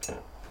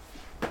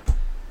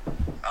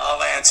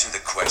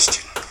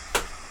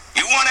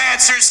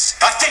answers?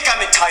 I think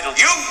I'm entitled.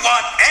 You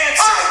want answers?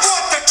 I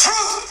want the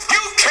truth.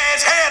 You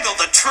can't handle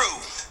the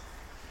truth.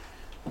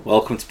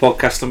 Welcome to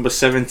podcast number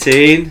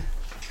 17.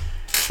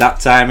 It's that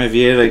time of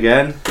year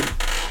again.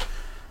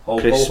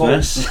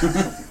 Christmas.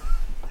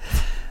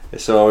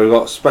 So we've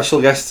got a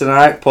special guest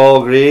tonight,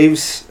 Paul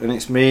Greaves, and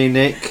it's me,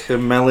 Nick,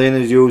 and Melin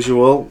as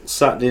usual.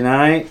 Saturday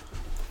night.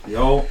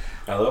 Yo.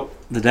 Hello.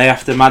 The day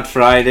after Mad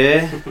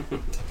Friday.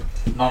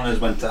 None of us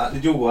went out.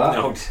 Did you go out?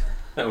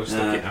 No, I was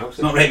stuck in house.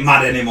 It's not really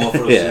mad anymore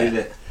for us, is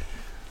it?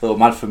 A little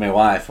mad for my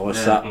wife. I was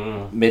sat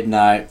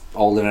midnight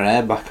holding her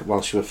hair back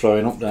while she was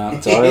throwing up down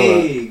the toilet.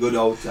 Hey, good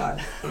old time.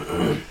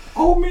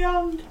 Hold me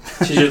hand.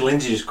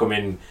 Lindsay just come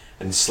in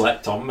and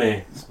slept on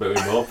me, but we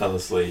both fell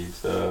asleep.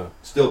 So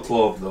Still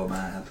clothed though,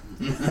 man.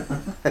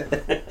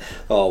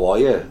 Oh, what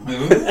are you?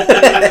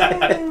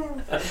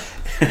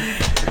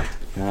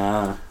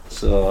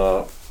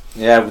 So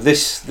yeah,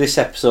 this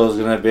episode is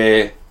going to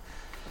be.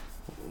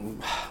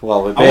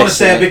 Well, I want to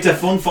say a bit of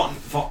fun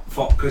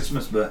for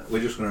Christmas, but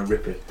we're just going to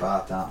rip it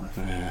apart, aren't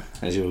we? Yeah,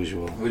 as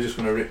usual. We're just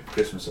going to rip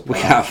Christmas apart.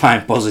 We can't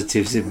find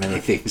positives in many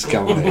things,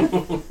 can we?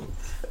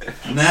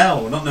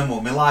 No, not no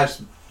more. My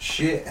life's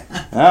shit.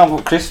 No,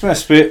 but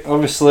Christmas,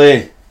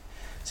 obviously,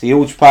 it's a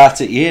huge part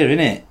of the year, isn't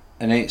it?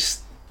 And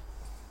it's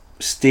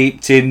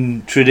steeped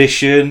in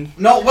tradition.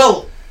 No,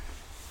 well,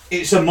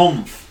 it's a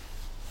month.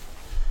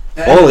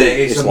 Well,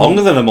 it's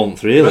longer than a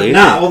month, really.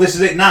 Well, this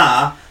is it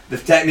now.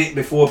 They've taken it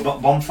before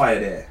Bonfire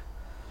Day.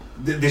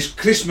 There's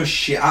Christmas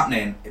shit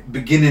happening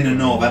beginning of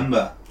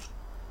November.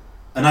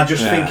 And I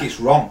just think it's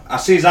wrong. I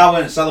see as I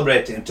won't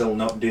celebrate it until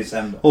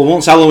December. Well,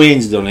 once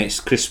Halloween's done, it's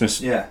Christmas.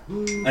 Yeah.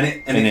 And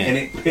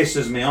it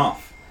pisses me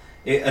off.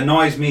 It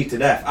annoys me to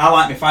death. I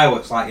like my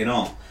fireworks, like you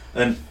know.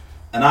 And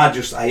I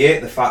hate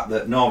the fact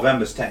that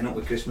November's taken up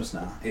with Christmas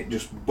now. It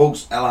just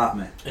bugs hell out of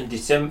me. and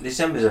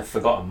December's a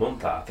forgotten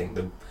month. I think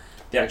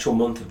the actual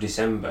month of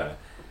December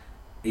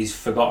is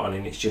forgotten,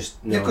 and it's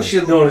just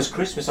known as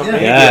Christmas on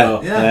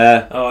radio.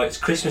 Yeah. Oh, it's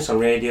Christmas on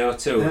radio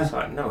too. Yeah. It's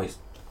like, no, it's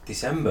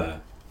December.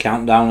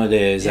 Countdown of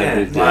days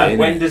every day. Like,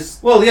 when does?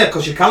 Well, yeah,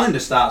 because your calendar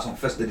starts on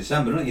 1st of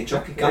December, doesn't it? Your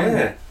Chucky calendar.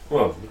 Yeah.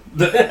 Well,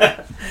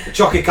 The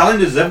Chucky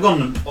calendars, they've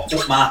gone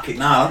up market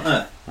now,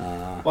 haven't they?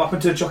 What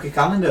happened to the Chucky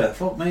calendar?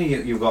 Fuck me,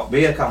 you've got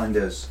beer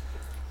calendars.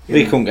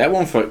 We couldn't get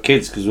one for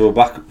kids because we were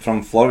back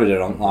from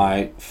Florida on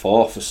like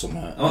 4th or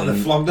something. Oh, they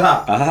flogged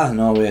that?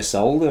 No, we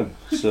sold them.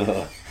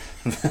 So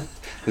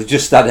we've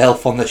just had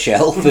Elf on the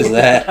Shelf as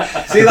there.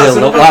 See,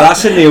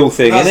 that's a new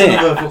thing, that's isn't it?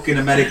 another fucking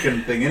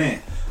American thing, isn't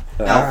it?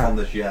 Elf on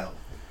the Shelf.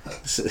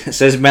 It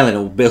says Melon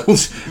who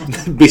builds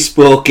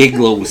bespoke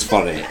igloos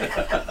for it.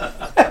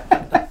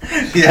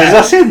 Yeah. Has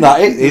I seen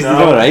that? It's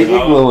No, alright,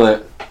 no.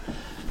 igloo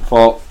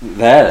for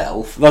their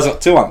elf. There's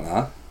got two on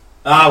there.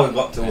 We've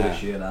got to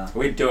this year now.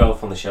 we'd do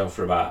Elf on the Shelf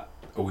for about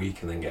a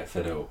week and then get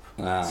fed up.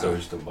 So we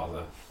just don't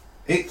bother.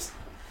 It's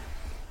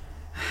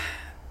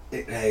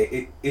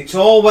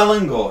all well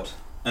and good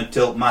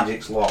until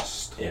magic's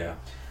lost. Yeah.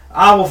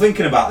 I was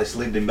thinking about this,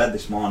 lived in bed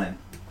this morning,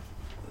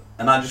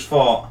 and I just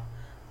thought,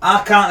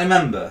 I can't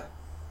remember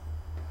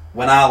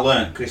when I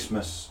learnt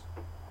Christmas.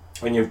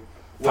 When you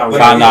When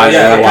found out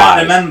I why.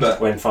 can't remember.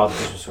 when Father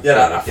Christmas was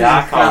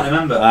I can't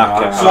remember.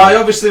 Okay. So I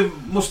obviously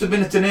must have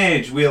been at an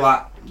age where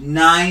like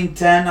 9,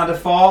 10, I'd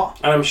have thought.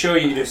 And I'm sure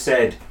you'd have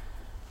said,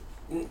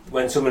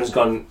 when someone's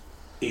gone,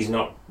 he's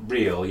not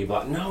real, you'd be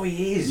like, no,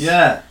 he is.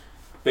 Yeah.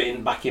 But in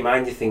the back of your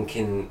mind, you're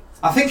thinking,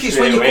 I think it's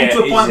when you come to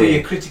a point where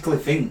you critically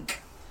think.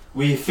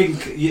 Where you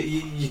think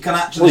you can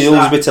actually Well, you lose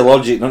a start. bit of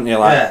logic, don't you?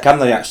 Like, Yeah. can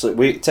they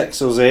actually? It takes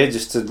us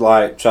ages to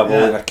like travel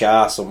in a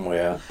car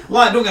somewhere.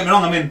 Like, don't get me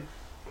wrong, I mean,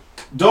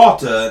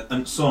 daughter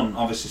and son,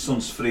 obviously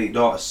son's 3,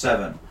 daughter's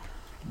 7.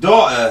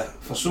 Daughter,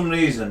 for some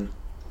reason,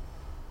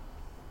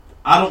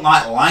 I don't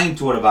like lying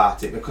to her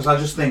about it because I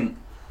just think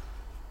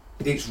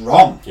it's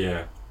wrong.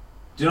 yeah.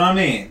 Do you know what I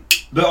mean?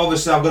 But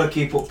obviously I've got to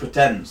keep up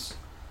pretense.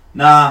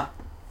 Now,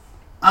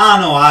 I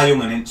know our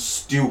young'un ain't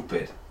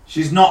stupid.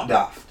 She's not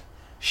daft.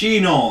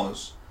 She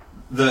knows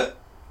that,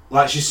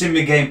 like, she's seen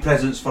me getting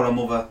presents for her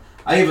mother.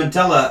 I even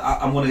tell her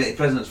I'm going to get you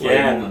presents for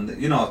your mum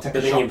and, you know, take But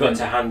a then shopping. you've got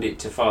to hand it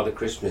to Father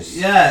Christmas.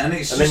 Yeah, and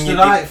it's And just then a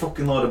you right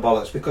fucking load of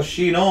bollocks because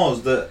she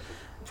knows that.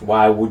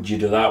 Why would you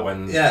do that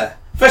when... Yeah.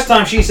 First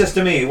time she says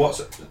to me,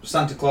 what's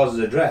Santa Claus's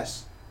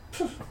address?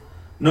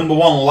 Number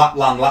 1,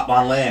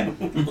 Lapland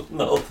Lane.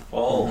 Not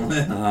all. You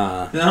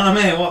know what I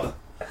mean? What?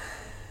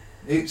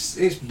 It's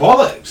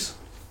bollocks.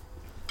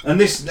 And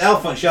this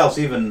Elf on Shelf's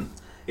even,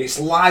 it's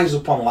lies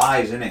upon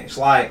lies, isn't it? It's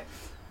like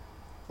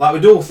we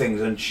do things,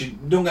 and she,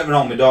 don't get me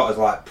wrong, my daughter's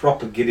like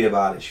proper giddy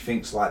about it. She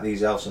thinks like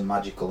these elves are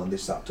magical and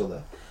this, that,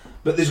 t'other.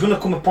 But there's going to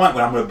come a point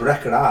where I'm going to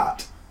break her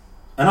heart,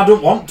 and I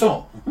don't want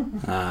to.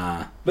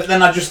 But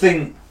then I just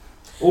think,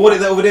 well, what is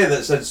that over there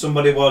that said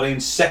somebody was in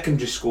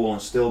secondary school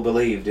and still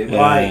believed it?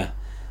 Like,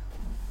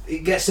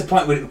 it gets to the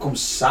point where it becomes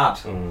sad.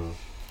 Do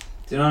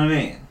you know what I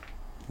mean?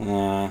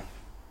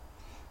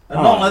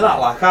 And not only that,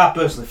 like, I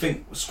personally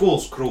think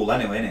school's cruel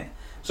anyway, innit?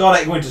 So I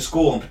like going to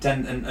school and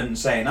pretend and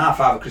saying,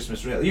 Father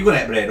Christmas real. You're going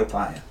to get braid up,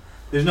 aren't you?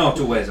 There's no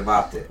two ways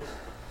about it.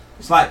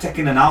 It's like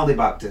taking an Aldi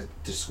bag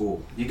to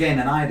school. You're getting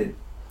an hiding.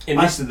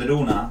 Nice than they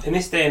do now. In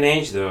this day and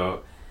age,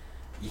 though,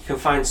 you can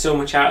find so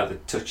much out of the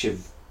touch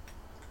of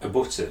a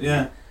button.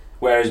 Yeah.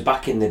 Whereas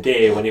back in the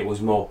day, when it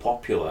was more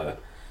popular,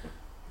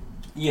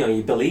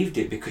 you believed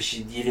it because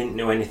you didn't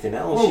know anything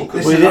else.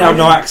 Well, you didn't have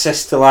no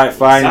access to like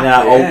finding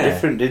out all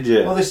different, did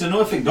you? Well, there's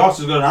another thing.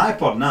 Daughter's got an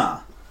iPod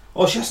now.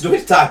 All she has to do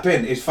is type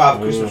in, "Is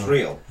Father Christmas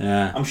real?"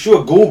 Yeah. I'm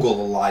sure Google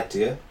will lie to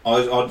you. Or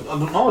I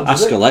don't know.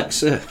 Ask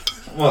Alexa.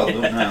 Well,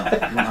 don't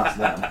ask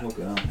them. Look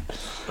at them.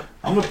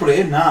 I'm going to put it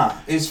in now.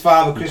 Is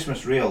Father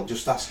Christmas real?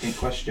 Just asking a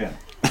question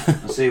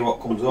and see what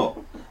comes up.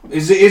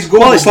 Is Google?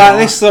 Well, it's like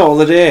this though.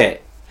 The day.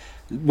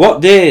 What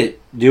day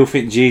do you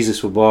think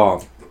Jesus was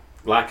born?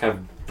 Like I've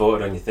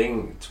voted on your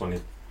thing,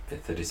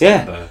 25th of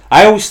December. Yeah.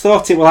 I always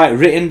thought it was like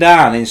written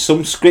down in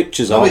some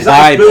scriptures or is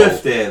that Bible. his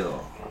birthday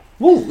though?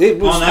 Well, it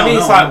was.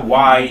 It's like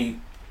why.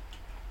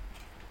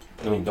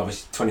 I mean,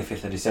 obviously,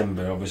 25th of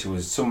December obviously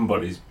was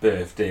somebody's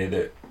birthday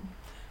that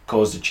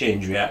caused a chain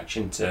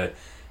reaction to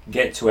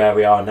get to where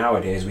we are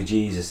nowadays with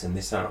Jesus and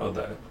this, that, and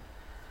other.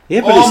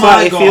 Yeah, but it's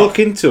like if you look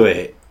into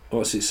it,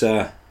 what's it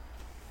say?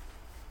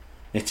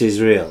 It is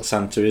real.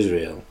 Santa is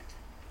real.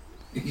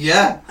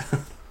 Yeah.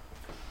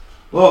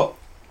 Look,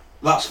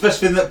 that's the first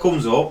thing that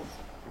comes up.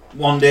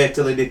 One day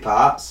till he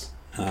departs.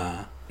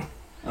 Ah.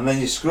 And then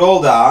you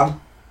scroll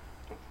down,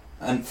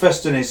 and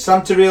first one is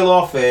Santa real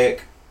or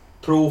fake?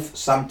 Proof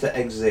Santa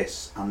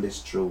exists and is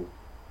true.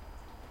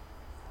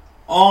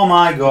 Oh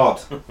my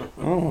God.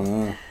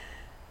 Oh.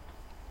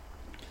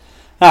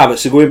 But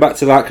so going back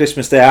to that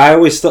Christmas Day, I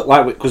always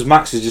thought because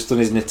Max has just done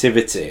his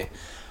nativity,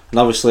 and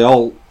obviously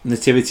all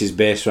nativity is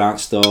based around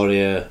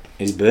story of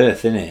his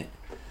birth, isn't it?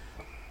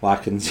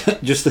 Like, and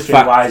just the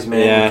fact, wise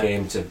men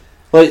came to.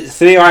 Well,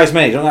 3 wise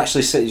men. It don't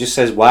actually say. It just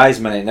says wise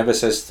men. It never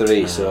says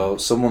 3. So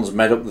someone's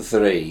made up the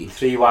 3.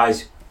 3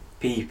 wise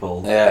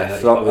people. Yeah,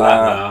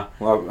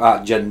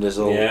 that genders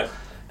all. Yeah.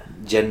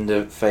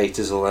 Gender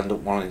faters will end up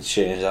wanting to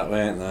change that,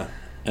 won't they?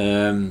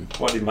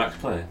 What did Max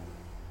play?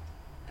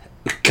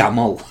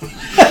 Camel.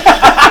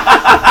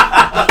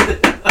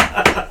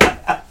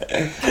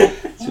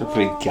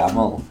 Jumping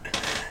camel.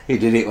 He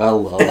did it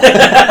well though.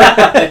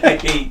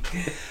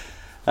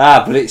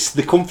 But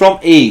they come from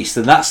East,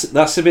 and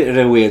that's a bit of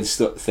a weird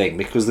thing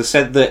because they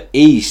said that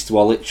East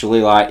were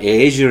literally like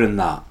Asia and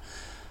that.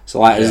 So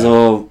like as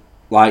though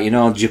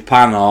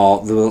Japan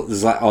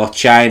or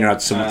China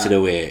had something to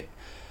do with it,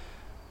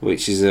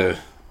 which is a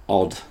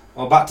odd.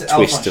 Well, back to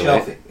twist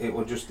Elephant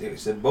Shelf.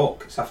 It's a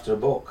book. It's after a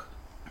book.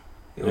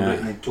 It was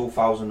written in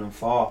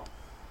 2004.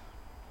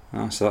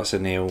 Oh, so that's a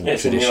new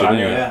tradition. I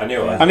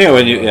knew.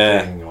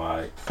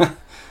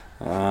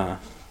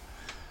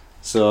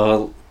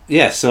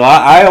 So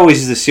I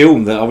always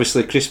assumed that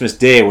obviously Christmas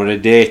Day were a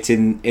date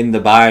in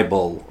the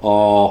Bible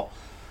or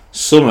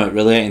something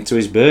relating to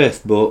his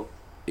birth, but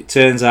it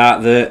turns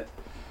out that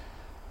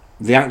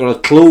they ain't got a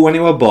clue when he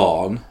was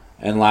born,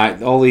 and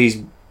like all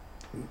these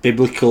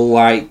biblical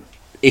like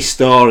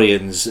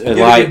historians are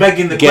like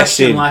begging the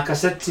guessing. Question, like I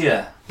said to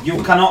you.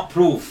 You cannot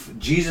prove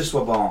Jesus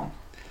was born.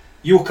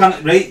 You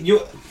can't, right?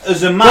 You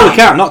as a man. Well, you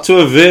can't. Not to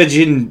a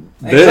virgin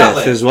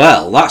birth as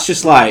well. That's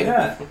just like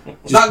that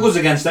goes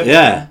against everything.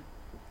 Yeah,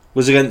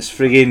 was against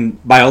frigging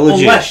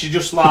biology. Unless you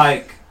just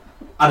like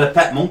had a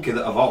pet monkey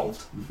that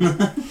evolved,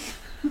 and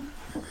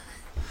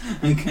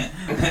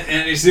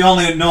it's the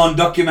only known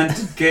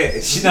documented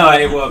case. You know,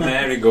 it was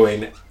Mary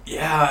going.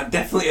 Yeah,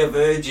 definitely a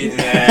virgin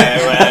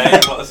there.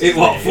 It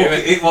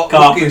was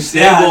fucking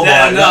stable.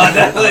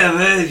 Definitely a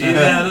virgin. I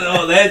don't know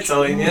what they're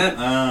telling you.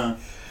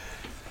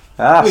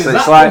 Where's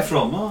that come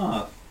from? I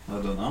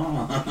don't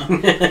know.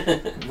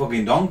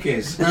 Fucking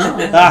donkeys.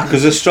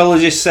 Because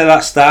astrologists said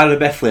that Star of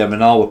Bethlehem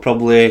and all were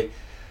probably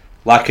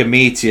like a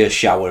meteor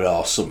shower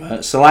or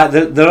something. So like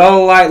they're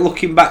all like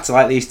looking back to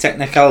like these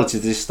technicalities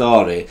of this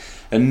story,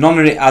 and none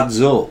of it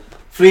adds up.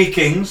 3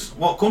 kings.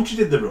 What country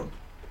did they run?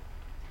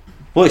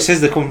 Well, it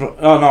says they come from.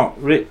 Oh no,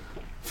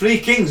 3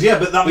 kings. Yeah,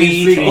 but that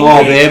means 3 kings.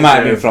 Oh, they might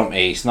have been from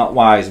East, not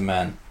wise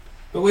men.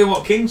 But where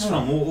what kings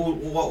from?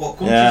 What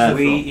countries are from?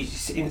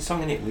 It's in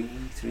song in it. We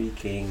 3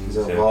 kings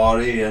of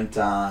Orient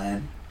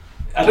time.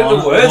 I don't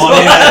know words.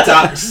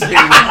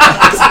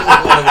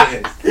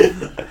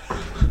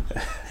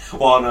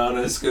 One on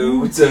a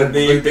scooter,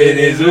 deep in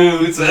his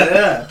rooter.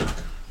 Yeah.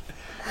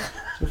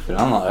 I've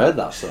not heard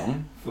that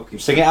song.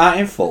 Sing it out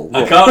in full.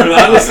 I can't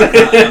remember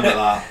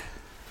that.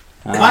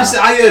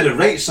 I heard a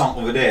rate song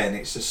the other day, and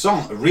it's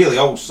a really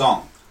old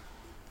song.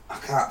 I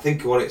can't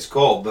think of what it's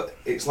called, but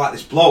it's like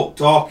this bloke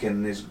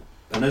talking,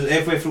 and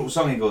halfway through the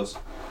song he goes,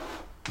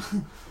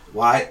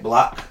 white,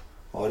 black,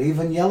 or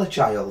even yellow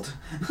child.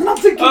 And I'm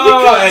thinking,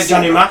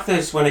 Johnny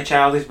Mathis, When a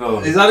Child is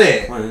Born. Is that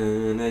it?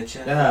 When a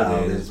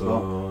child is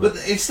born. But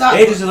it's that.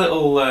 It is a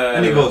little.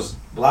 And he goes,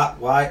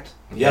 black, white,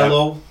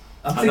 yellow.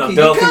 I'm thinking,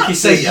 don't think he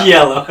says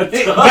yellow.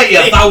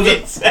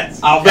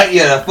 I'll bet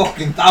you a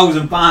fucking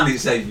 £1,000 it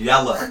says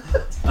yellow.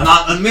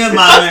 And me and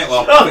my mate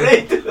were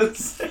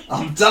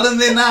I'm telling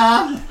you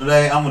now.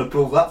 Right, I'm going to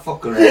prove that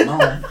fucker right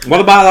now. What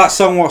about that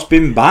song what's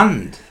been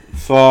banned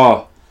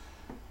for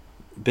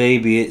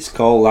Baby, it's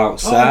cold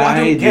outside.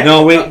 don't You get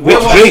know, it. which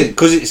Well, drink?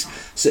 Because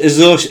it's as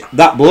though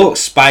that bloke's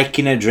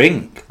spiking a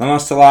drink. They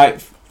must have like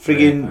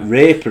frigging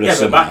rape her or Yeah, but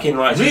something. back in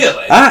like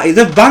Really?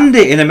 They've banned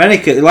it in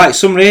America. Like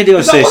some radio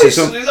Is that what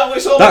stations. it's, is that what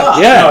it's all That-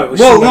 about? yeah. no, it was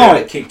Well, somebody no.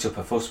 that kicked up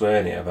a fuss,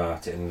 weren't it,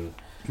 about it? And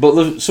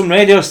But some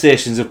radio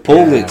stations have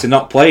pulled Yeah. it to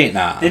not play it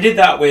now. they did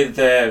that with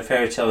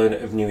Fairy Tale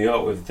of New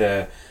York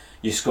with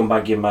you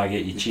scumbag, you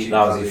maggot, you cheap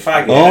lousy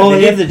faggot. Oh,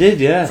 And yeah, they did,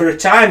 yeah. For a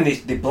time,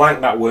 they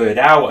blanked that word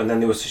out, and then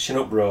there was such an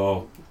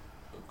uproar,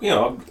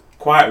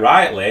 quite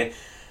rightly,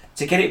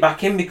 to get it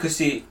back in because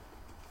it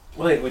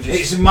was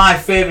just It's my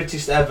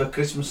favouriteest ever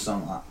Christmas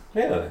song, that.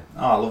 really.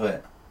 Oh, I love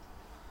it.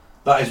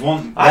 That is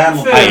one. I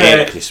Diamond- prefer- I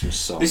hate Christmas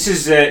songs. This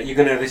is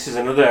This is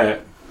another.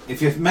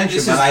 If you've mentioned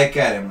This is- Mariah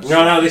Carey, I'm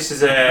gonna No, this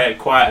is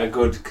quite a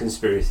good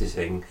conspiracy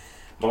thing.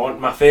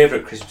 My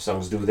favourite Christmas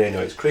songs. Do they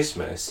know it's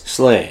Christmas?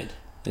 Slade.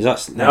 Is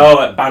that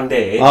No, Band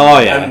Aid. Oh,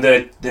 yeah. And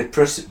the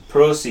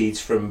proceeds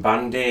from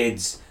Band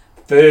Aid's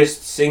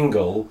first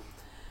single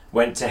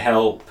went to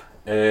help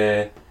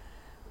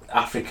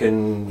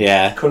African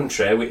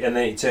country, and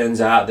then it turns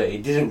out that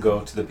it didn't go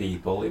to the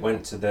people. It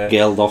went to the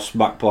Geldof's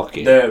back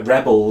pocket. the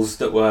rebels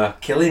that were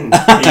killing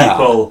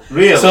people.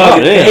 Really? So Oh,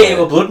 they really? paid it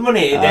with blood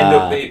money. It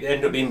Ah.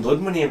 ended up being blood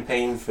money and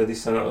paying for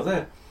this and that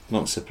other.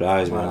 Not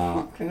surprised by that.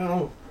 I don't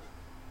know.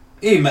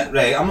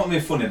 Right, I'm not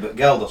being funny, but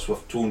Geldos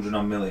worth 200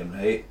 odd million,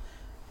 right?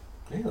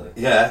 Really?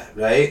 Yeah,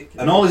 right.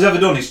 And all he's ever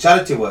done is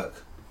charity work.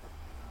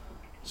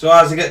 So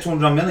how does he get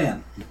 200 odd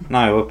million?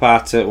 No, we're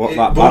part of what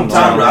that Bum band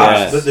Time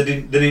Raps, was. but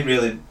they didn't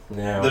really.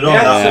 No. They don't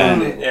yeah, have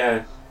some- it.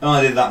 yeah. They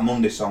only did that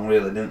Monday song,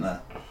 really, didn't they?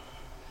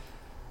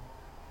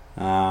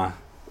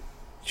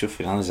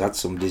 Chuffy Allen's had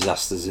some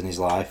disasters in his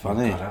life,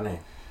 hasn't he? God, hasn't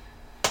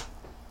he?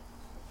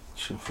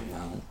 Chuffy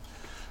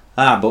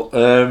Allen.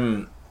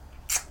 But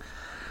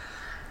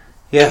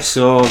yeah.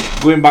 So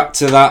going back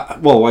to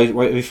that. Well, why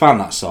have you found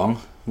that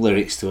song?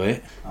 Lyrics to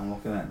it. I'm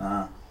looking at it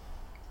now.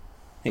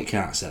 It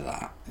can't say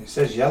that. It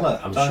says yellow.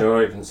 I'm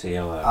sure it can see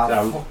yellow.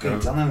 I'm fucking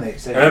telling you, it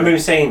says I remember him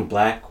saying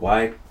black,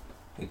 white.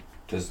 It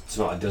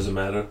doesn't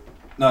matter.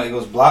 No, it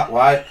goes black,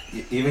 white,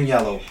 even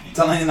yellow. I'm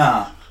telling you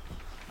now.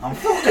 I'm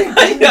fucking.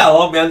 Yeah, I'll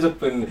hold my hands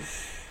up and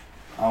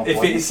I'll if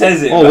play it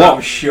says it, Oh, but what?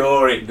 I'm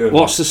sure it does.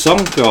 What's the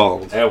song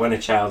called? When a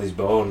Child is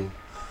Born.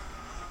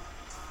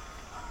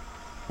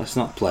 Let's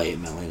not play it,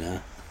 Melly.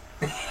 Now.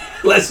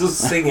 Let's just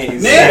sing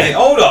it. Nearly,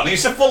 hold on,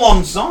 it's a full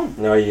on song.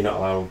 No, you're not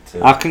allowed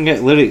to. I can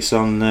get lyrics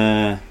on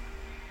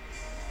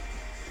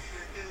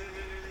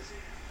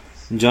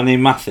Johnny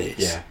Mathis.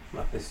 Yeah,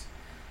 like this.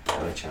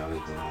 When a Child is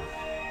Born.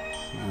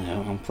 I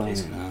know, I'm playing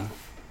it now.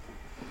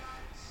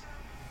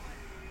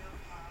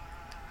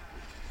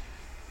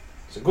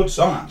 It's a good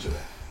song, actually.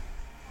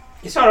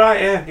 It's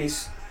alright, yeah.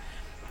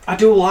 I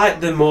do like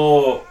the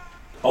more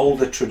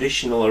older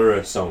traditional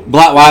era songs.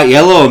 Black, white,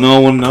 yellow, no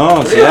one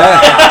knows. Yeah,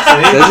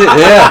 says it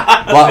there.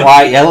 Black,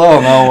 white,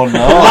 yellow, no one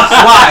knows. Black,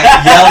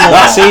 white, yellow.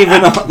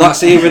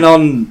 That's even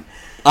on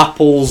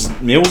Apple's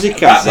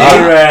music app. That's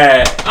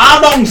that.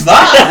 How long's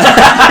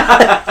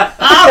that?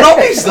 How long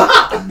is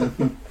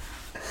that?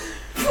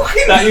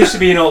 That used to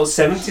be an old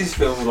 70s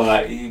film,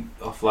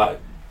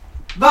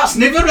 That's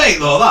never right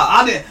though. That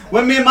I didn't.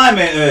 When me and my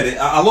mate heard it,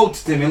 I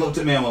looked at him. He looked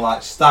at me and we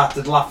like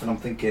started laughing. I'm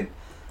thinking,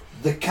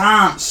 they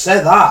can't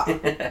say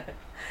that.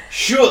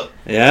 Should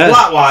Yeah.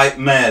 black, white,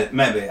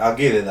 maybe I'll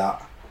give you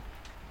that.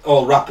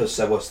 All rappers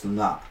say worse than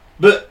that.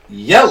 But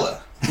yellow,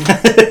 isn't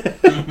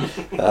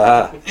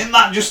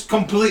that just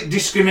complete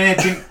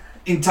discriminating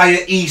entire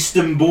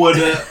eastern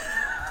border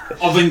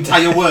of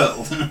entire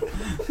world?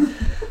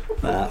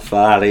 That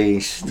Far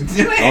East. Do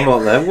you know what I I mean?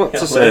 don't know what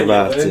to say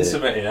about learn it.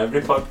 something in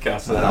every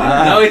podcast.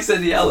 Ah. No, it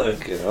said yellow.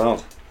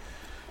 God.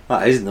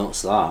 That is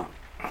nuts, that.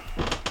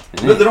 Isn't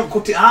But it? they don't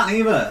cut it out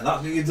either.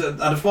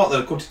 I'd have thought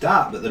they'd cut it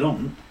out, but they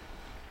don't.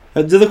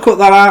 Do they cut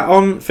that out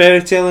on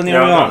Fairy Tale in New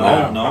No,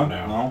 York?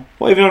 No.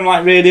 What, even on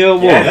like Radio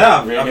 1?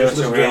 Yeah, I've Radio just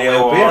to listened to it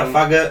Radio on way up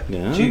One. here. Faggot,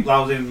 Yeah. cheap,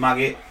 lousy,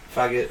 maggot,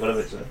 faggot,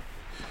 whatever it says.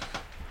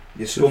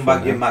 You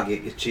scumbag, you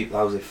maggot, you cheap,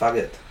 lousy,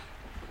 faggot.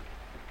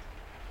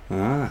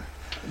 Ah.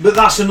 But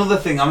that's another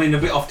thing. I mean, a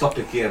bit off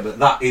topic here, but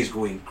that is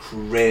going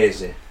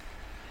crazy.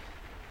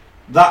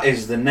 That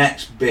is the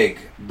next big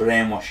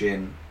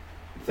brainwashing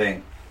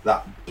thing.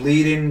 That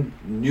bleeding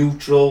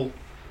neutral,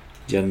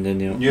 Gender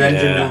new neutral.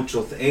 engine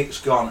neutral thing. It's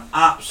gone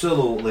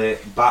absolutely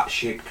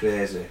batshit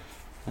crazy.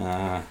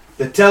 Ah.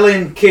 They're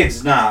telling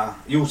kids now,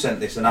 you sent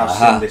this and I've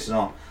seen this and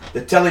all,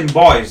 they're telling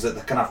boys that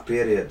they can have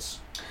periods.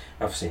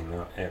 I've seen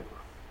that, yeah.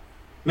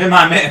 Me and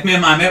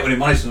my mate were in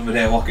Morrison the other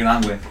day walking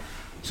around with.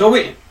 So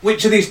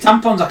which of these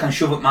tampons I can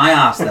shove up my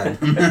ass then?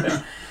 You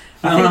know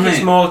I what think it's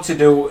mean? more to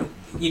do.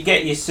 You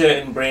get your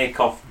certain break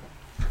off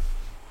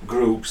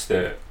groups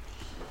that,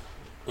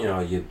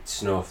 your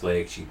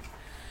snowflakes,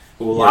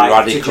 who Your like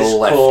radical to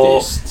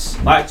just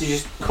leftists. like to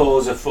just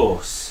cause a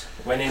fuss.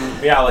 When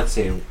in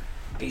reality,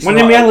 it's When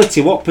not in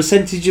reality, what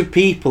percentage of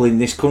people in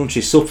this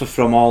country suffer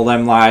from all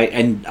them like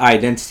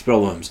identity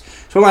problems?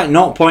 So like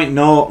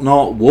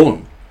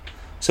 0.001.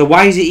 So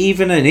why is it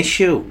even an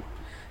issue?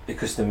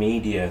 because the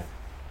media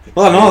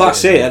Well, no,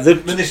 that's it.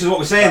 But this is what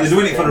we're saying. They're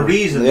doing it for a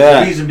reason. Yeah.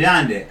 There's a reason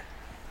behind it.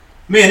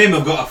 Me and him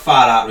have got a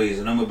far out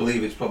reason, and we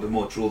believe it's probably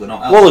more true than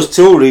not else. Well, there's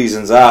two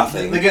reasons, I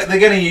think. They're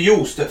getting you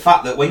used to the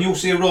fact that when you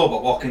see a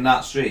robot walking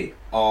that street,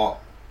 or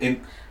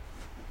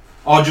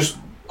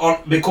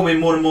becoming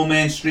more and more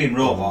mainstream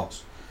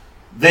robots,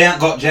 they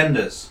ain't got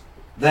genders.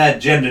 They're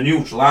gender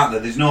neutral, aren't they?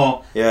 There's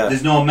no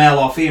male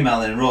or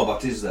female in a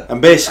robot, is there?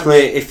 And basically,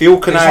 if you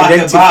can It's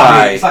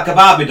identify, it's like a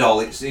Barbie doll.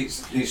 It's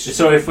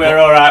So if we're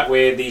all right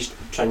with these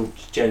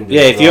transgenders,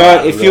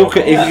 yeah, if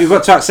you've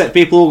got to accept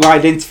people who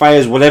identify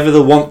as whatever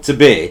they want to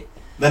be,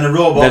 then a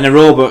robot. then a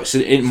robot's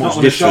much not going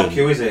to different. shock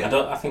you, is it?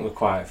 I think we're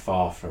quite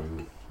far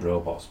from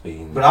robots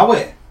being. But are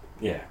we?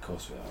 Yeah, of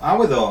course we are. Are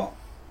we though?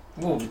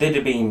 Well, they'd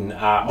have been.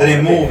 They're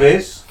in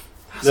movies.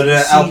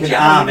 They're helping CGI,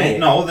 army. mate.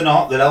 No, they're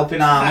not. They're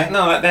helping army.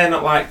 No, they're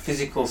not like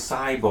physical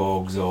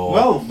cyborgs or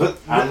Well, but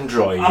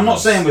androids. I'm not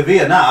saying we're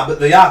there now, but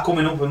they are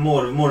coming up and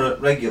more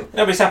regular.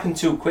 No, but it's happened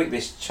too quick.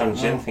 This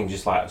transgender thing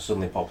just like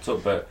suddenly popped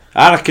up. But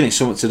I reckon it's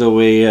something to do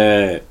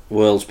with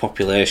world's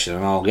population,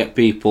 and I'll get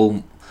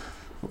people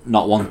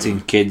not wanting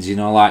kids. You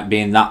know, like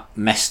being that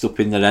messed up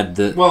in their head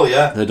that Well,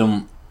 yeah. they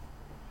don't.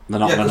 They're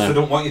not Because they gonna.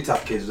 don't want you to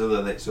have kids,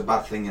 do they? It's a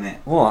bad thing, innit?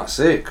 Well, that's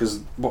it. Because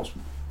what's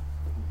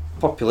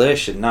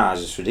population now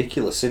is just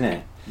ridiculous, isn't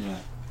it? Yeah.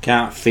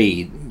 Can't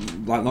feed,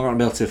 like not gonna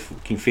be able to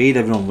fucking feed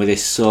everyone with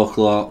this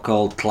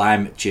so-called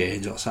climate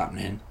change. What's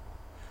happening?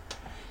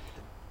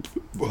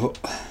 But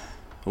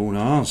who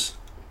knows?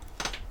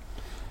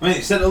 I mean,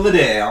 it said the other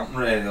day on the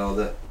radio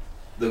that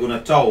they're going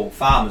to tow,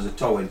 farmers are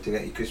towing to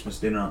get your Christmas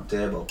dinner on the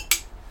table.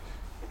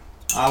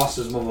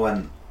 Alice's mother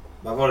went,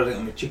 I've already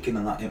got my chicken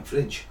and that in the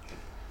fridge.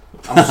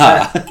 I'm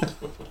set.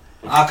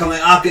 They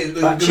can't be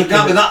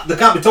towing that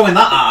the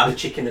hard.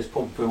 chicken is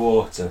pumped with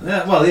water.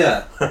 Yeah, well,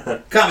 yeah.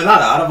 Can't be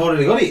that hard, I've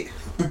already got it.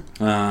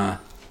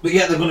 But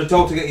yet they're going to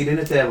tow to get your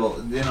dinner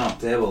on the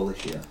table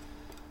this year.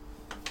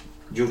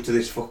 Due to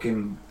this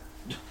fucking...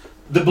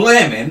 They're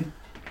blaming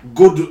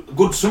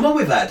good summer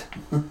we've had.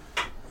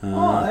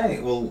 Oh, hey,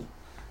 well...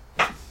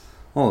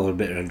 Well, they're a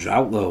bit of a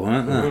drought though,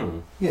 aren't they?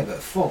 Mm. Yeah, but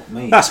fuck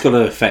me. That's going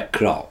to affect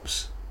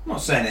crops. I'm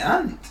not saying it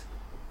ain't.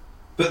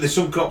 But there's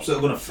some crops that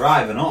are going to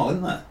thrive and all,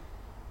 isn't there?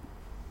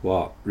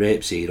 What?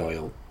 Rapeseed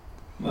oil?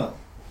 Well,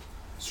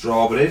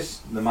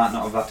 strawberries. They might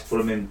not have had to put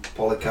them in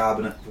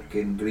polycarbonate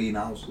fucking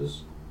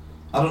greenhouses.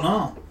 I don't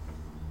know.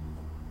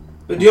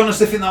 But do you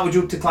honestly think that was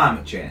due to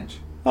climate change?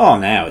 Oh,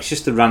 no, it's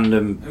just a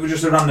random It was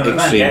just a random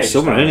event. extreme Yeah,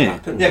 summer, isn't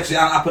it? because it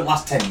hasn't happened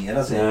last 10 years,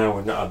 has it? No,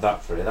 we've not had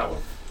that for it. That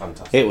was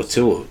fantastic. It was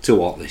too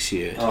hot this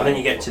year. Oh. And then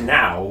you get to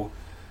now,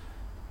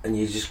 and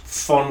you just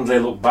fondly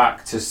look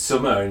back to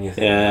summer, and you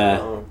think, Yeah.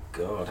 "Oh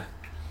God."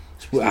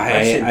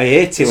 I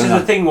hate it This when is I...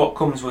 the thing. What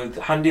comes with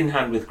hand in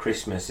hand with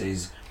Christmas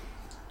is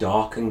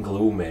dark and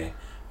gloomy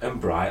and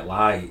bright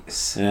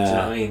lights. Do you know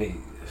what I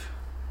mean?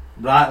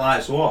 Bright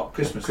lights, what?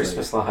 Christmas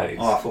lights.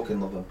 Oh, I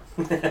fucking love them.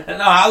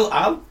 No,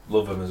 I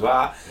love them as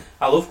well.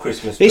 I love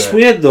Christmas. It's but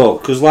weird though,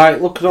 because like,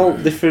 look at all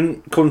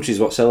different countries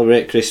what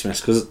celebrate Christmas.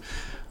 Because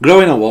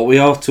growing up, what we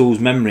all tools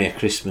memory of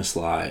Christmas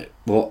like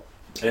what?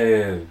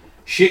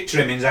 Shit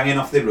trimmings hanging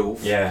off the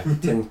roof. Yeah,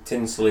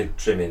 tinselly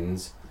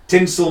trimmings.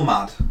 Tinsel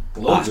mad.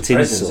 Loads of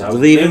tinsel. presents. Do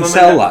they even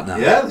sell that now?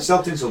 Yeah, they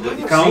sell tinsel, but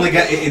you can only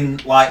get it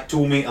in like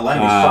 2 metre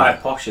length. It's quite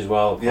posh as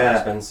well, quite Yeah.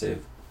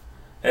 expensive.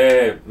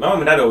 My mum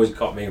and dad always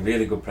got me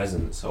really good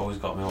presents. Always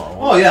got me what I Oh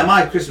wanted. yeah,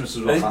 my Christmas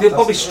was They fantastic.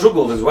 probably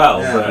struggled as well,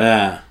 Yeah. but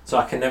Yeah. so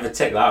I can never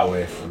take that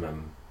away from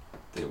them.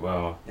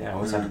 Well, yeah, I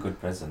always had good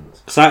presents.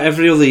 Because like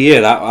every other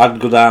year,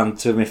 I'd go down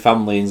to my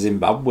family in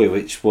Zimbabwe,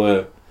 which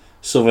were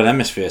Southern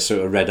Hemisphere, so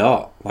it were red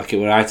hot. Like it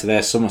were out of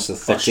their summer, so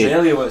 30,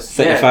 Australia was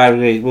 35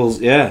 degrees. Well,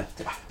 yeah.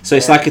 So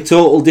it's like a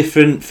total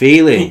different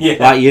feeling. Yeah.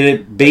 Like you're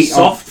at beach.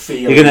 soft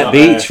feeling. You're gonna not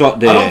beach what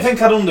day? I don't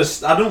think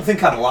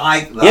I'd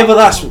like that. Yeah, but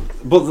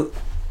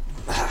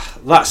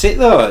that's it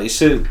though.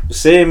 It's a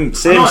same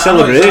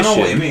celebration. I know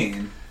what you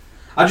mean.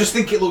 I just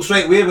think it looks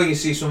right weird when you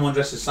see someone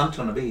dressed as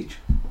Santa on a beach.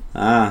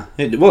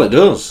 It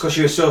does. Because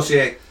you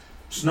associate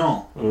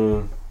snow.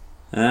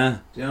 Yeah.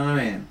 Do you know what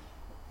I mean?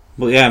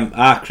 But yeah,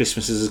 our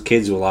Christmases as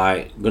kids were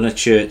like going to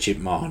church in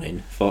the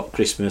morning for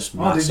Christmas Oh,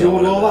 mass did you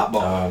or all whatever. that,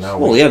 box? Oh, no,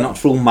 Well, yeah, not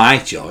through my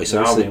choice,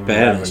 obviously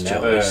parents'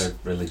 never choice.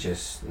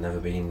 religious, never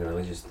been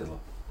religious. The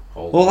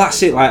whole Well,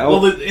 that's it. Like,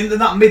 Well, in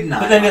that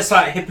midnight. but then it's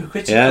like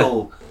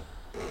hypocritical.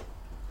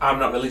 I'm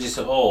not religious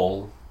at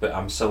all, but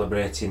I'm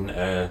celebrating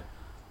Yeah,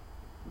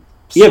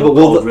 but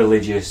so-called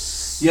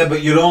religious. yeah,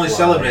 but you're only Why?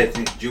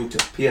 celebrating it due to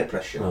peer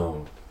pressure.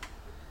 Oh.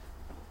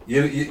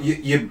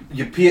 You're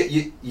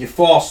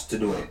forced to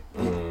do it.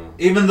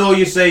 Even though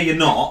you say you're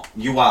not,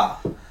 you are.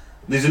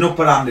 There's an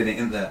upper hand in it,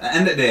 isn't there? At the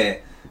end of the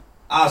day,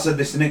 I said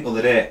this to Nick the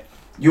other day.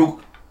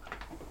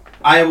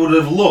 I would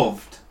have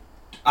loved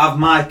to have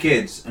my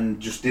kids and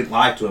just didn't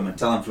lie to them and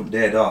tell them from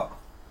day dot.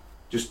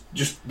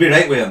 Just be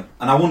right with them.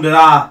 And I wonder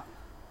how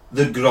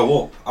they'd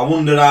grow up. I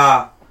wonder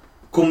how,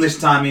 come this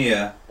time of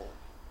year,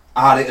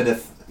 how it'd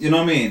have, you know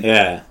what I mean?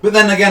 Yeah. But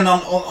then again,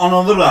 on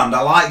the other hand,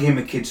 I like giving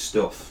my kids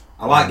stuff.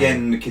 I like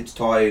getting my kids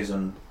toys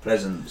and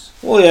presents.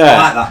 Well, I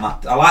yeah.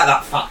 like that. I like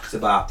that fact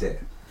about it.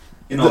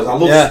 You know, I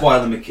love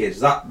spoiling my kids.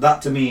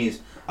 That to me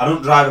is, I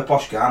don't drive a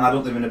posh car and I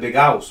don't live in a big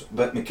house,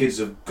 but my kids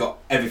have got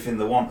everything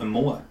they want and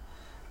more.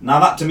 Now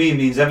that to me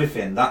means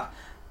everything. That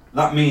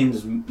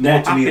means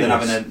more to me than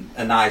having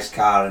a nice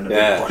car and a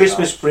big posh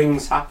Christmas house.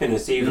 brings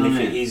happiness, even if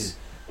it is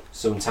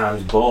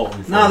sometimes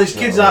bought. Now there's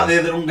kids out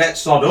there that don't get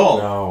sod all.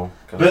 No.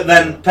 But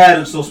then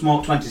parents will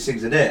smoke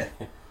 26 a day.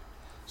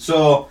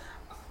 So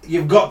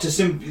you've got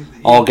to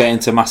or get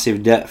into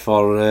massive debt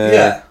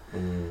for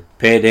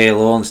payday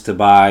loans to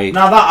buy.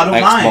 Now that I don't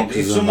Xboxes mind. If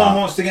and someone that.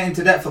 wants to get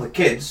into debt for the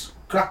kids,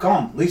 crack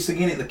on. At least they're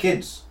getting it the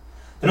kids.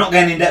 They're not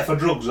getting in debt for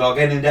drugs or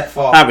getting in debt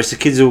for. But it's the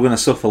kids who are going to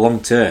suffer long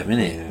term, isn't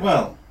it? Yeah.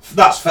 Well,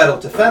 that's feral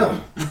to feral.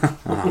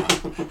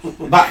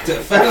 Back to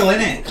feral,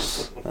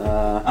 innit?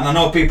 And I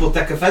know people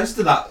take offence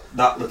to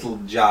that little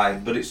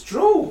jibe, but it's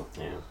true.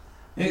 Yeah.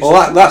 It's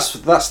Well, true. that's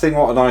the thing.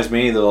 What annoys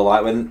me though,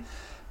 like when,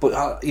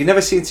 but you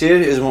never seem to hear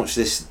it as much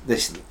this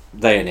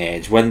day and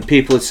age. When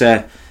people would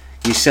say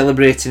you're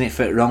celebrating it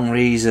for wrong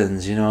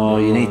reasons, you know,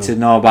 you need to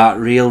know about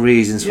real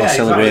reasons for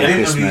celebrating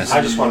exactly. Christmas.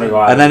 I just want to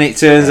go out. And then it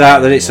turns out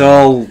that it's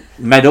all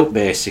made up,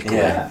 basically.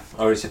 Yeah.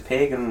 Or it's a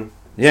pagan.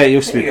 Yeah, it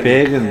used to be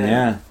pagan.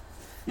 Yeah.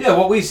 Yeah.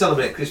 What we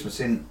celebrate Christmas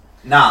in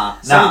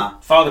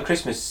Father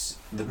Christmas.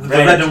 The the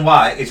red and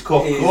white is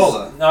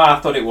Coca-Cola. No, I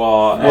thought it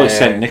was. Oh, it's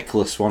St.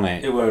 Nicholas, wasn't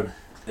it? It were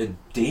a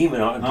demon,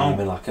 not a No.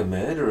 demon, like a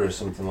murderer or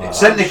something like that.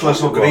 St. Nicholas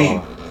Sure were it green.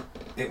 was.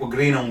 It were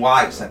green and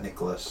white St.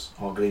 Nicholas,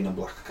 or green and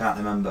black. I can't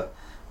remember.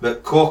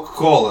 But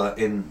Coca-Cola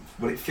in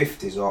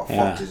 50s or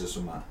 40s or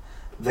something,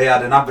 they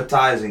had an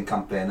advertising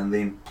campaign and they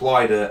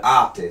employed an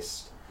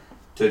artist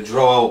to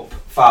draw up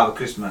Father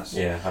Christmas.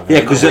 Yeah,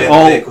 Yeah, because They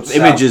all could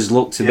sell. images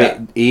looked a bit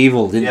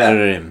evil, didn't Yeah.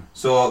 they, of him?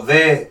 So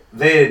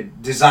they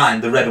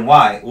designed the red and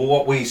white. Well,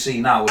 what we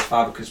see now with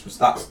Father Christmas,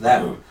 that's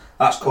them.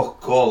 That's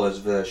Coca-Cola's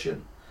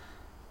version.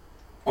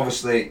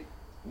 Obviously,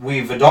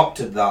 we've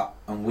adopted that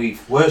and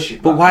we've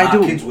worshipped But that. why and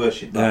do our kids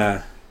worship that?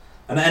 Yeah.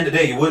 And at the end of the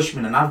day, you're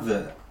worshipping an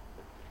advert.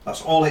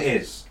 That's all it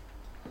is.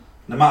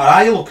 No matter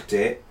how you look at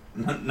it,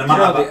 no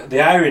matter.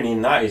 the irony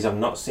in that is I've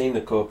not seen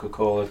the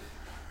Coca-Cola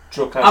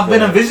truck advert. I've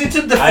been and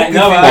visited the I fucking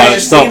know, thing. I Well, haven't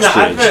it's seen that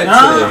Stockbridge. advert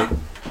Ah.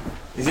 today.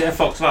 Is it a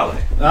Fox Valley?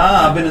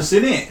 I've been and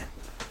seen it.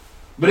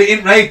 But it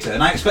ain't right,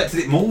 and I expected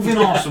it moving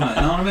or something,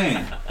 you know what I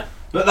mean?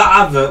 But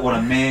that advert was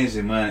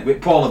amazing, weren't it?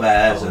 With Paula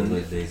Bears and...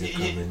 the days are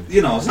coming.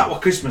 You know, that was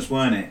Christmas,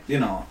 weren't it? You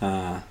know.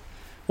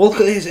 Well, look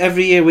at this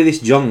every year with this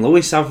John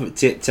Lewis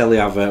telly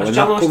advert Has when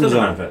John that Lewis comes done an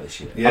on. advert this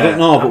year? Yeah. I don't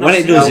know, but I've when not it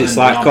seen does, that it's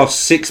one. like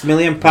costs £6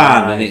 million,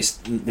 Right. and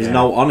there's Yeah.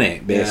 no on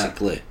it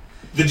basically.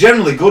 They're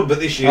generally good, but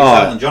this year, Oh.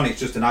 Elton John, it's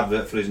just an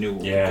advert for his new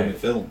coming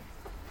film.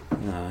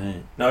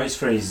 Right. No, it's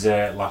for his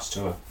last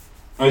tour.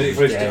 Or is it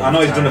for his... Yeah, I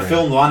know he's done a retiring.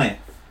 film though, hasn't he?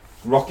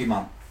 Rocky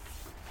Man.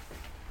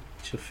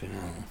 Chuffing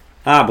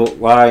hell. But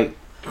like,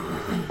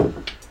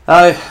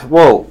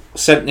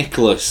 St.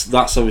 Nicholas.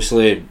 That's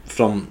obviously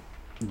from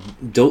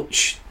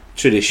Dutch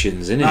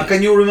traditions, isn't Now, it?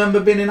 can you remember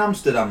being in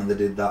Amsterdam and they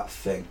did that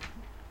thing?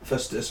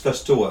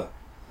 First tour.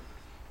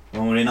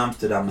 When we were in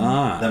Amsterdam,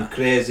 and them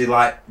crazy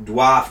like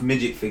dwarf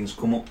midget things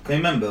come up. Can you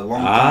remember? A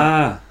long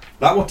time.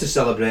 That was to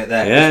celebrate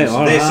their Yeah, Christmas.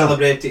 all They right.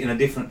 celebrate it in a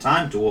different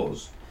time to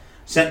us.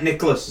 St.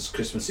 Nicholas'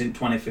 Christmas in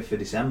 25th of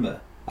December.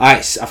 I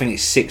think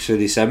it's 6th of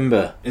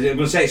December. Is it? I'm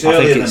going to say it's I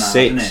earlier think it's than 6.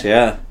 that, isn't it?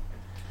 Yeah.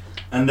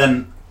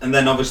 And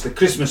then obviously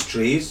Christmas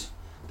trees.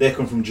 They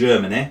come from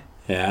Germany.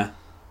 Yeah.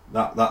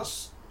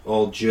 That's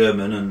all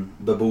German and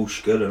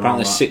babushka and all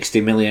Apparently that.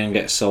 60 million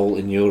gets sold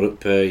in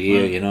Europe per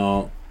year. Right. You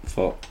know,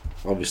 for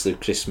obviously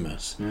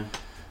Christmas. Yeah.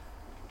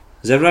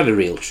 Has ever had a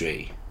real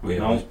tree? We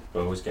No.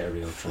 always get a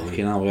real tree.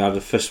 Fucking hell, we had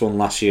the first one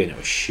last year and it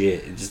was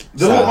shit. It just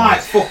They look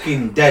like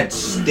fucking dead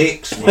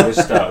sticks. We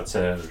just start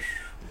to...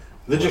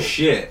 They're just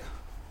shit.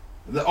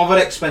 They're over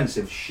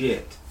expensive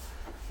shit.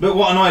 But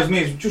what annoys me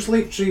is just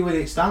leave the tree where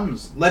it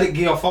stands. Let it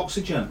give off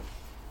oxygen.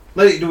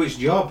 Let it do its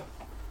job.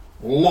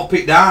 Lop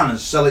it down and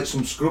sell it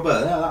some scrubber.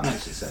 Yeah, that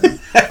makes it sense.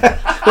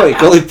 What you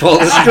call it, Paul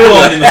the I'm Screw?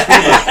 calling him a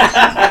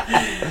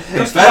scrubber.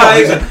 He's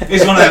feral.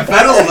 He's one of them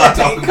ferals I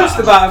talk It cost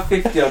about. about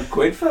 50 odd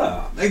quid for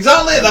that.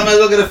 Exactly. That might as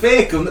well get a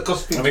fake one that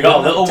costs 50. And we got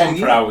a little 10 one for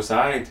years.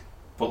 outside.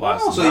 But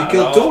that's Oh, so you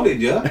killed two,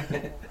 did you?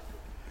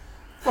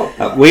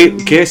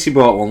 Casey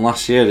bought one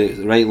last year. It's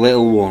a right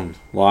little one,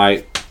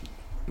 like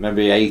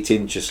maybe 8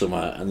 inch or something,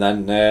 and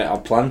then I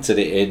planted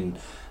it in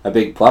a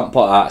big plant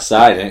pot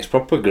outside, and it's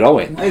proper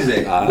growing. Is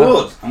it? Ah.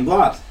 Good. I'm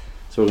glad.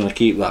 So we're gonna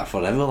keep that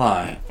forever,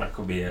 like. That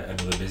could be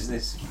another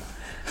business.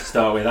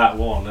 Start with that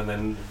one and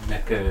then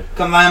make a...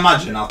 Can I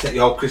imagine? I'll take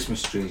your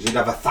Christmas trees. You'd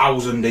have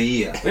 1,000 a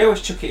year. We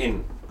always chuck it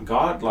in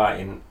God, like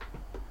in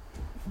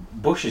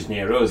bushes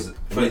near us.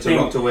 For it to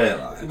rot away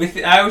like.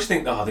 I always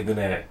think, oh, they're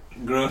gonna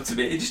grow to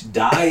be. It just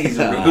dies.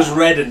 It goes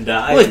red and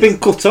dies. Well, it's been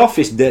cut off.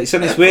 It's dead. It's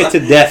on its way to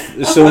death.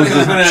 As soon as It's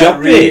they gonna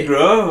chop it.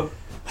 regrow.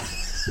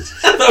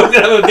 I thought we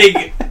were gonna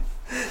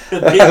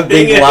have A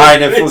big thing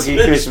line of fucking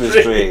Christmas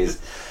trees.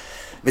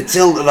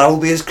 Matilda, that'll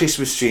be his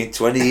Christmas tree in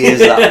 20 years,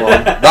 that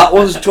one. That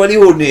one's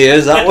 21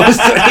 years, that one's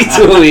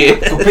 22 years.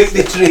 To pick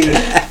the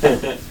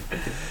tree.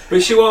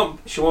 But she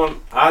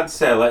won't, I'd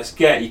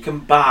say, you can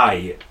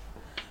buy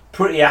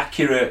pretty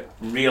accurate,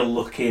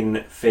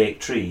 real-looking fake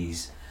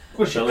trees.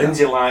 So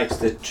Lindsay likes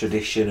the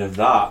tradition of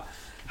that,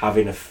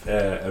 having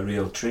a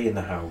real tree in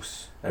the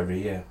house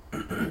every year.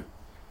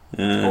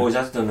 Always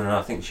has done, and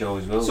I think she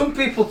always will. Some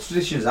people's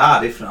traditions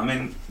are different. I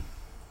mean,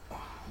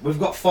 we've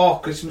got 4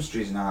 Christmas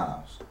trees in our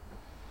house,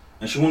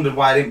 and she wondered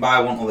why I didn't buy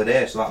one other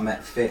day, so that made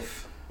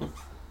 5th.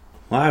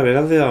 Why, where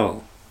are they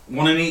all?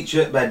 One in each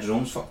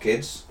bedrooms for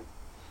kids.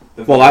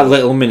 Well, like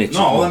little miniature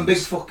No, ones. them big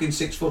fucking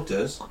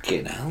 6-footers.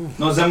 Fucking hell.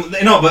 No,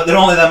 but they're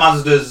only them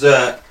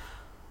Asda's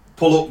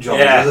pull-up jobs.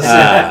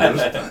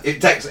 Yeah.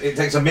 It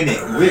takes a minute.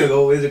 Here we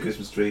go. Here's a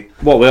Christmas tree.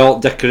 What, with all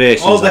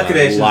decorations? All on it,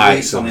 decorations,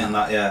 lights lights on it and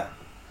that.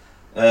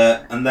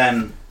 Yeah. And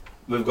then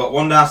we've got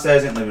one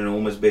downstairs in the living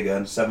room, is bigger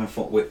and 7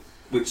 foot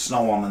with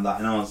snow on and that,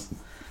 you know.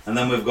 And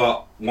then we've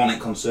got one in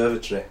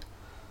conservatory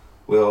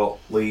with all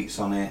lights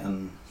on it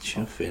and.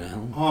 Chuffing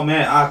hell. Oh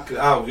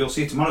mate, you'll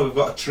see tomorrow. We've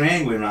got a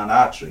train going round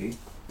our tree.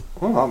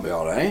 Well, that'll be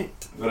alright.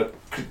 We've got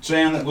a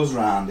train that goes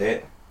round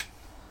it.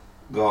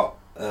 Got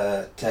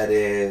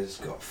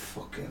teddies. Got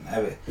fucking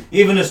heavy.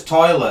 Even as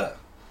toilet,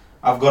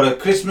 I've got a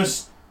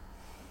Christmas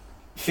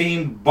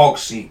themed bog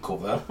seat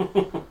cover,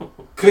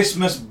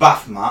 Christmas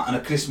bath mat, and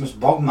a Christmas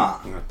bog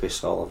mat. I'm gonna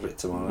piss all over it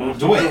tomorrow.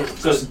 Do it.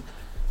 Because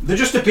they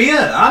just appear.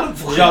 I don't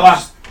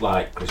fucking.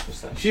 Like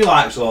Christmas then. She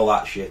likes all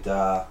that shit.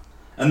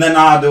 And then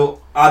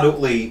adult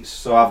leads,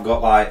 so I've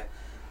got like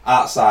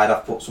outside.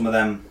 I've put some of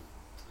them.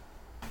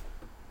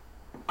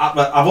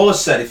 I've always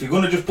said if you're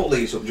gonna just put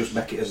leads up, just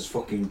make it as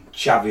fucking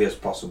chavvy as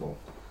possible.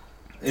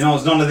 You know,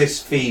 there's none of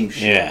this theme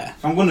shit. Yeah.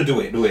 If I'm gonna do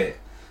it.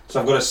 So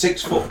I've got a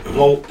 6-foot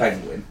blow-up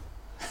penguin.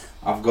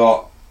 I've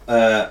got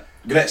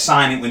great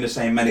signing window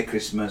saying Merry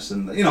Christmas,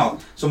 and you know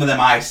some of them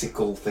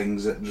icicle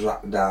things that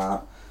drag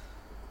down.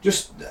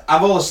 Just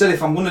I've always said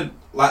if I'm gonna,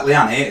 like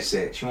Leanne hates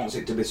it, she wants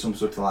it to be some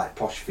sort of like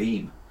posh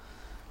theme.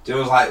 It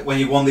was like when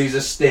you go on these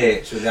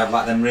estates where they have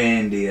like them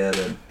reindeer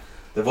and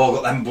they've all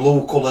got them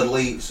blue coloured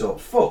lights up.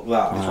 Fuck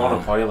that. There's one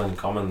at Hoyland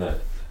Common that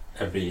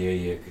every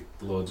year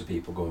loads of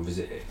people go and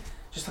visit it.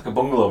 Just like a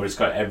bungalow, but it's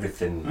got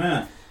everything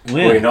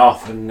going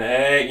off. And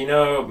you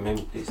know, I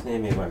mean, it's near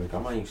me where my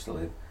grandma used to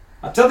live.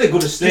 I tell you, a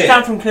good estate. Just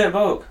down from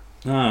Kirkboak.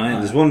 Oh, right.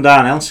 There's one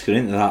down Elsker,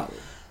 isn't there?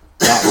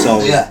 That's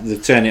always, they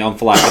turn it on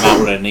for like an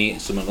hour and eat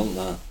something, don't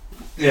they?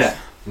 Yeah.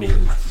 Neat.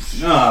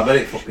 No, I bet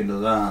it fucking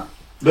does that.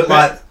 But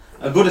like,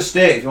 a good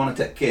estate if you want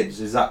to take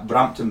kids is that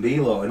Brampton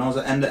Below, you know,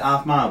 at end at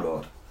Half Mile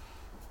Road.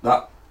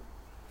 That,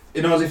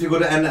 you know, as if you go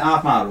to end at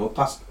Half Mile Road,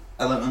 past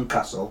Ellington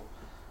Castle,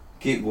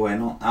 keep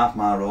going on Half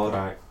Mile Road,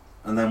 Right.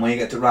 and then when you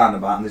get to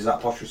Roundabout and there's that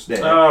posh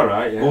estate, Oh,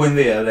 right, yeah. go in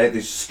there,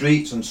 there's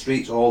streets and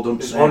streets all done the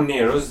There's same. one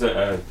near us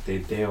that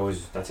they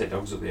always, I take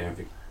dogs up there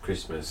every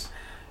Christmas.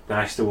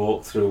 Nice to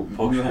walk through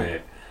posh Yeah.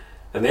 bit.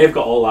 And they've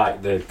got all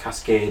like the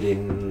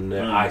cascading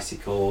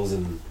icicles,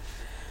 and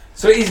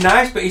so it is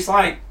nice, but it's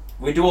like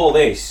we do all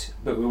this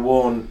but we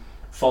won't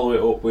follow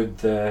it up with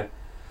the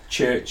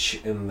church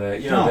and the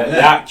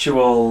the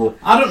actual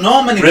I don't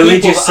know many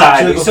religious people that side.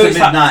 actually go So to it's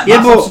like- midnight Yeah,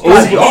 mass. but- I'm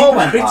surprised but- we all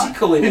went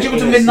critical like. in Did it, you go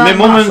to in midnight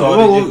My mum mass and or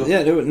did you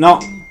go? they were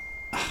not.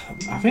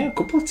 I think a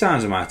couple of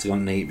times I might have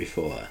gone neat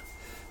before,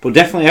 but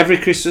definitely every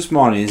Christmas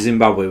morning in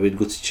Zimbabwe we'd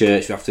go to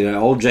church. We have to get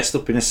all dressed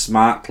up in a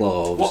smart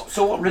clothes.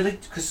 what religion?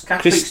 Because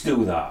Catholics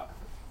do that.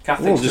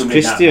 Catholics just do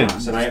midnight Christian.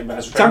 mass, and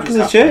as Tank of the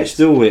Catholics, church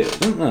do it,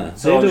 don't they?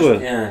 So They do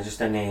just, it.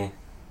 just any.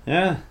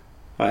 Yeah.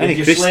 Like If any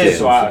you're Christian. slave,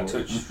 So I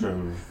touch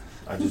from.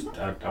 I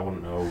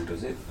wouldn't know who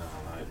does it. No,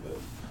 like,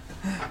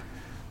 but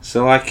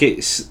So like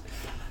it's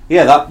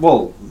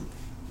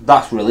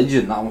that's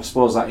religion. That I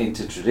suppose that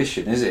into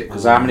tradition, is it?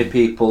 Because how many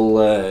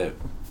people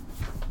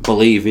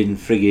believe in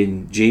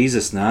frigging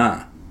Jesus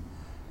now?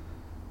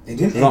 He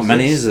didn't Not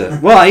many, exist. is there?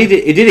 Well, he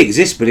did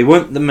exist, but he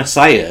weren't the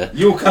Messiah.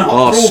 You cannot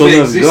or prove Son he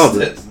of God.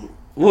 existed.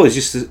 Well, it's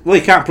just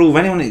you can't prove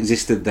anyone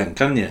existed then,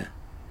 can you?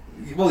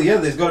 Well, yeah,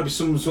 there's got to be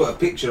some sort of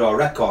picture or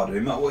record of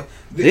him.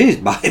 It is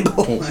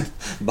Bible. Yeah,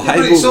 but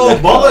it's all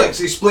record.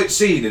 bollocks. He split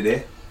seed, did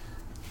he?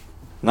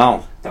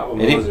 No. that was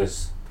He didn't-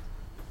 Moses.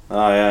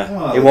 Oh yeah.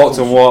 Oh, he walked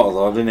on water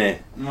though, didn't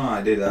he? No,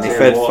 I did And he that. Yeah,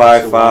 fed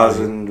water's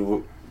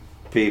 5,000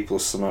 people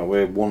something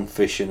with one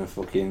fish and a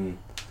fucking.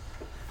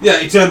 Yeah,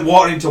 he turned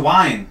water into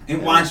wine.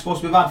 Ain't wine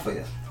supposed to be bad for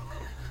you?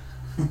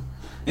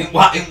 ain't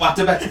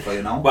water better for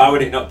you, no? Why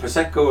would it not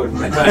Prosecco?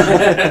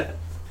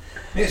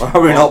 It's Why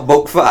are we not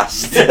book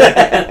fast?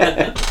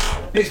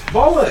 It's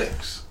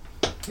bollocks.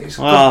 It's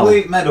Wow.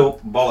 complete made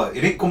up bollocks.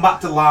 It didn't come back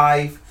to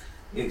life.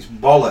 It's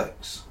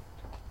bollocks.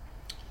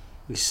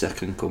 His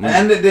second At coming. the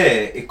end of the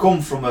day, it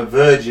come from a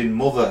virgin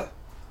mother.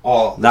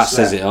 Or That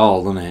says it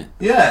all, doesn't it?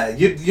 Yeah,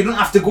 you don't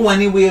have to go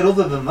anywhere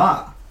other than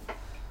that.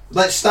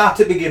 Let's start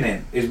at the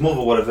beginning. His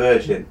mother was a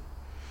virgin.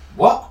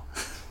 What?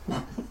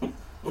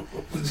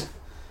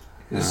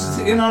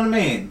 You know what I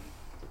mean?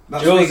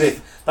 That's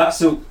Joseph, that's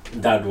who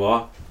Dad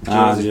was.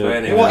 Joseph, yeah.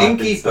 weren't he? What When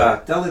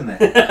innkeeper? Telling me.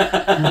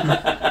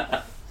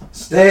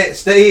 Stay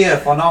here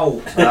for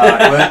now.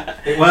 Right,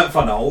 it weren't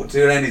for now.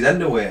 To in his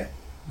underwear.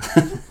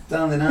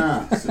 Down the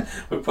ass.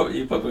 you're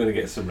probably going to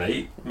get some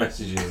rape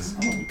messages.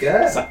 I don't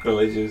care.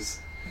 Sacrilegious.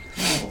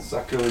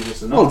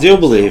 Sacrilegious Well, do you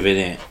believe in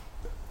it?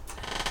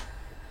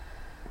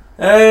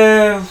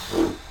 Does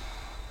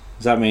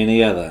that mean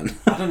here then?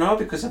 I don't know,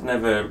 because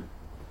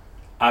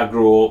I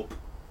grew up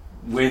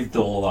with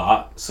all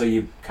that, so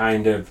you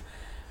kind of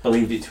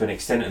believed it to an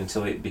extent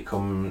until it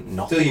become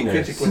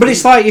nothingness. But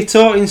it's like you're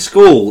taught in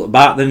school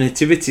about the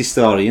nativity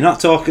story. You're not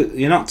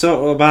talking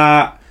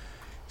about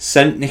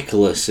Saint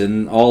Nicholas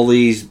and all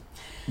these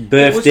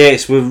birth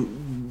dates were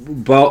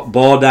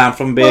bore down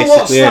from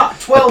basically a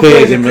 12 pagan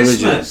days of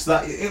religion. Christmas.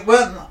 That it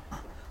weren't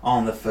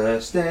on the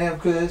first day of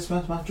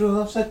Christmas, my true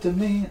love said to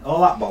me.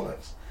 All that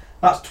bollocks.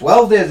 That's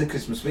 12 days of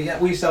Christmas, but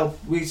yet we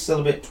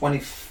celebrate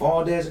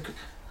 24 days of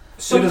Christmas.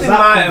 Something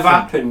might have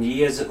happened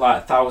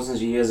thousands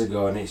of years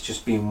ago, and it's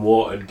just been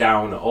watered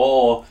down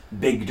or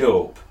bigged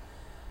up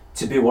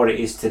to be what it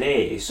is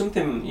today. It's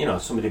something,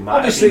 somebody might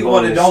obviously have been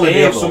born wanted in a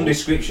holiday of stable. some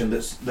description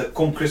that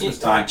come Christmas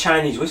It's time. like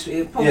Chinese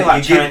whispers. Probably Yeah,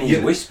 like you give- Chinese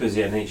you- whispers,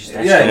 and it just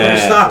Yeah, Yeah. we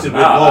started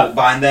with Nah, love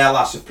buying their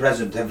lass a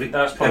present every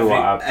That's probably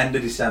what happened. end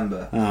of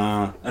December.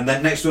 Ah. And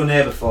then next door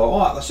neighbour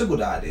thought, oh, that's a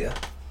good idea.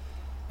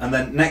 And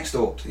then next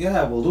up,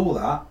 yeah, we'll do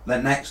that.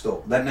 Then next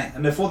up,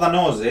 and before they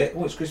knows it,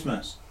 it's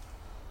Christmas.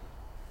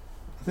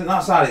 I think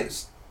that's how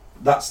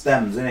that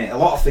stems, isn't it? A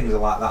lot of things are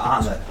like that,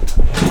 aren't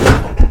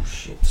they?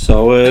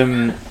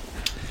 So,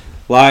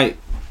 like,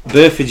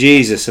 birth of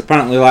Jesus,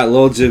 apparently, like,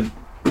 loads of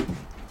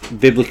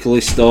biblical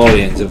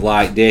historians have,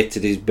 like,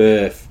 dated his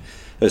birth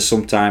as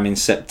sometime in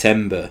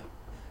September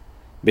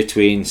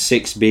between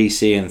 6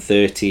 BC and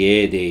 30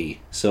 AD.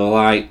 So,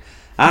 like,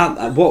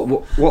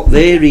 what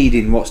they're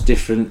reading, what's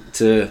different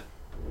to,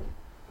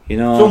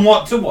 From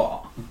what to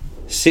what?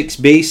 6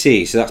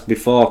 BC, so that's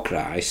before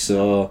Christ,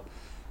 so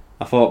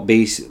I thought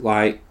BC,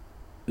 like,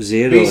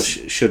 0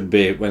 BC. should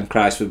be when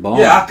Christ was born.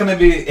 Yeah, how can it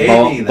be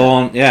AD then?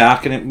 Born, yeah,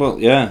 how can it, well,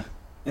 yeah.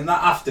 Isn't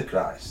that after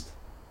Christ?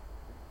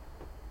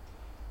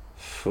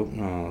 Fuck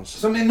knows.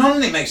 So, I mean, none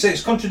of it makes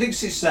sense. It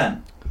contradicts its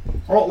then.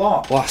 What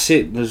lot? Well, that's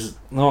it, there's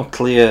no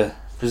clear,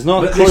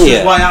 But this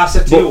is why I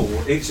said to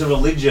you, it's a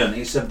religion,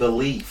 it's a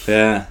belief.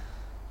 Yeah.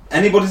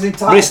 Anybody's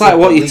entitled But it's like to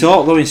what you believe.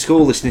 taught though in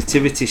school, this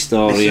nativity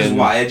story. This is and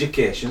why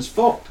education's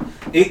fucked.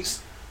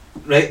 It's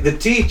right. The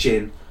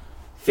teaching.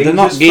 they're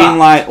not fingers getting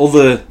fact.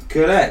 like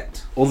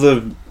Correct.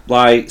 other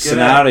like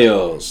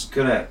scenarios.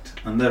 Correct.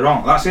 And they're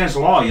wrong. That's against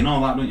law. You know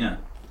that, don't you?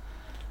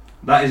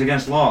 That is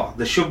against law.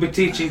 They should be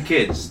teaching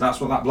kids. That's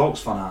what that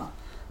bloke's fun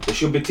at. They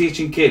should be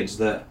teaching kids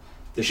that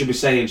they should be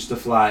saying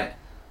stuff like,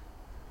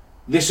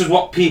 "This is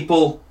what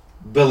people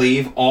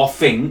believe or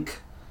think."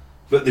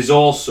 But there's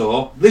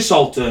also this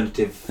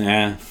alternative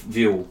Yeah.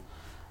 view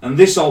and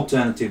this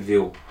alternative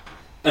view.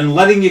 And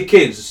letting your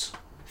kids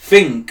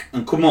think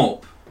and come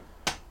up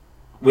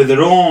with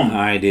their own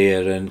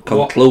Idea and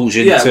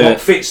conclusion what to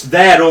fits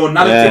their own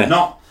narrative.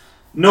 Yeah.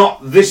 Not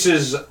this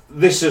is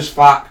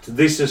fact,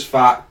 this is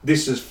fact,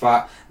 this is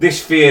fact,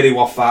 this theory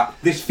was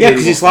fact, this yeah, theory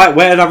because was it's like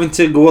we're having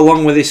to go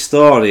along with this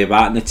story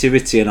about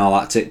nativity and all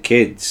that to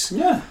kids.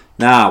 yeah.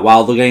 Now,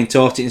 while they're getting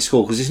taught it in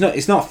school, because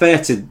it's not fair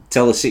to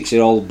tell a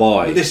 6-year-old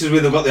boy. But this is where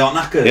they've got the hot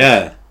knackers.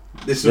 Yeah.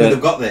 This is where they've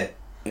got there.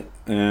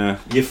 Yeah.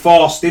 You're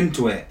forced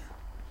into it.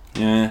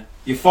 Yeah.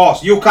 You're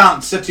forced. You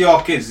can't say to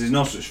your kids, there's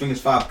no such thing as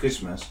Father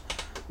Christmas.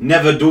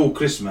 Never do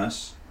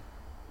Christmas.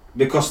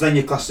 Because then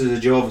you're classed as a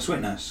Jehovah's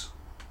Witness.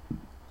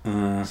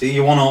 See,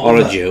 you want Or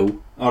other. a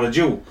Jew. Or a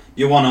Jew.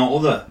 You want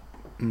other.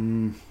 Do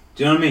you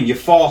know what I mean? You're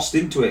forced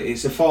into it.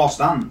 It's a forced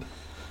hand.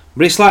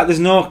 But it's like there's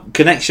no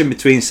connection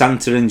between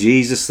Santa and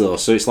Jesus though.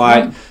 So it's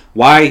like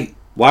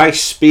why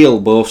spiel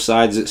both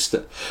sides of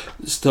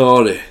the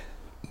story?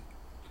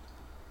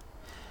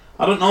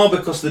 I don't know,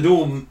 because they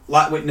do,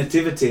 like with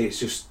Nativity, it's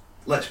just,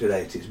 let's be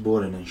right, it's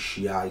boring and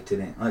shite,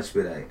 innit? Let's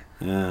be right.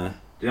 Yeah.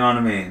 Do you know what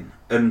I mean?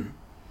 And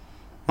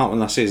Not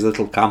when I see his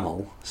little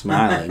camel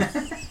smiling.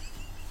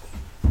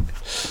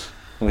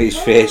 With his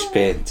face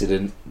painted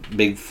and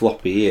big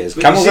floppy ears.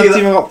 But Camels you see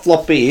haven't that- even got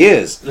floppy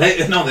ears. no,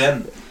 they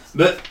haven't.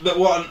 But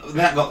what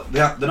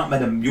they're not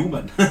made them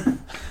human.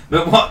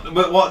 but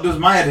what does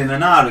my head in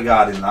and eye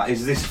regarding that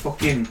is this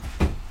fucking.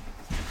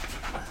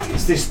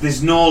 It's this.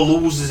 There's no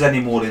losers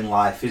anymore in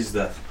life, is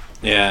there?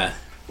 Yeah.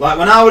 Like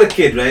when I was a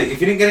kid, right? If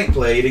you didn't get it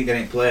play, you didn't get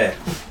it play.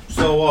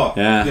 So what?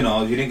 Yeah. You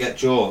know, you didn't get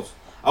chores.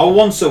 I was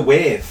once a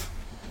wave.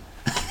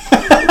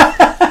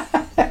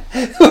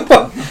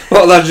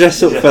 What did I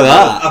dress up for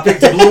that? I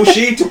picked a blue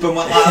sheet up and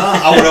went like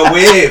that. I would a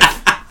wave.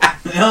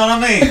 You know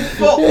what I mean?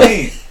 Fuck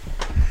me.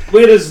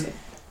 Whereas,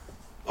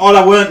 or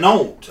I weren't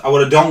not. I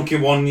were a donkey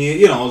one year.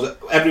 You know,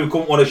 everyone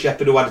couldn't want a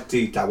shepherd who had a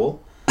tea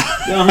towel.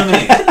 You know what I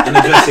mean? And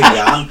a dressing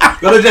gown.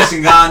 Got a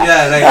dressing gown,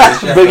 yeah.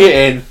 Right, Bring it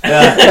in.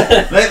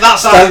 Yeah. Right,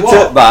 that's how it Stand was.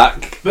 up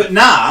back. But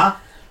now,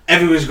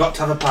 everyone's got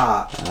to have a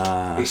part.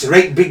 Ah. It's a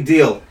right big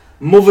deal.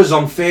 Mothers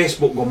on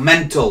Facebook go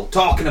mental,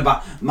 talking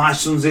about my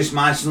son's this,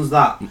 my son's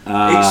that.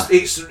 Ah.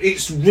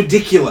 It's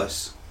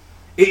ridiculous.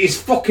 It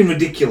is fucking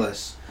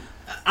ridiculous.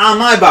 And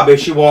my baby,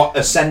 she was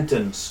a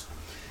sentence.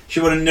 She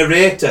was a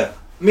narrator.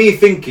 Me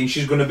thinking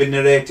she's going to be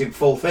narrating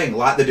full thing,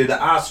 like they did at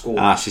our school.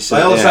 Ah, she said,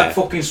 They always yeah. had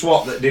fucking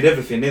swat that did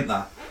everything, didn't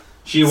they?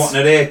 She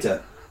wasn't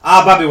narrator.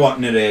 Our baby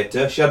wasn't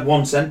narrator. She had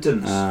one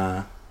sentence.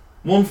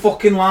 One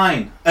fucking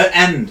line. At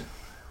end.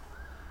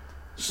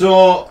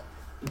 So,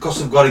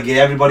 because I've got to give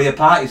everybody a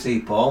party, see,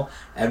 Paul.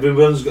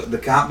 Everyone's got. There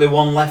can't be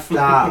one left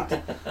out.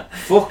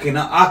 Fucking,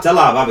 I tell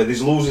her, Abby,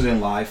 there's losers in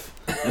life,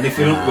 and if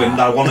you don't win,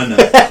 I want to know.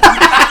 It's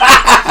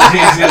as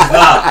easy as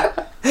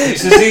that.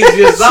 It's as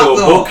easy as that, So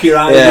though. book your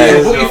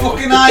ideas. Book your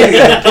fucking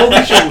ideas. Pull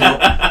your shoes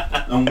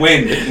up and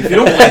win. If you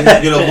don't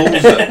win, you're a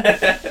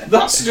loser.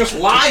 That's just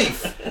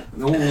life.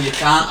 No, you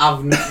can't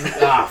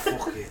have.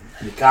 Fucking.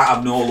 You can't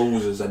have no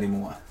losers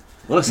anymore.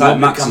 Well, it's like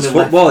Nobody can Max's be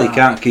left football. You out.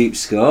 can't keep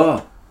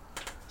score.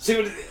 See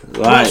what?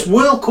 Right. What's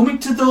world coming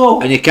to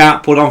though? And you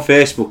can't put on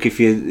Facebook if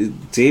your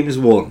team's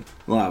won.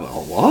 Like,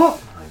 oh,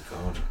 what?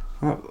 Oh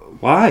my god.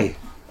 Why?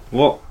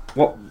 What?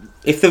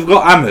 If they've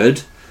got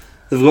hammered,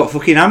 they've got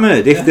fucking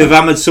hammered. If they've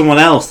hammered someone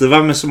else, they've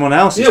hammered someone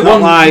else. It's Yeah,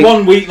 not like...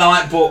 one week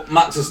like, but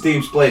Max's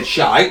team's played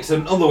shite,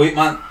 and another week,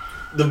 man,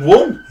 they've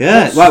won.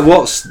 Yeah,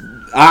 what's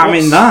harm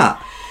in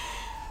that?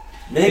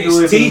 Maybe It's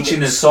we've teaching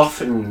been us-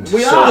 softened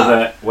We so are.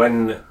 that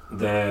when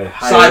the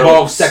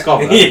Cyborgs take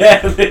over.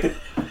 Yeah.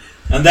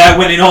 And they're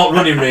winning all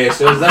running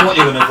races, then what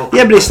are you going to fucking...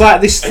 Yeah, but it's like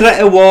this threat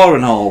of war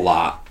and all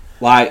that.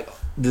 Like,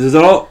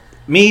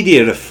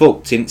 media are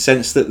fucked in the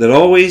sense that they're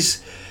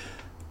always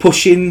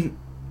pushing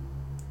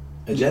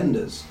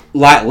Agendas.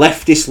 like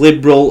leftist,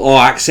 liberal, or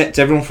accept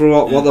everyone for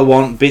what they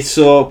want. Be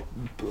so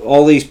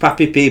all these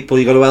pappy people,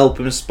 you got to help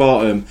them and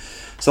support them.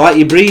 So like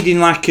you're breeding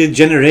like a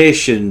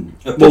generation,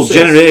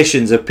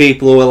 generations of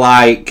people who are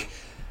like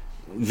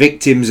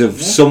victims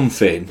of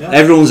something. Yeah.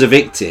 Everyone's a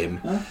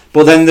victim, Yeah.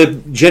 but then they're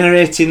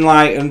generating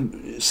like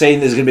and saying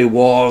there's going to be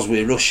wars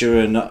with Russia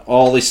and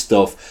all this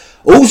stuff.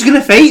 Who's going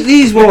to fight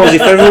these wars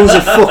if everyone's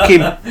a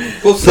fucking I want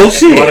to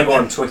pussy? go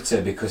on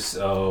Twitter because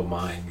oh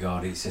my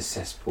god, it's a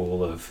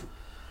cesspool of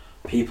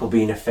people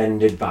being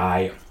offended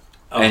by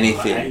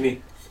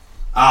Anything.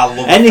 I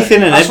love Anything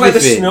offending. and That's where the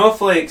everything.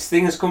 snowflakes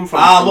thing has come from.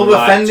 I from, love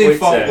like, offending Twitter.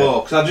 folk though,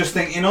 because I just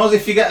think,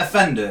 if you get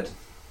offended,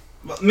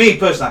 but me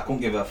personally, I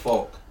couldn't give a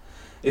fuck.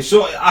 It's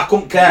so I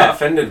couldn't I got care.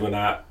 offended when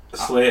I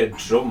slated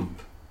Trump.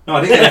 No,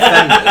 I didn't get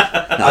offended.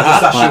 I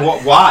just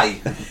asked you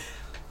why.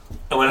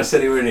 And when I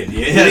said he was an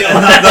idiot.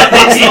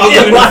 That's not a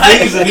good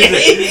enough reason,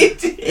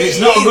 is it? It's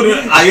not a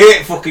good. I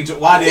hate fucking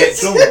Trump. Why do you hate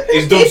Trump?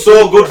 He's done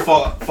so good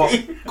for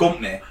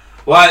company.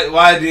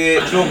 Why do you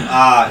hate Trump?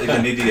 He's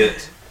an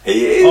idiot.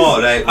 He is.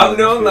 Oh, right, well, I've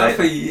known that right.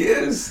 for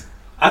years.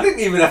 I think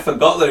even I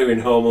forgot that he was in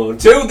Home Alone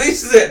 2.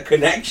 This is a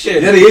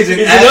connection. Yeah, he is in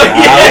He's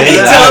every- yeah, he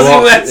Yeah, tells I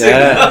you where watched- to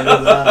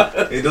yeah.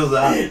 go. He does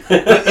that.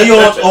 But he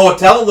owns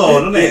hotel though,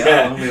 doesn't he? Yeah.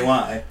 I don't know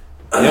why.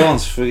 He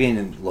owns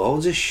frigging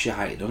loads of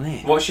shite, doesn't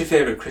he? What's your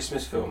favourite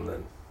Christmas film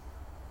then?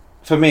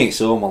 For me, it's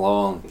Home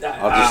Alone.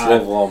 I just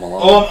love Home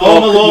Alone.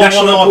 Home Alone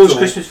National 1 or Lampoon's 2.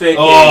 Christmas Vacation.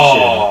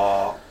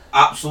 Oh,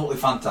 absolutely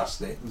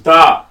fantastic.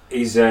 That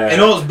is. You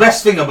know what's the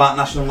best thing about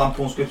National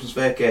Lampoon's Christmas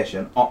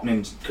Vacation?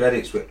 Opening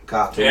credits with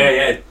cartoon.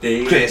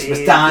 Yeah.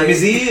 Christmas time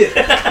is here.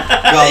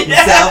 Got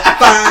yourself a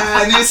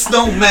finest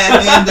snowman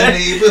in the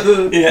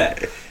neighbourhood. Yeah.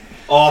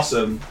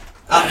 Awesome.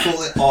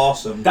 Absolutely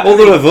awesome. That Well,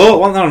 there were a vote,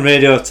 wasn't there, on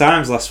Radio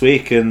Times last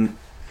week, and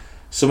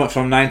something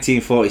from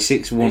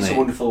 1946 won It's a it.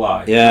 Wonderful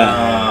Life.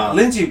 Yeah.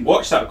 Lindsay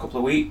watched that a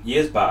couple of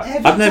years back.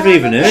 I've never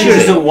even heard She of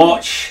it. doesn't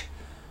watch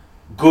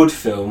good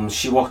films.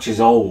 She watches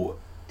old.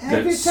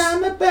 Every That's-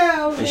 time a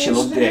bell And she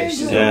loved it.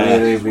 She's Yeah.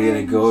 really,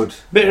 really good.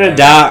 Bit of a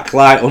dark,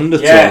 like,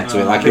 undertone Yeah. to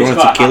it, like But he it's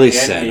wanted got to kill a his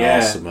happy son ending, or yeah.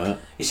 something.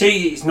 You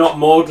see, it's not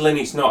maudlin.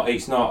 It's not.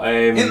 Isn't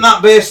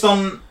that based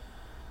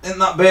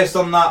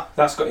on that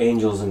That's got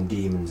angels and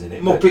demons in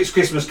it. Muppets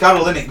Christmas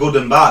Carol, isn't it? Good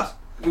and bad.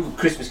 but-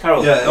 Christmas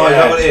Carol. Yeah, oh, is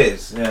that what it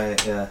is?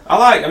 Yeah. I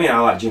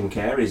like Jim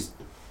Carrey's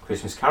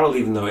Christmas Carol,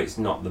 even though it's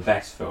not the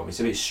best film. It's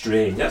a bit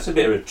strange. That's a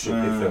bit of a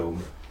trippy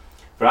film.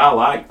 But I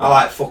like that. I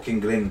like fucking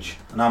Grinch,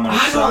 and I'm on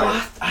his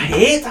side. I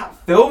hate that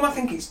film. I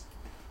think it's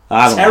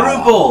I don't like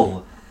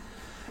terrible.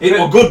 It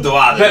was good though,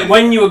 I But think.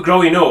 when you were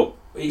growing up,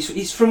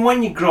 it's from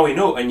when you're growing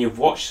up and you've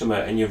watched something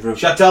and you've...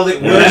 Shall I tell you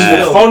the Yeah. worst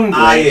film Fondly.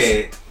 I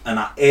hate, and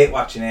I hate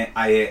watching it.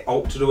 I hate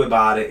all to do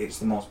about it. It's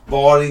the most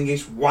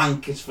boringest,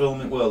 wankest film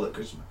in the world at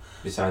Christmas.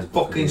 Besides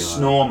Fucking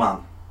Snowman.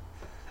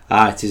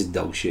 It is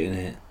dog shit, isn't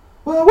it?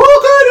 Well, what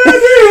can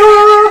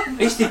I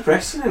do? It's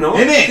depressing and all.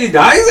 Isn't it? He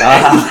dies.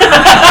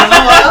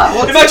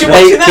 Imagine Imagine Eight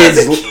watching that.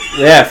 kids,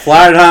 yeah,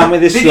 flying around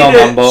with this They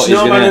snowman did boat. a He's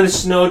Snowman gonna... and a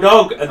Snow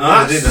Dog, and Oh,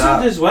 that's they did that.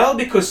 sad as well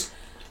because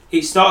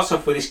it starts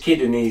off with this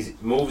kid and he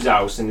moves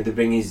house and they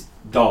bring his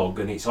dog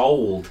and it's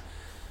old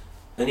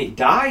and it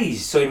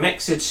dies. So he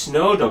makes a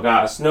snow dog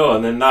out of snow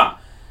and then that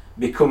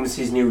becomes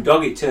his new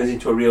dog. It turns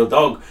into a real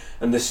dog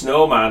and the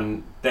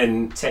snowman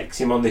then takes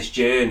him on this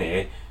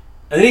journey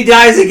and then he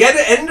dies again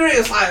at the end of it.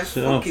 It's like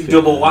fucking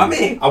double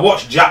whammy. I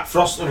watched Jack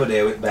Frost the other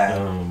day with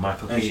Ben. Oh,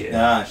 Michael And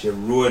Keaton. she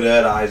ruined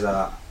her eyes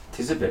out. It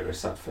is a bit of a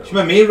sad film. She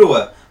made me rue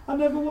her. I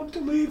never want to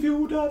leave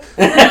you, Dad.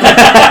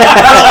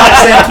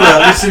 I said to her,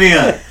 listen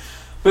here.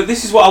 But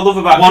this is what I love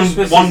about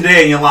Christmas. One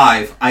day in your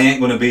life, I ain't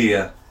going to be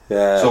here.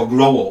 Yeah. So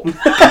grow up.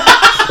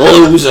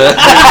 Loser.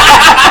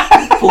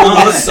 Pull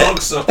my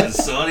socks up and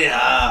sorry.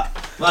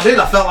 But I did.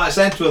 I felt like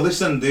saying to her,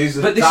 listen, these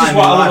are But the this is time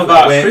what in I love life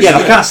about where- Yeah,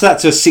 I can't say that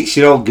to a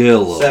 6-year-old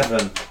girl, though.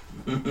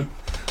 7.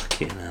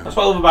 Fucking hell. That's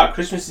what I love about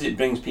Christmas is it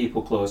brings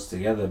people close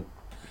together.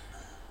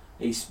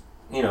 It's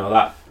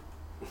that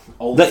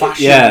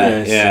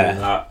old-fashionedness yeah. and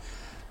that.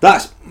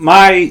 That's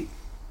my.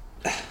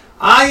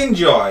 I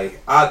enjoy.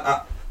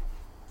 I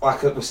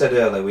like we said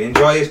earlier, we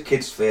enjoy his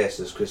kids'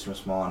 faces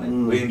Christmas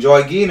morning. We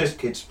enjoy Gina's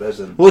kids'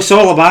 present. Well, it's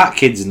all about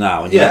kids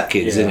now, and you Yeah. have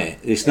kids, Yeah. isn't it?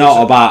 It's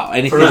not about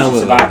anything For us, other it's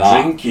than about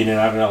that. drinking and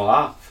having a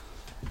laugh.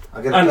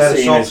 I get a And pair of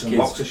seeing shorts his and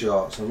kids. boxer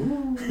shorts.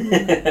 We've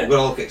got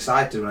to look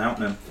excited when I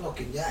open them.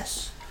 Fucking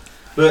yes.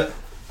 But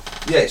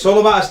yeah, it's all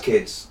about his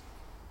kids.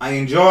 I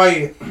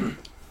enjoy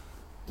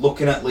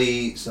looking at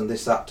leads and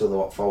this, that, to the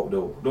what folk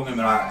do. Don't get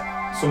me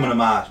wrong, some of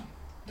them are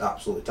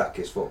absolutely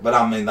tacky as fuck, but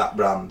I'm in that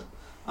brand.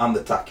 I'm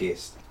the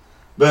tackiest.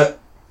 But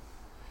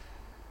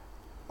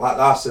like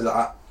I said,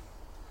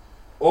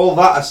 all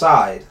that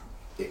aside,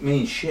 it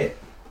means shit.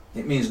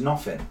 It means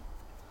nothing.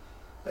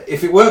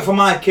 If it weren't for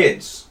my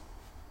kids,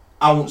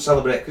 I wouldn't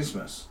celebrate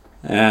Christmas.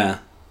 Yeah.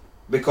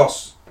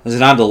 Because As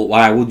an adult,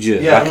 why would you?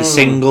 Yeah. Like a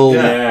single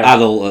Yeah.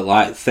 adult at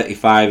like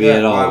 35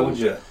 years old. why would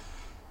you?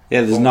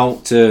 Yeah, there's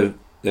no to. What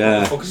Yeah.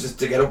 the fuck is this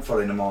to get up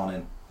for in the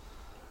morning?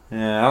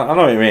 Yeah, I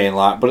know what you mean.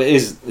 Like, but it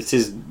is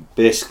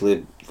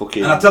basically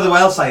fucking. And I tell you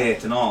what else I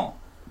hate and all.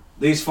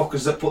 These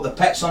fuckers that put the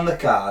pets on the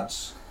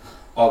cards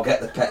or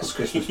get the pets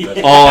Christmas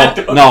present.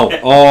 Or no,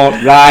 or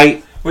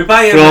right We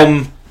buy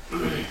from.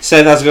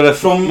 Say that's got a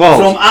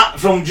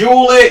From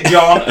Julie,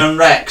 John and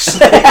Rex.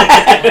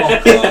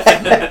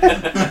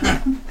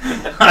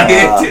 I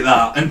hate it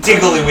that. And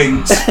Tiggly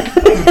Winks.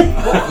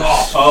 Fuck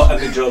off. Oh,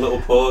 and they draw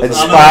little paws. and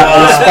I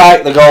know Spike,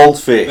 Spike the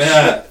goldfish.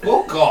 Yeah.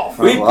 Fuck off.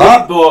 We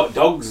What? bought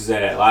dogs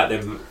like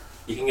them.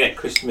 You can get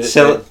Christmas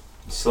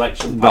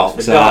selection packs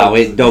Dogs for are dogs.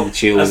 with dog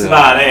chews. That's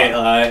about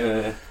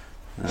it.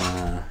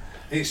 Like,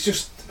 It's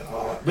just...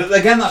 but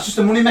again, that's just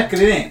a money maker,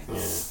 isn't it?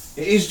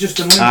 yeah. It is just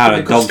a money Ah,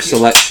 maker. a dog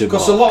selection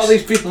Because box. a lot of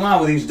these people now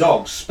with these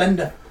dogs spend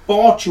a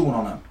fortune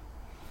on them.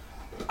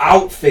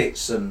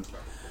 Outfits and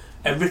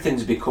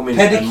Everything's becoming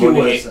a money.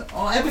 pedicures.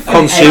 Oh, everything.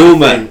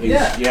 Consumer. Everything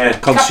is- Yeah.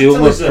 Consumer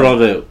Capitalism.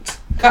 product.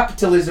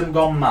 Capitalism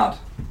gone mad.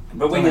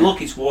 But when you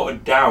look, it's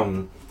watered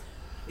down.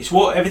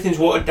 Everything's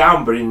watered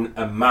down, but in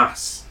a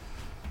mass.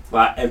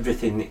 Like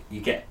everything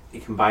you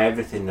can buy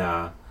everything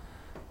now,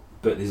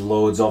 but there's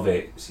loads of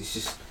it. It's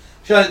just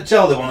Shall I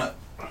tell you one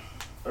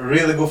a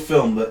really good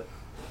film that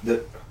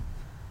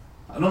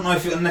I don't know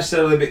if it's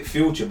necessarily a bit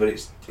future, but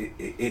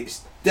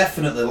it's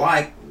definitely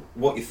like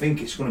what you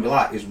think it's going to be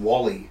like. Is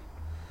Wall-E.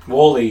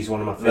 Wall-E's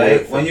one of my favourite.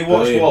 Right, when you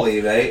watch Brilliant.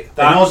 Wall-E, right, it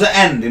That- knows the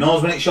end. It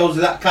knows when it shows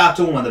you that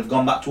cartoon when they've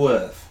gone back to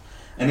Earth,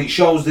 and it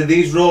shows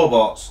these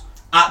robots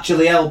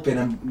actually helping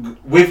and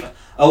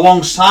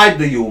alongside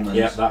the humans.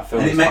 Yeah, that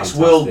film. and it makes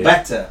world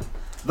better.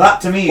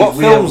 That to me What is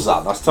weird. film's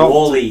that? That's top.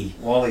 Wall-E,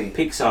 Wall-E.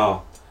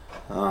 Pixar.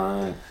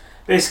 Aye.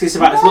 Basically, it's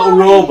about this little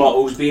robot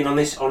who's been on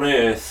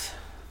Earth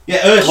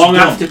Yeah, Earth's long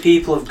done. after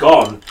people have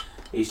gone.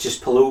 It's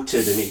just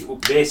polluted, and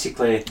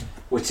basically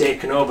we're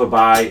taken over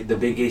by the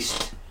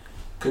biggest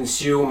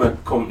consumer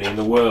company in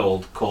the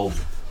world called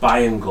Buy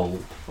and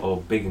Gulp or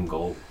Big and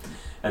Gulp,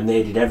 and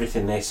they did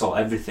everything. They sold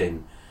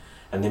everything,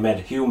 and they made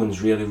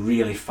humans really,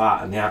 really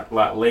fat, and they had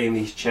like laying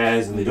these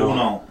chairs, and they don't.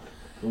 know.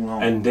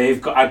 And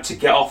they've had to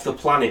get off the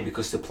planet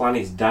because the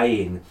planet's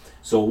dying.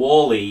 So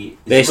Wall-E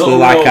is Basically, a little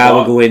like how robot.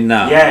 we're going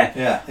now.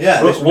 Yeah.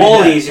 Yeah. But this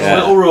Wall-E is yeah.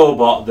 this little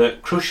robot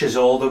that crushes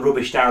all the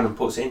rubbish down and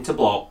puts it into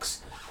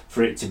blocks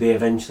for it to be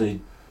eventually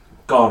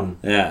gone.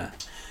 Yeah.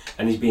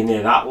 And he's been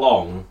there that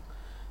long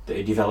that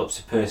he develops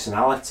a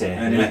personality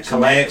And he makes a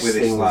mate with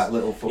this like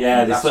little fucking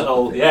yeah, this grasshopper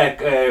little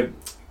thing.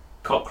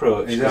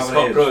 cockroach. Is that This what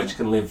it is? cockroach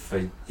can live for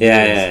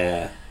Yeah, years.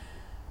 yeah.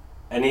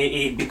 And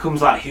he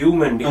becomes like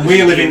human. Because And we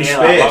he's live been in here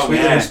that space. long, We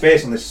live yeah. in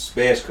space on this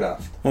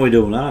spacecraft. What we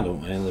do now,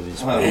 don't we? Live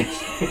in Well,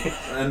 space.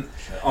 and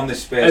on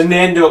this space. And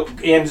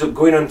he ends up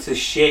going onto the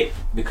ship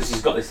because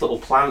he's got this little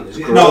plant that's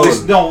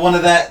grown. One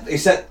of that. He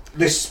said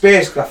this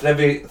spacecraft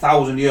every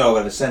 1,000 years or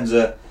whatever sends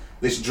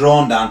this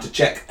drone down to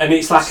check. And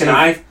it's like See-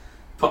 an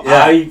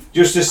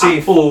just to see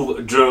if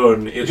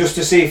drone.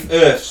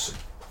 Earth's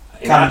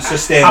can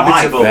sustain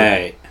habitable. life.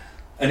 Right.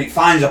 And it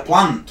finds a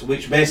plant,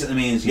 which basically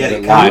means Yeah,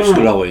 it life's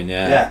can. growing,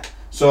 yeah. Yeah.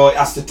 So it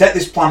has to take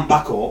this plant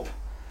back up,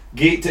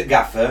 get it to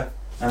Gaffer,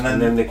 and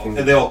then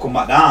they all come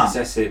back down.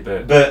 Assess it,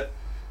 but But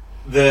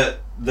the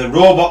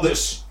robot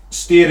that's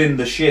steering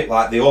the ship,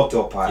 like the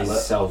autopilot,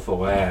 he's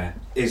self-aware.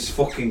 is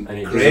fucking And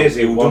it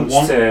crazy. doesn't- Who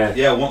wants to-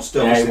 yeah, wants to.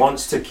 Yeah, he obviously-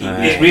 wants to keep.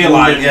 Yeah. it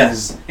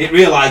It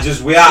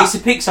realises we are It's a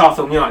Pixar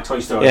film, you know, like Toy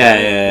Story.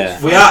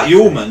 Yeah. we are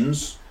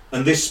humans,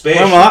 and this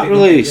spaceship. When will that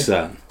release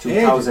then?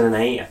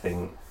 2008, I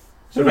think.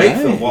 It's a great Right.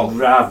 film. Well,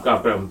 I've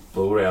got it on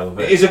Blu-ray. I love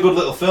it it. is a good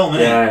little film,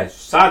 isn't Yeah, it's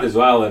sad as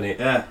well, isn't it? it?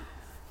 Yeah.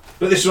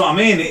 But this is what I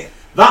mean.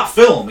 That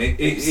film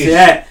is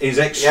Yeah.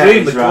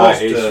 extremely it's close right,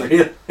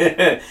 to. it's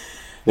real.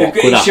 What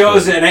could It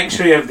shows happen? an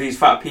X-ray of these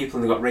fat people,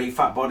 and they've got really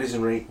fat bodies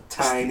and really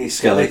tiny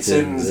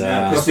skeletons.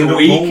 Yeah. Because They they're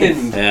don't move.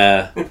 weakened.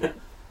 Yeah. You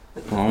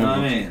know what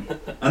I mean?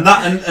 And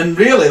that and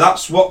really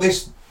that's what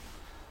this.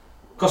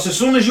 Because as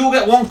soon as you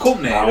get one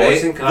company, I always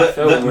right, think of that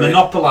film, that where it-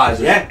 monopolises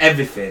Yeah.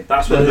 everything,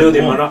 That's then what they do.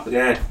 They won. monopoly.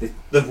 Yeah,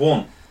 They've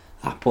won.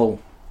 Apple.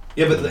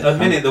 Yeah, but at the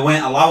minute they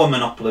won't allow a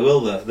monopoly, will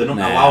they? They don't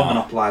No. allow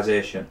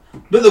monopolisation.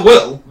 But they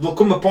will. There'll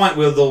come a point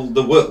where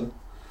they will.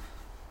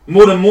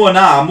 More and more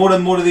now, more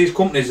and more of these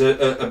companies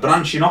are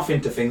branching off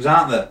into things,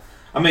 aren't they?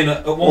 I mean,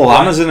 at one Well, point...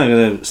 Amazon are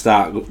going to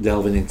start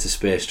delving into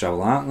space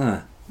travel, aren't they?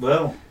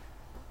 Well...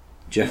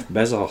 Jeff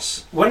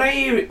Bezos. When I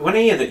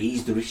hear that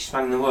he's the richest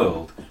man in the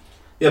world,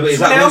 Yeah, but is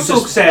someone that else will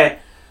linked to- say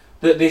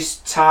that this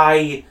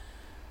Thai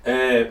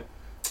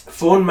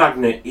phone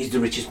magnate is the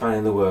richest man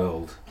in the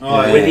world,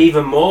 Oh, with yeah.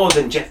 even more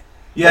than Jeff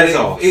Yeah,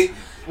 Bezos.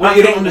 what I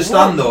you don't think,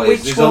 understand what- though which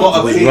is there's a lot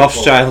of one? With people...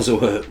 Rothschilds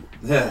at work.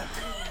 Yeah.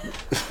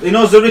 You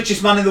know, the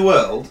richest man in the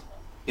world?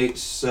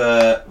 It's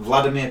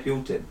Vladimir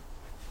Putin.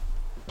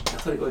 I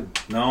thought it was,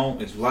 No,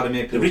 it's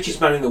Vladimir Putin. the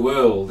richest man in the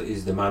world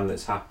is the man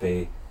that's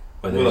happy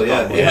whether Well, he's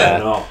got yeah, money yeah.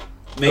 or not.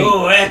 Me.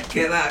 Oh,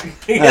 get that!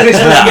 Get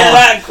Christmas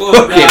that quote.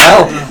 Fucking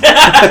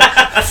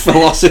hell.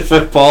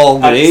 Philosopher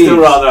Paul I'd Reed. still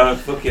rather have a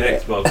fucking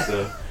Xbox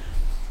though.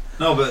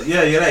 No, but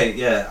yeah, you're right.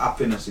 Yeah,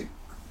 happiness.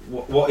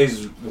 What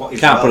is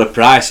Can't put a wealth?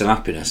 price on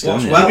happiness, What's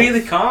can you? wealth? You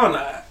really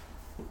can't.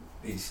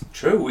 It's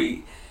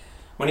true.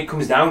 When it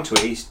comes down to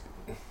it,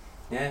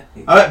 yeah.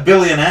 I bet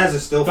billionaires are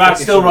still. But I'd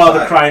fucking still rather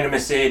suicide. cry in a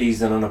Mercedes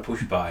than on a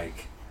push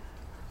bike.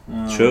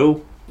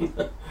 True.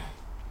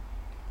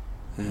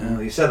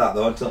 Well, you said that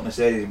though until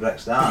Mercedes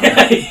breaks down. Yeah.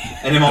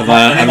 Any more Have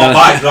I- any more have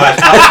bike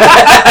drives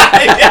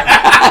past.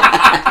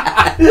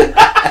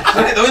 It's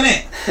right though,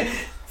 innit?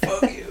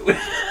 Fuck you.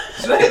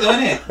 It's right though,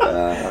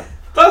 innit?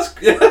 That's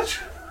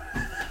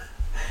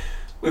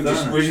we've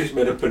Don't just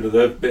made up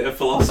another bit of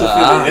philosophy.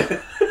 Ah.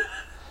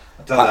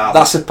 I tell you that,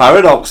 That's a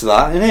paradox,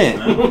 that, isn't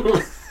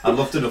it? I'd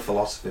love to do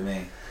philosophy,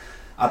 me.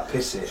 I'd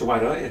piss it. So why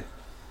don't you?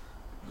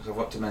 Because I've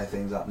got too many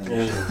things happening.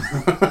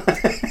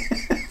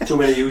 Yeah. Too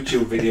many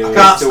YouTube videos. I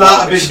can't to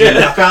start a watch.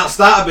 business. I can't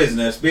start a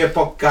business, be a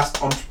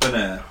podcast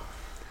entrepreneur,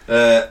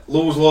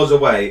 lose loads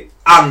of weight,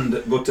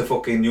 and go to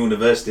fucking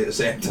university at the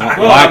same time.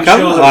 Well, Why I'm can't-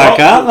 sure why the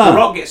can't Rock, that? The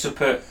Rock gets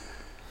up at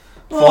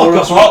 4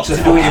 o'clock to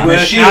do fucking his work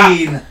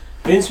machine.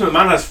 Vince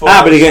McMahon has 4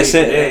 But he hours gets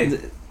sleep a it.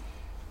 day.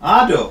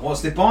 I do.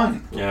 What's the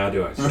point? Yeah, I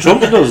do actually.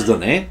 Trump does,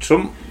 doesn't he?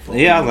 Trump,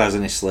 he has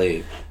in his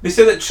sleep. They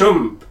say that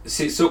Trump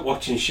sits up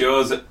watching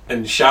shows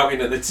and shouting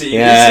at the TV,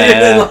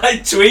 Yeah. and like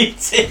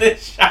tweeting and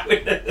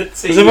shouting at the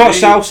TV. Does he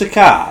watch House of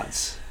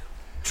Cards?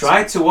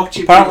 Tried to watch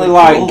it. Apparently, but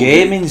like, gold.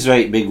 gaming's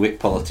right big with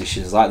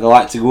politicians. Like, they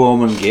like to go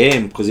home and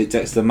game because it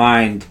takes their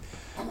mind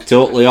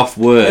totally off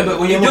work. Yeah, but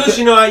when It you look does, at,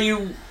 you know how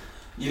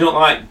you don't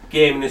like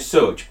gaming as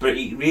such, but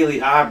it really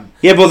Yeah,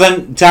 but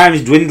then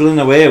time's dwindling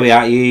away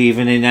without you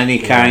even in any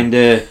kind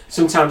of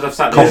sometimes I've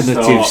sat there and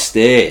cognitive thought,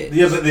 state.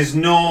 yeah, but there's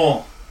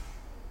no.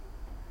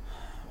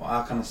 Well,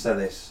 how can I say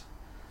this?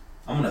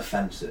 I'm gonna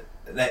fence it.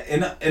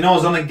 In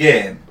us on a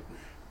game,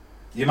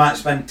 you might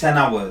spend 10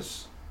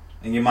 hours,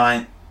 and you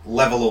might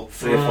level up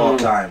 3 or 4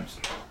 times.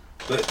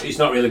 But it's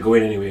not really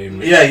going anywhere.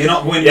 In yeah, you're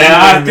not going Yeah,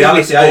 anywhere I in do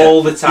reality. this are you?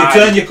 all the time.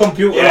 You turn your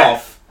computer Yeah.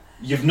 off.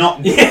 You've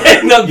not.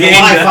 Yeah, not Your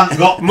getting life the- hasn't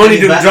got money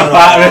any doesn't better drop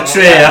out of or- a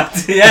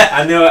tray. Yeah,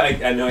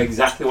 I know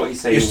exactly what you're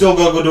saying. You still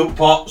got to go do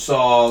pots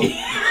or you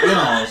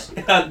know,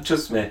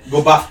 Trust me.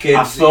 go bath kids.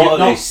 I've thought You've of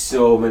not- this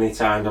so many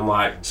times. I'm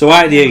like, So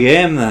why do you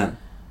game then?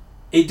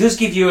 it does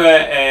give you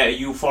a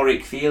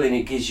euphoric feeling.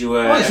 It gives you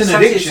a. Well, it's a an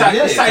sati- addiction,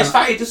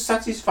 yeah, it does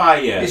satisfy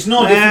you. It's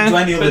no Yeah. different to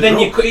any other But then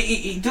drug.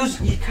 it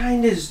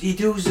does. You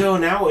do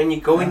zone out and you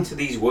go into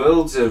these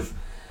worlds of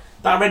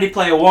that. Ready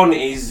Player One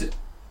is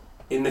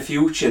in the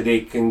future. They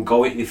can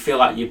go. They feel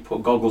like you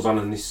put goggles on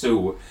in this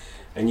suit,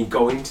 and you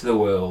go into the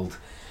world,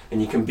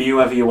 and you can be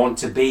whoever you want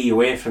to be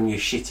away from your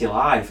shitty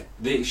life.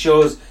 It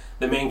shows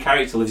the main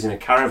character lives in a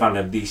caravan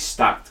of these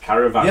stacked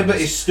caravans. Yeah, but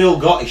he's still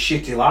got his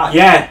shitty life.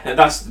 yeah,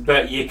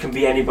 but you can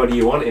be anybody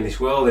you want in this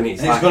world, and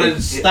it's And he's like got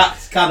a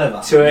stacked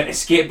caravan. to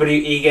escape, but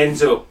he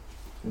ends up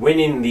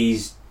winning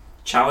these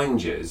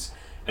challenges,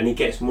 and he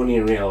gets money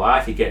in real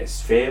life. He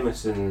gets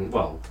famous, and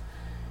well,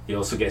 he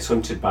also gets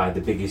hunted by the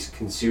biggest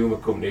consumer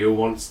company who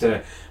wants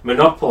to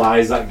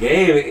monopolise that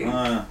game.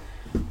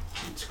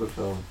 It's a good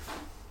film.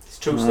 It's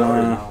a true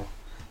story now.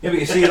 Yeah, but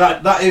you see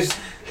that is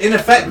in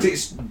effect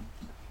it's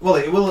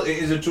it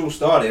is a true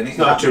story and It's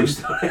not a true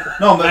story. story.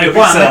 No, but I the point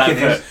would say I'm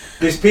making that, is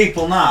there's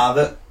people now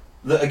that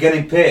are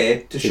getting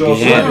paid to show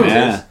game, celebrities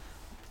yeah.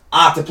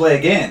 how to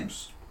play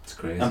games It's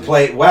crazy. and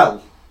play it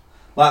well.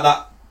 Like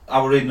that,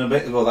 I was reading a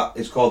bit ago that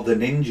it's called the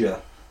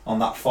Ninja on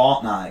that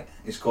Fortnite.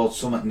 It's called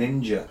Summit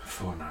Ninja,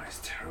 Fortnite's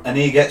terrible. and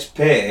he gets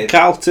paid.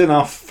 Carlton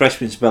off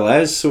Freshman's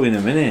Bel-Air's suing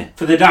him, innit?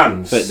 For the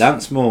dance. For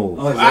dance move.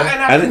 Oh, is it?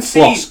 I I can think see-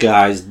 Floss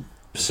guy's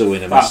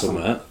suing him or That's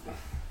something.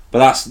 But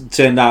that's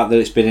turned out that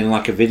it's been in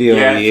like a video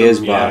Yeah, years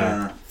from- back.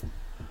 yeah.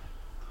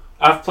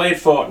 I've played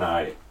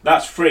Fortnite.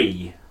 That's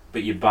free,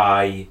 but you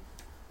buy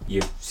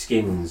your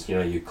skins, you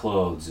know, your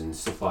clothes and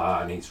stuff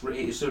like that, and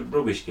it's a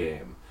rubbish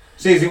game.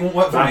 See, it won't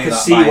work for I me. can that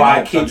see buying why out,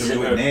 I kids just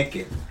do are- it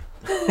naked.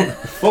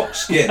 Fuck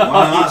skin.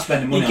 Why am I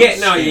spending money You get on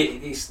no.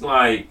 skin? It's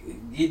like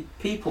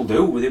people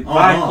do. They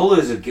buy no.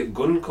 colours of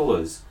gun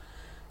colours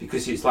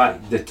because it's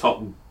like the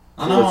top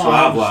I know. colour to I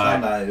have.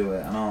 understand Like how you do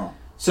it. I know.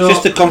 so, It's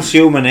just a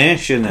consumer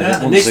nation. Yeah.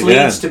 and Once this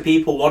again. leads to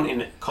people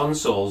wanting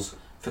consoles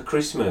for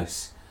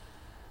Christmas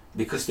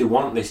because they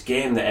want this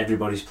game that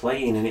everybody's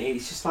playing, and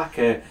it's just like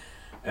a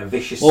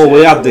vicious. Well,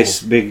 we had circle.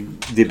 this big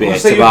debate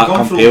say you've about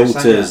gone through this,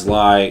 computers, haven't you?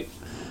 like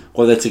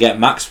whether to get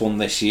Max one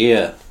this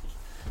year,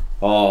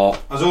 or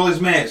Has all his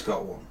mates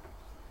got one?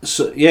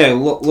 so. Yeah,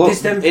 look,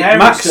 There's them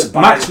parents that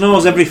buy Max it.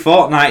 knows every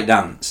Fortnite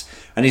dance,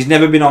 and he's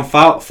never been on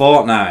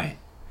Fortnite,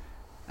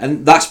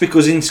 and that's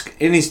because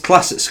in his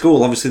class at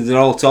school, obviously they're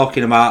all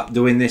talking about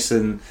doing this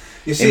and.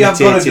 You see, I've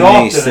got a imitating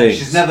daughter these and things.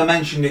 she's never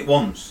mentioned it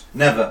once.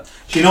 Never.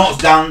 She knows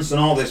dance and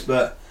all this,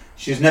 but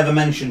she's never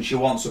mentioned she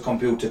wants a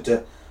computer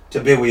to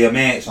be with her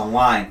mates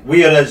online.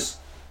 Whereas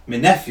my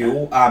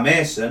nephew, our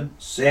Mason,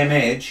 same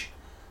age,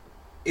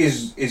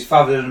 his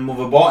father and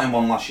mother bought him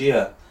one last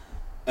year.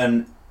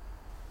 And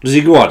Does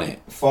he go on it?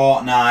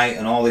 Fortnite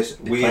and all this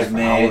They with play his for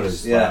mates.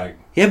 hours, Yeah. like,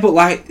 Yeah, but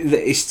like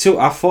it's too.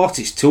 I thought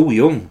it's too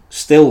young.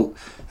 Still,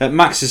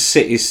 Max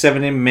is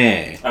 7 in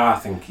May. I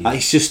think he's.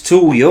 It's just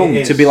too young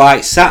It to is. be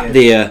like sat It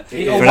there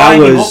It'll for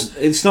wind him hours.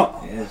 It's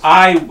not. It is.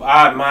 I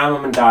my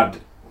mum and dad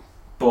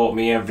bought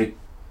me every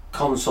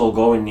console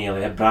going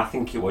nearly, but I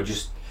think it was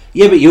just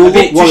Yeah, but you a look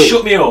bit what to it-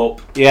 shut me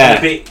up. Yeah. and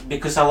a bit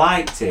because I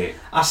liked it.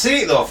 I see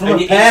it though from And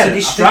a it's parent. a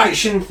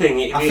distraction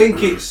thing. I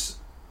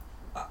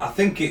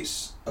think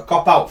it's a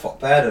cop out for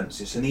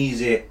parents. It's an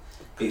easy.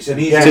 It's an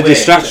easy. Yeah. to way.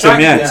 distract them.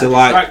 Yeah, to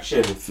like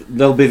distraction.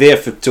 they'll be there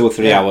for 2 or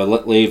 3 Yeah. hours.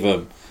 Leave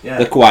them. Yeah.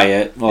 They're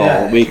quiet. Or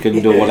Yeah. we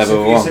can do whatever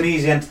we It's an want.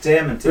 easy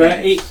entertainment.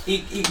 Right,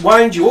 Isn't it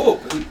winds you up.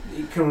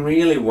 It can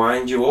really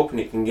wind you up, and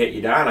it can get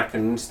you down. I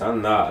can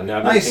understand that. And I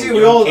don't I think see. young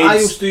We all. kids, I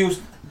used to use.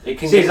 It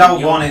can See, get I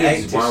was young born in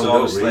kids '80s, wound so up,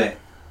 obviously really.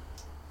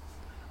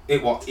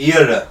 it was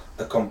era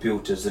of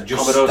computers that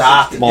just Commodore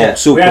started. 64. More Yeah.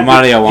 Super We had the-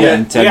 Mario on yeah, we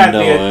had Nintendo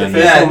the and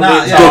first Yeah, one nah,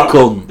 with yeah. Duck the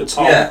Hunt.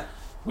 Pong Yeah.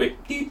 with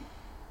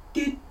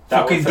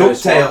Fucking that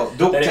was first one. Then it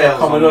was DuckTales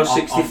Commodore on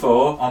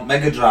 64. on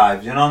Mega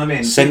Drive. You know what I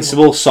mean?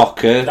 Sensible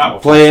Soccer, That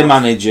was Player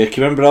fantastic. Manager. Can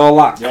you remember all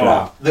that Yeah.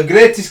 crap? The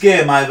greatest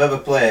game I've ever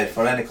played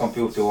for any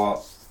computer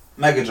was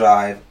Mega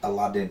Drive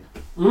Aladdin.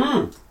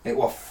 It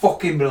was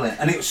fucking brilliant,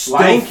 and it was still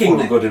Lion King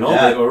funny. were good and all,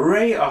 Yeah. but it were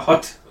right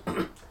hot.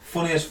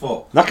 Funny as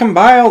fuck. I can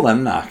buy all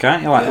them now,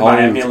 can't you? Like They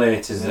buy old-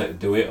 emulators that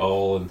do it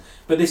all,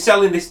 but they're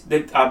selling this.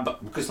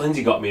 Because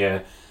Lindsay got me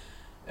a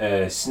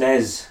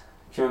SNES.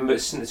 Can you remember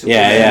Super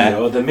Yeah,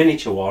 Nintendo, the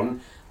miniature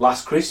one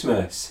last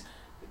Christmas?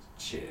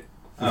 Shit,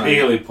 Oh,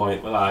 really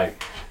point.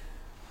 Like,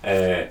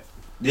 The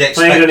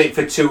played on it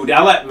for 2 days.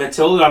 I let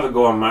Matilda have a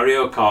go on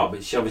Mario Kart,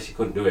 but she obviously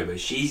couldn't do it. But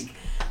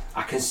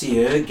I can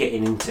see her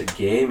getting into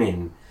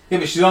gaming. Yeah,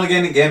 but she's only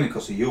getting into gaming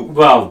because of you.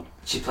 Well,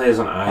 she plays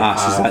on iPad.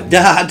 Ah, she's like,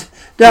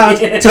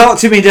 Dad, talk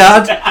to me,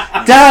 Dad,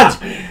 Dad,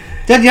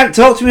 you haven't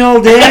talked to me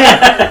all day.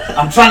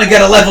 I'm trying to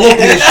get a level up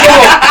here.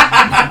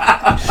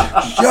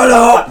 Shut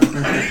up!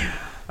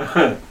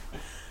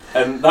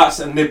 And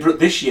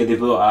this year they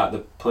brought out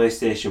the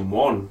PlayStation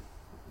 1,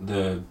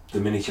 the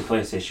miniature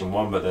PlayStation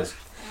 1, but there's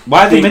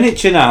Why the Big-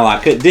 miniature now?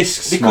 Like a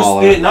disc because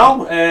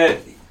smaller.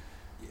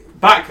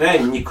 back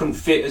then you couldn't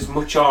fit as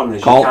much on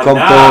as All you can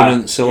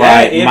components now. are Yeah,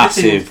 like everything-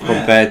 massive yeah.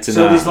 compared to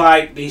So now. there's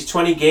like these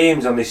 20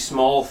 games on this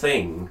small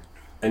thing,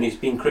 and it's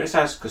been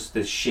criticised because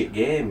there's shit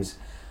games,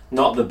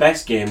 not the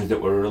best games that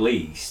were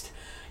released.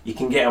 You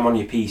can get them on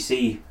your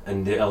PC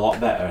and they're a lot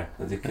better.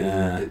 They can,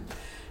 Yeah.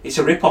 It's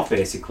a rip-off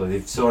basically.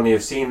 Sony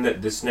have seen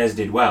that the SNES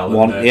did well. and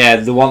One, yeah,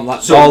 the one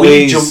that's So all we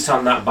these jumped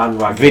on that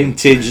bandwagon.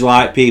 vintage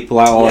like people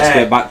like, oh, let's Yeah.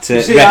 get back to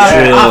You see,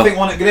 retro. I think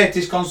one of the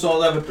greatest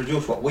consoles ever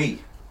produced was Wii.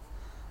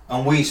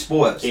 And Wii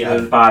Sports. It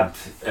had bad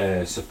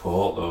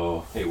support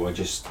though.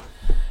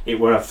 It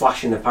were a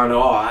flash in the pan.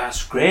 Oh,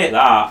 that's great.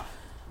 That.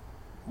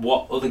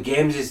 What other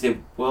games is there?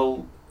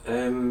 Well,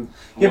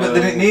 Yeah, but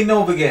they didn't need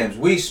no other games.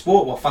 Wii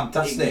Sport were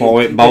fantastic.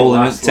 Bowling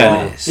and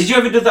tennis. Did you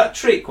ever do that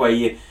trick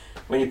where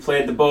when you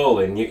played the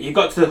bowling, you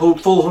got to the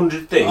full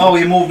 100 thing? Oh,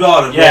 you moved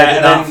on and Yeah,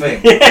 did that and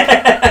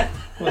thing.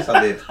 Of course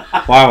I did.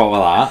 Why what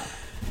was that?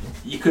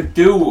 You could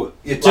do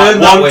You like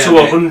turned that 1 way to a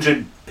bit.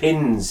 100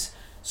 pins.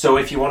 So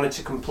if you wanted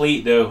to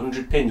complete the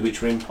 100 pins,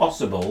 which were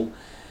impossible,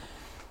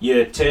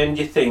 you turned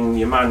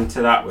your man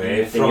to that way,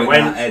 You then throw you it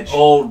went that edge.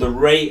 all the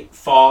right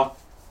far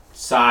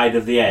side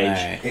of the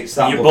edge. Right. It's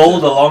that You button.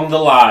 bowled along the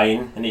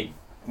line, and it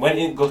went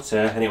in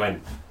gutter, and it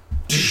went,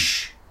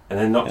 and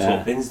then knocked Yeah.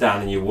 all pins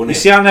down, and you won You it.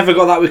 see, I never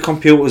got that with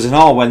computers and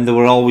all when there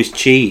were always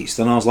cheats.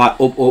 Then I was like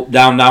up,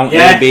 down,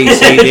 Yeah. A, B,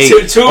 C, D,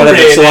 Too whatever.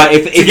 really, So like,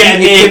 to get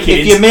naked.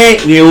 if your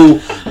mate knew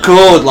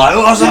code, like,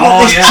 oh, I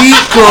got this yeah. cheat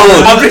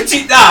code. I've written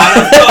it down.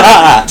 I've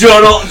got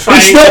Donald It's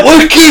trying. not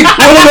working.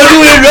 What am I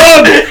doing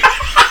wrong?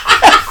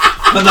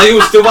 And they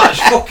used to watch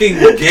fucking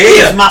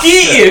Games Master.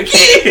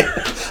 Get you.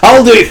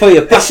 I'll do it for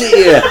you. Pass it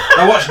here.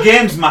 I watched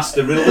Games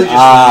Master religiously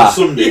Ah. on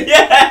Sunday.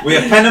 Yeah.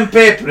 With a pen and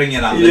paper in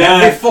your hand. Yeah.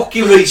 And every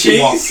fucking The week cheat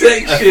you watch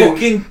section. a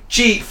fucking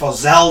cheat for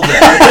Zelda.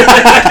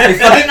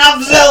 If I didn't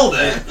have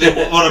Zelda,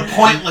 it was a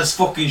pointless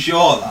fucking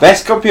show. That.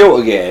 Best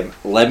computer game,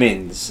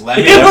 Lemmings.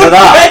 Lemmings. Remember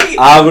that?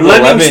 I would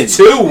love Lemmings Lemmings.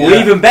 2 were Yeah.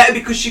 even better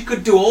because you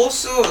could do all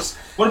sorts.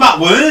 What about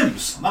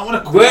Worms? That one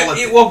a Well,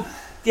 quality. it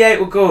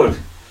was good.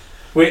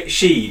 With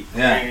sheep.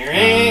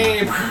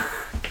 Yeah.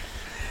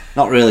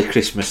 Not really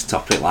Christmas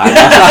topic like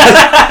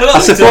that. I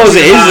suppose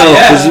it is though,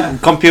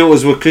 because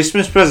computers were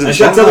Christmas presents. And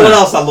shall I weren't tell you they? what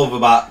else I love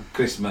about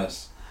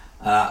Christmas?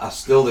 I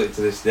still do it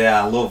to this day.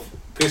 I love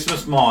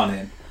Christmas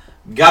morning.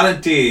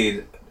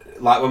 Guaranteed,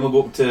 like when we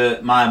go up to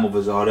my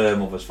mother's or her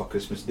mother's for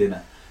Christmas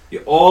dinner, you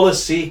always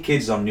see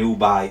kids on new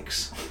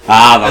bikes.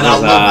 Ah, And I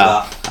that love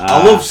was that.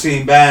 I love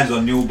seeing bands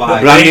on new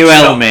bikes. brand new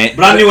helmet.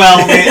 Brand new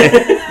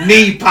helmet,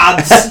 knee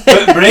pads.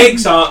 But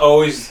brakes aren't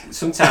always.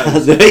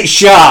 Sometimes They're a bit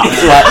sharp,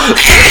 like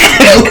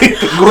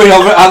going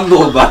over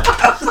handlebar.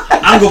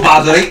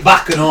 Handlebars are right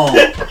back and all.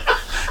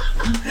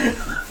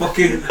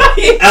 Fucking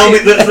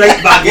helmet that's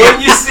right back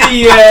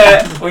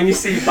in. when you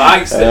see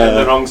bikes that are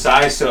the wrong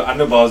size, so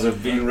handlebars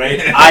have been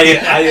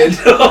ironed.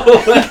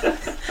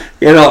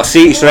 You know,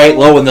 seats right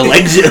low and the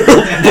legs are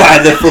up by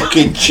the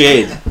fucking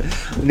chin.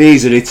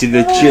 Knees are hitting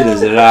the chin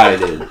as they're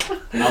riding.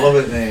 I love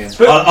it, mate.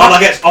 Or I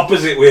guess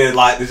opposite way,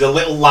 like there's a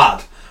little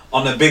lad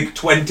on a big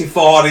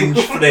 24-inch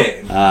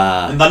frame,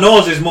 and I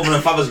know his mother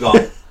and father's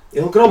gone,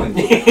 he'll grow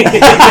into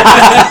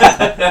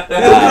that.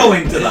 He'll grow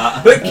into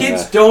that. But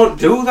kids don't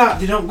do that.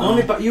 They don't go on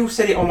it. But you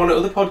said it on one of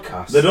the other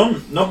podcasts. They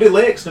don't. Nobody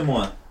lakes no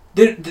more.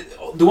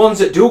 The ones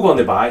that do go on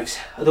the bikes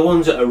are the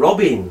ones that are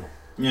robbing.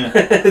 Yeah.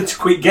 To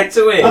quick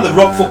getaway. And the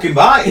rock fucking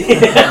bike.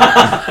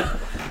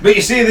 But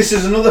you see, this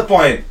is another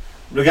point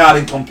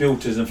regarding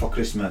computers and for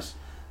Christmas.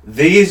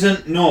 There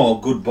isn't no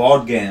good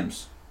board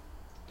games.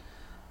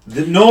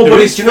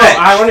 Nobody's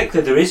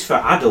ironically, there is for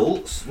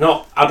adults,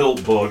 not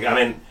adult board. I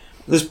mean,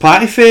 There's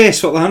Party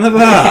Face, what the hell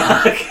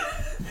about?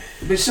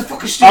 It's a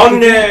fucking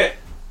stupid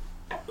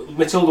on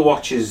Matilda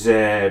watches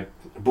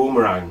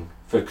Boomerang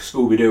for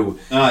Scooby Doo,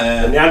 Oh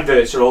yeah. and the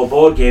adverts are all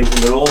board games, and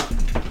they're all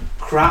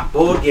crap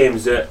board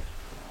games that,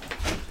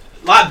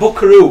 like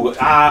Buckaroo,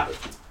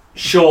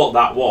 short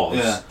that was.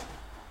 Yeah.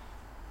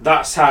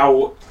 That's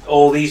how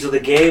all these other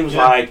games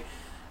like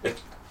The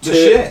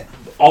shit.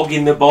 Og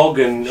in the Bog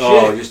and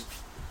Shit.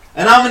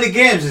 And how many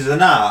games is there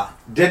now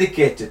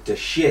dedicated to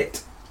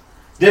shit?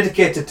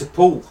 Dedicated to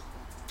pool?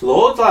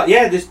 loads like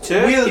there's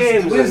turf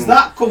games. Where's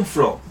that come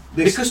from?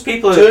 This Because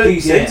people are turn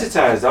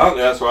desensitised, aren't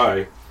they? That's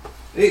why.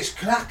 It's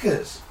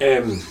crackers.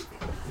 Um,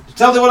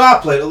 Tell you what I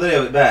played the other day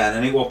with Ben,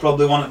 and it was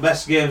probably one of the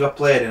best games I've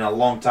played in a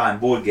long time,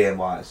 board game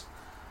wise.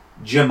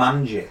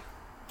 Jumanji.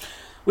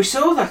 we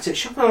saw that at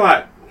shopping.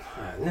 Like,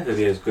 never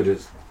be as good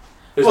as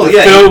the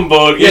yeah, film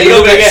board. Yeah, you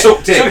don't get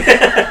sucked in.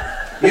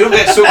 You don't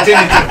get sucked in.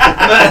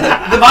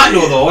 They might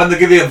know though when they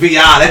give you a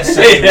VR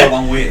headset to go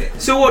along with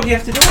it. So what do you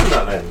have to do on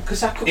that then?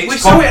 Because we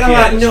It's saw it and I'm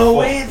like, complicated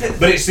no as way. fuck.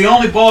 But it's the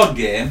only board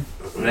game,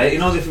 right? You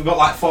know, if we've got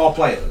like 4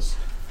 players.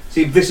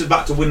 See, this is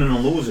back to winning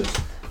and losers.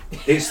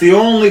 It's the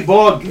only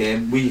board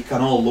game where you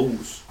can all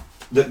lose.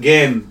 That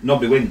game,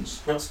 nobody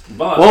wins.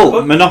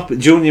 Well,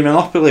 Junior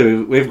Monopoly,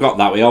 we've got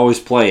that, we always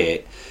play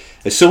it.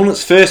 As soon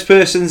as first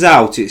person's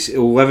out, it's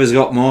whoever's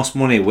got most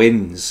money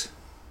wins.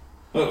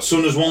 Well, as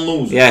soon as one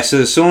loses. Yeah, so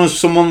as soon as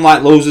someone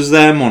like loses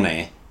their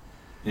money,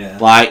 Yeah.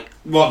 like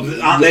What?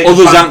 the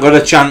others haven't got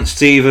a chance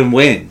to even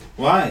win.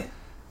 Why?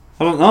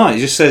 I don't know. It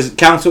just says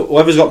count up.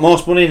 Whoever's got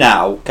most money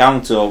now,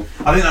 count up.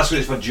 I think that's what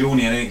it's for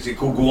junior, because it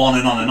could go on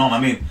and on and on. I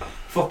mean,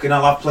 fucking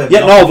hell, I've played.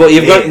 Yeah, no, but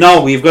you've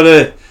got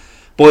to.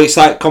 But it's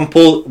like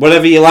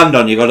whatever you land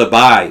on, you got to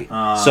buy.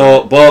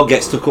 So board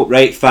gets took up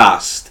right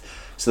fast.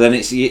 So then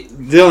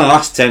they only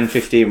last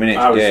 10-15 minutes.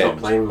 I was games. stopped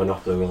playing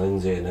Monopoly with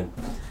Lindsay, and then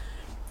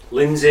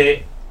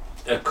Lindsay,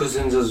 her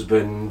cousin's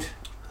husband,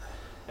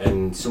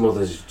 and some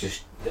others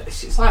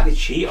it's like they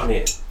cheat on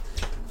it.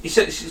 It's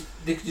just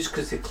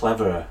because they're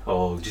clever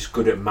or just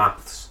good at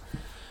maths.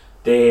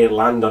 They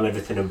land on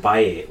everything and buy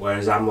it,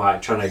 whereas I'm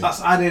like trying to. That's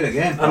the idea of the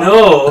game. I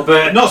know,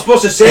 but You're not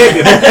supposed to save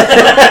it.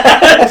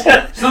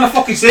 It's not a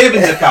fucking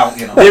savings account,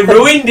 you know. they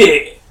ruined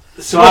it.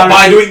 So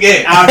By doing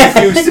it. I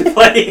refuse to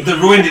play it. They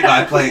ruined it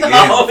by playing game.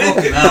 Oh,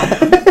 Fucking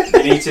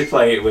hell. You need to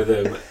play it with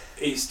them.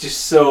 It's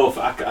just so.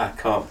 I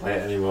can't play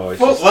it anymore. It's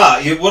Fuck just,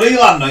 that. What do you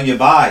land on? You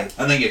buy,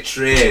 and then you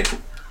trade,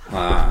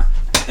 and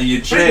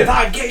you trade.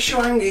 that gets you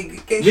angry.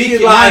 It gets Ricky, you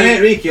my like. mate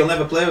Ricky will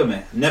never play with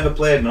me. Never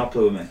played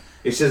Monopoly with me.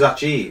 He says I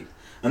cheat.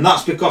 And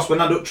that's because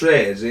when I do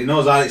trades, he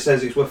knows how it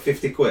says it's worth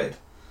 50 quid.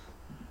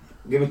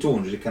 Give me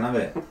 200, you can have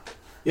it.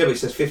 Yeah, but it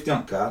says 50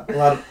 on card.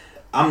 Well,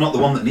 I'm not the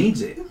one that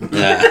needs it.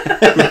 Yeah.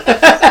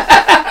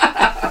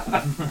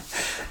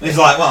 He's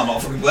like, well, I'm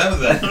not fucking playing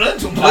with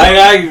it.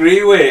 I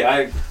agree with it. I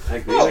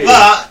agree Fuck with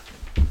that.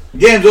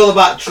 Game's all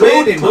about it.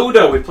 trading. man.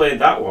 Cluedo, we played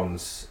that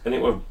once, and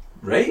it was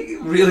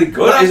really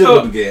good. That I is a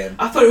thought, good game.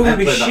 I thought it I would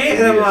be played that shit,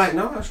 for and I'm years. like,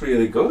 no, that's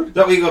really good. Is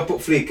that where you got to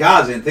put 3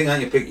 cards in? Think,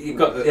 aren't you? Pick You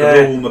got- a yeah.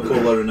 room, a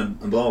colour, and a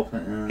block.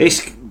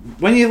 It's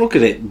when you look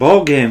at it,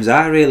 board games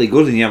are really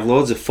good, and you have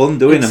loads of fun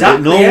doing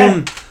Exactly, them. But yeah. no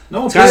one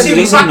No, tries see, to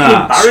do it's like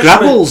that. embarrassment.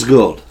 Scrabble's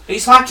good.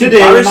 It's like Today,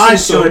 with my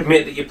embarrassing son- to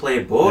admit that you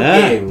play board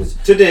Yeah. games.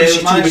 Today, Because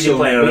with you're my too busy son,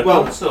 playing on a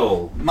well,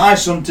 console. my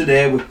son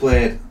today we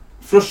played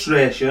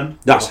Frustration.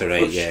 That's a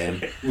great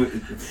game.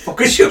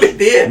 Because you'll be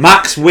there.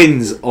 Max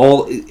wins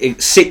all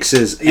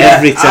sixes Yeah,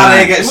 every and they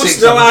time. get You must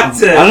 6 know on how them.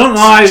 to- I don't know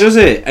how he does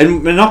it.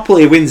 And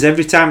Monopoly wins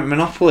every time at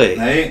Monopoly.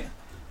 Hey,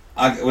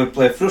 we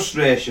play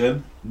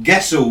Frustration,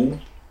 Guess Who,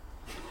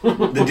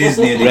 the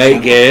Disney edition.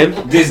 Great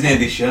game. Disney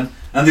edition.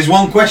 And there's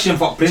one question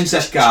for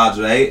princess cards,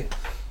 right?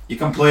 You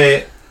can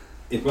play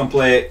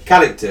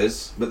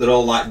characters, but they're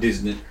all like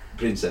Disney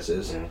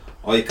princesses,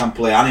 or you can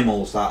play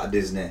animals that are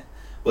Disney.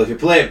 Well, if you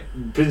play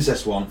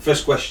princess one,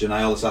 first question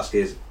I always ask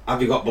is,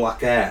 have you got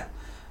black hair?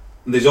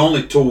 And there's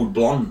only 2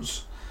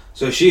 blondes.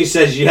 So if she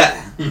says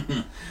yeah,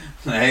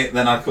 right,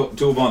 then I cut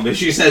 2 blondes. But if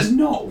she says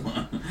no,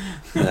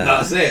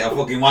 that's it. I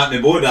fucking wipe my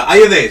board out. Are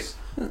you this?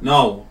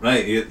 No,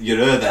 right, you're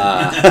her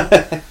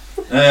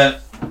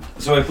then.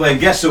 So we play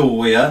Guess Who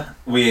with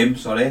him,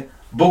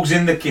 Bugs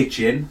in the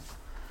Kitchen,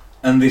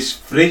 and this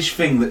fridge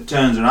thing that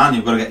turns around,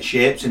 you've got to get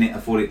shapes in it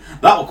before it...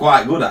 That was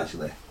quite good,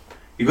 actually.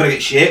 You've got to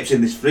get shapes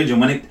in this fridge, and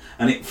when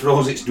it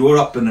throws its door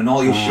open and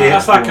all your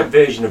shapes... That's like a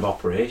version of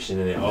Operation,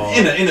 isn't it? Or,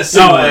 in a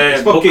similar...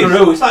 No,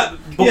 Buckaroo. It's like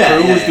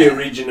Buckaroo's the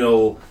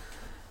original...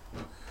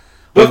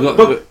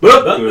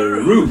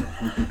 Buckaroo.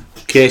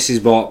 Casey's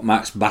bought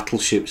Max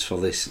battleships for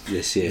this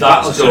year.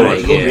 That's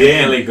good.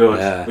 Really good.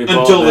 Yeah.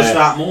 Until they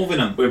start moving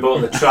them. We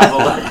bought the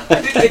Traveller.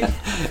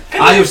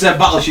 I used to have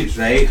battleships,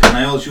 right? And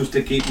I always used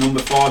to keep number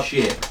 4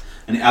 shape,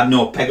 and it had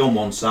no peg on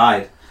one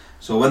side.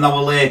 So when they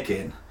were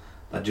laking,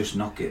 I'd just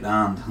knock it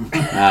down.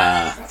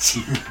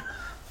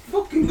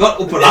 Fucking got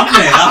up around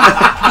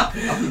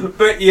me.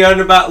 But you're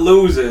on about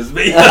losers.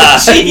 But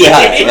That's because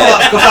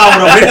I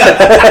would have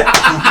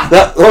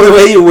winner. The only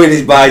way you win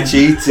is by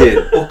cheating.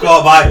 Hook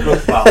or by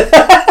crook, pal.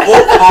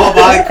 Hook or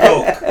by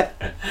crook.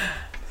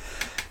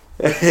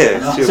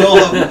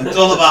 It's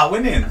all about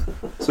winning.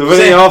 So have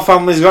any of your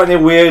families got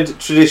any weird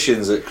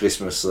traditions at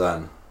Christmas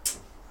then?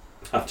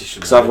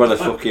 Because I've got a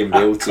fucking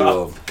beauty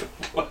one.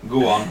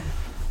 Go on.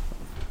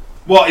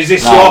 What, is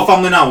this your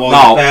family now or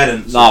your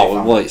parents?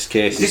 No, well, it's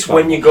Casey's. Is this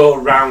family. when you go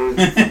round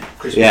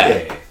Christmas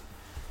Day?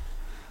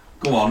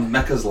 Go on,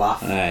 make us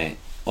laugh. Right.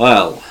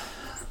 Well,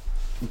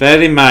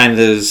 bear in mind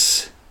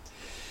there's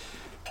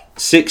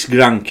 6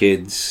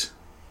 grandkids,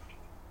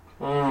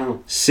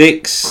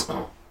 6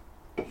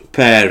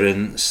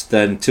 parents,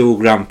 then 2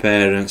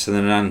 grandparents and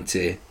then an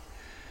auntie.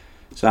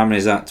 So how many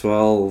is that?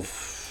 12,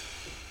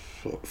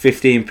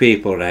 15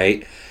 people,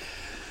 right?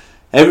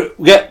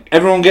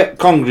 Everyone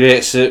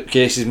congregates at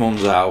Casey's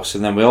mum's house,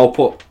 and then we all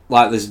put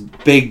like this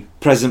big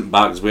present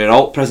bags where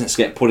all presents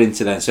get put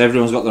into them. So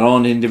everyone's got their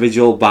own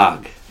individual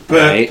bag.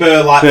 Per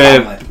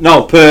family?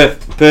 No, per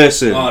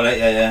person. Oh, right,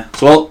 yeah.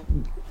 So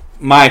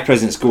my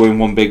presents go in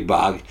one big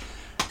bag.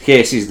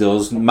 Casey's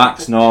does.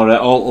 Max, Nora,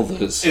 all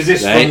others. Is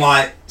this right? from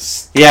like...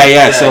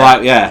 Yeah. So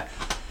like, yeah.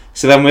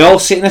 So then we all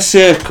sit in a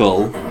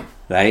circle,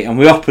 right, and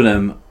we open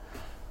them,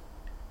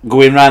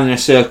 going round in a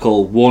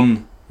circle,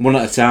 one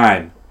at a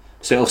time.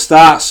 So it'll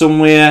start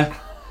somewhere,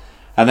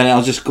 and then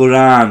it'll just go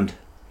round.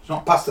 It's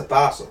not past the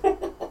parcel.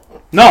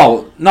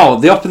 No,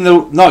 they open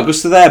it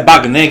goes to their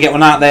bag, and they get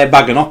one out of their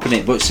bag and open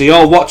it. But so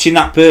you're watching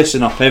that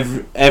person up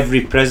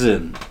every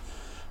present,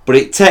 but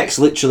it takes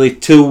literally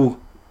 2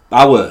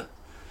 hours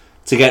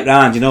to get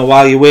round. You know,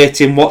 while you're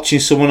waiting, watching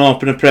someone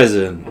open a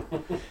present.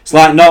 It's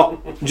like not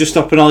just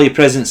open all your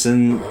presents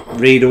and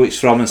read who it's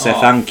from and say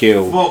thank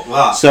you. Fuck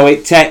that. So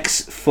it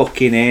takes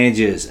fucking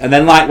ages, and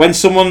then like when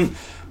someone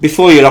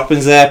before you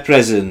opens their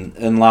present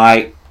and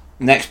like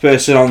next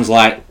person on's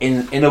like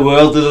in a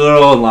world of their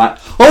own, like,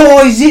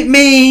 oh, is it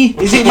me?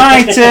 Is it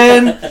my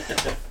turn?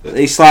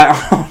 It's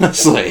like,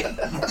 honestly,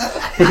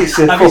 it's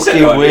a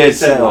fucking weird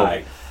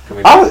setup.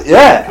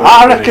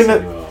 I reckon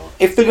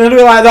if they're going to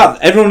do it like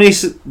that, everyone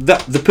needs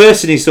the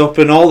person needs to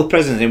open all the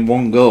presents in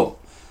one go.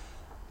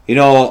 You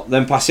know,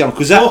 then pass it on.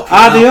 Because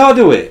how do you all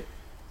do it?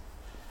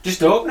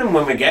 Just open them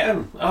when we get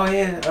them. Oh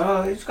yeah.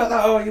 Oh, you've got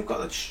that. Oh, you've got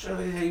that.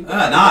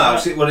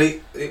 That's it. Well,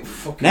 it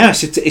fucking... No,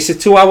 it's a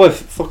 2-hour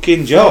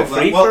fucking job.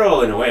 Free for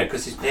all in a way,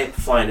 because it's paper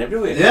flying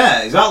everywhere.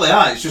 Yeah, exactly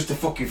that. It's just a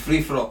fucking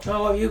free for all.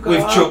 Oh, you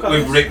got.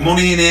 We've ripped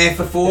money in here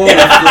for 4. We've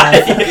thrown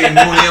fucking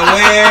money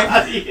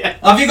away. Yeah.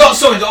 Have you got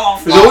something?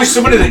 Oh, there's always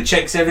somebody that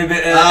checks every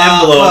bit of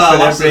envelope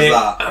and every.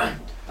 That.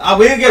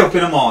 We get up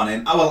in the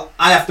morning.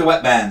 I have to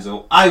wet bands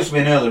up. I used to be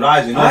an early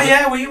riser. Oh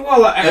yeah, well you were.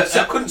 I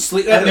couldn't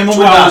sleep. My mum and 2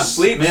 dad, hours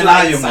sleep. me and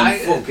I, you man,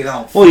 fucking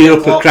hell. Well, you're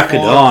up at crack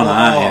of dawn,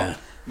 aren't you?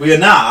 Well,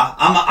 now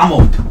I'm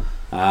up.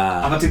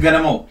 I've had to get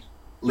them up,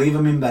 leave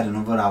them in bed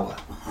another hour.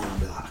 And I'll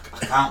be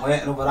like, I can't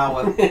wait another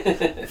hour.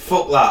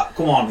 Fuck that.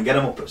 Come on, get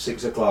them up at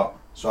 6 o'clock.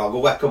 So I'll go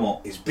wake them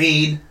up. It's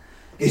been.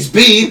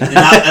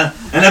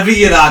 And every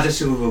year I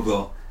just will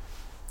go.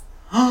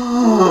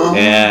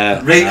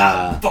 Yeah.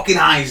 Right, fucking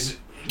eyes.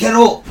 Get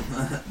up.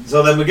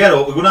 So then we get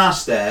up, we go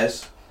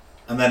downstairs,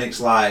 and then it's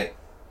like,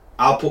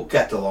 I'll put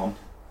kettle on,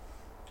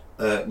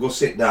 go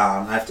sit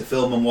down, I have to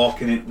film them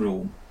walking in the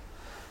room.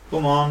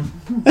 Come on.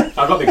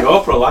 I got the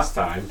GoPro last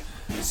time,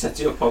 set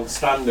it up on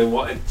stand,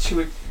 and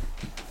she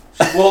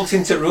walked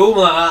into the room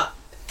like that.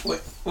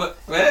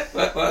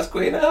 What's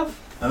going on?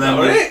 And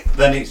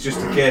then it's just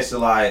a case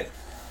of like,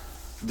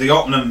 they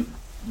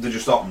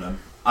just open them.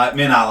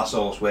 Me and Alice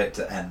always wait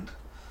to end.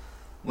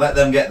 Let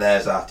them get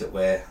theirs out of the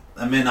way.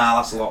 And me and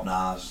Alice will open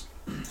ours.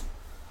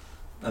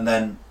 And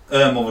then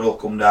her mother will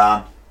come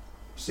down,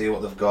 see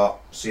what they've got,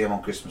 see them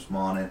on Christmas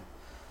morning.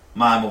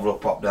 my mother will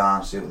pop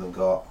down, see what they've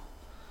got.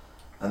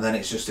 And then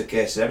it's just a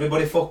case of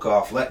everybody fuck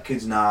off, let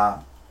kids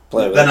now.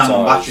 Play with Then the I'm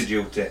on toys. battery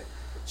duty.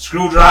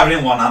 Screwdriver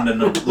in one hand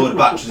and a load of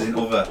batteries in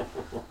the other.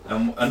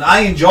 And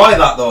I enjoy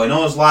that though, you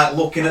know, it's like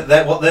looking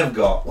at what they've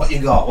got. What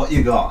you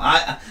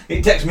got.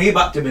 It takes me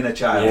back to being a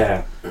child.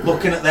 Yeah.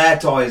 Looking at their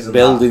toys and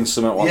Building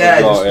something what yeah,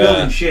 they've got, just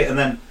building shit, and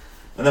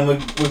then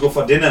we go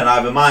for dinner, and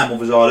either my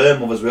mother's or her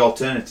mother's. We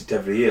alternate it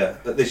every year.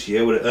 But this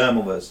year we're at her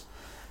mother's.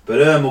 But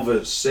her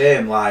mother's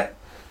same, like,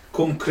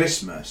 come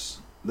Christmas,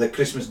 the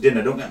Christmas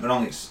dinner, don't get me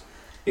wrong,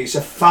 it's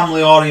a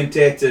family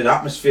orientated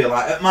atmosphere.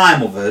 Like at my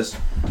mother's,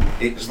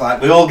 it's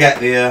like we all get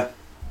there,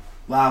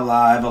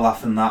 la ever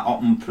laughing that,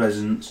 open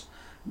presents.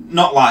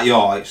 Not like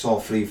yours, it's all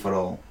free for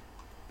all.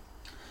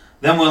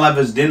 Then we'll have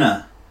us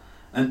dinner.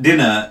 And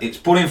dinner, it's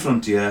put in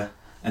front of you,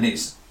 and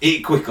it's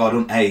eat quick or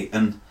don't eat,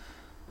 and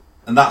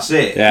that's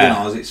it. Yeah.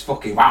 You know, it's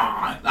fucking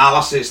wow.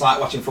 Last it's like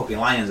watching fucking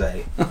lions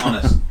eat,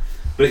 honest.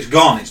 But it's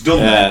gone, it's done.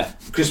 Yeah.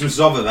 Christmas is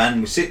over then,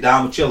 we sit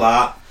down, we chill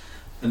out,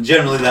 and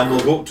generally then we'll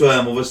go up to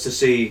her mother's to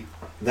see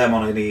them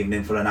on an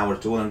evening for an hour or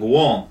two and then go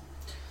home.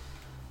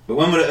 But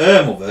when we're at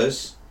her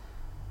mother's,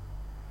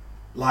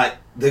 like,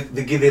 they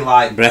give you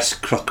like...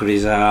 Breast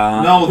crockeries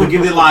are... No, they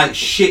give you like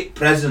shit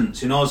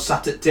presents, you know,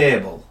 sat at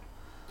table.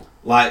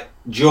 Like,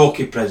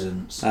 jokey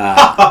presents.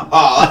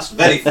 Ah. That's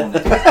very funny.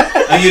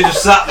 And you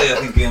just sat there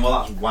thinking, well,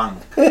 that's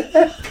wank. Do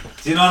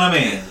you know what I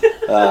mean?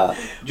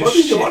 Just What did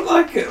you shit. want,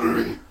 like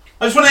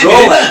I just want to eat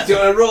Rolex? dinner. Do you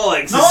want a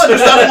Rolex? No, I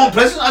just don't want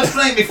present. I just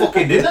want to eat my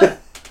fucking dinner.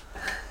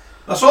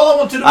 That's all I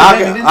want to do. Is eat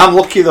my dinner. I'm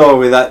lucky though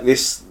with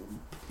this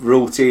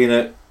routine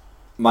at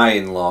my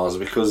in-laws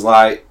because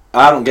like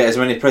I don't get as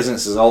many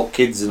presents as all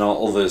kids and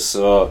all others.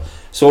 So as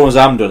soon as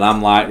I'm done,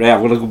 I'm like, right,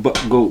 I'm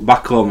gonna go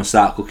back home and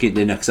start cooking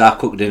dinner because I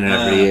cook dinner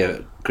every year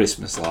at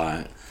Christmas.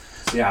 Like,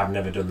 Yeah, I've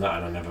never done that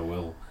and I never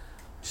will.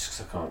 Just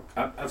because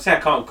I can't. I'd say I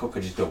can't cook. I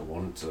just don't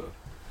want to.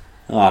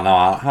 oh no,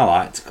 I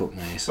like to cook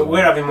me. So. But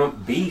we're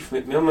having beef. My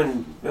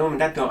mum and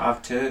dad don't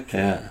have turkey.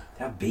 Yeah.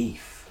 They have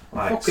beef.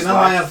 Like Fucking hell,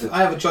 I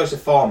have a choice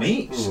of 4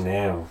 meats.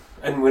 No.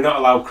 And we're not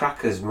allowed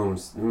crackers. Mum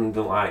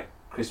don't like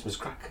Christmas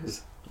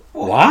crackers.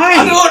 Why?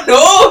 I don't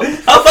know. I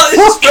thought this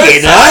was Fucking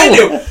first time.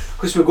 hell.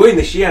 Because we're going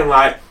this year. I'm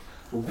like,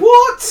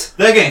 what?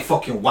 They're getting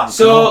fucking wanked.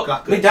 So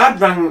my dad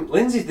rang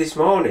Lindsay this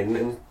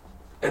morning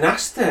and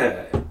asked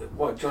her,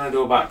 "What do you want to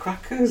do about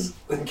crackers?"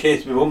 In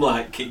case my mum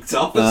like kicked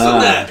off or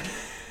something.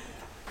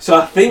 So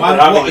I think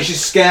What, is she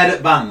scared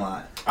at bang,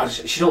 like?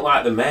 she don't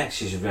like the mess.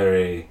 She's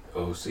very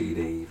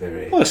OCD,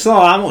 very. Well, it's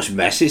not that much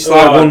mess. It's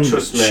like one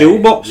trust me,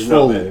 shoebox you're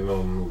full. not really,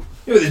 Mum.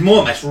 Yeah, but there's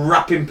more mess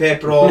wrapping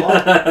paper all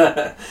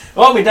on.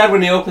 Oh, my dad,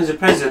 when he opens a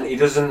present, he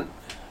doesn't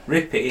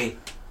rip it.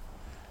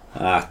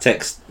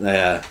 Text.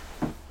 That'll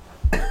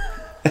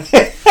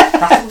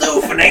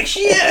do for next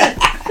year.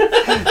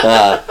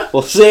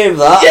 We'll save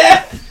that.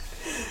 Yeah.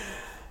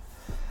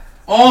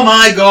 Oh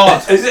my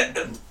god! Is it?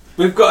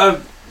 We've got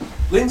a.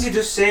 Lindsay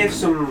just saved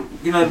some,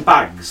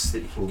 bags that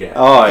you can get.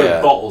 Oh, for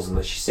yeah. bottles and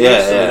that. She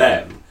saved some yeah.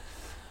 of them.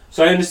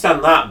 So I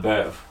understand that,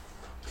 but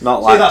Not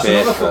See, like that's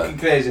paper. another fucking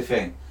crazy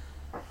thing.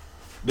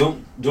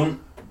 Don't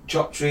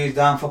chop trees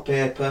down for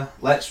paper.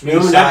 Let's Mum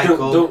and Dad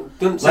recycle.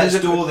 don't Let's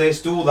send do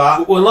this, do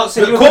that. Well, not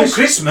send But you a come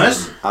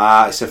Christmas.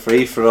 Christmas, It's a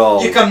free for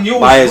all. you can use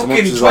Buy as much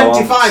fucking as I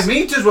want. 25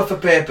 metres worth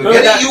of paper. Mum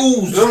Get and it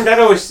used. Mum and Dad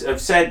always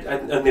have said,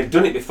 and they've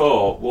done it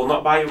before, we'll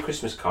not buy you a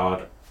Christmas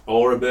card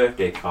or a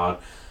birthday card.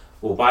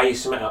 We'll buy you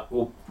something.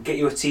 We'll get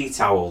you a tea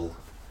towel.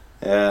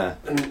 Yeah.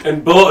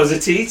 And bought us a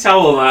tea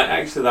towel. Like,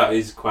 actually, that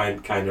is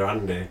quite kind of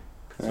handy.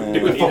 Yeah.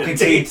 Do we need Fucking a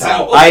tea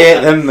towel. I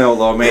hate them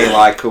though, me,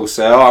 like, who'll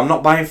say, I'm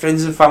not buying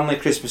friends and family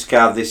Christmas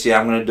card this year,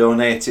 I'm going to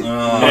donate it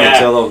Yeah.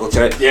 to a local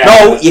charity. Yeah.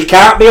 No, you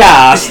can't be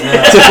asked to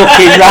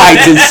fucking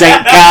write and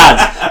send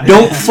cards.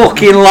 Don't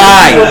fucking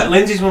lie.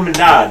 Lindsay's mum and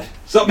dad.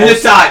 Stop being a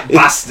tight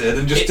bastard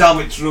and just tell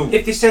me the truth.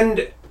 If they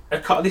send a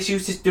card, this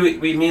used to do it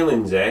with me and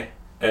Lindsay.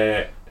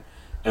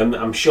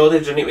 I'm sure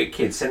they've done it with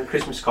kids. Send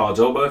Christmas cards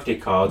or birthday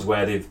cards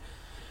where they've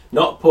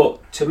not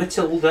put to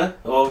Matilda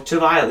or to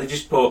Violet. They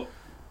just put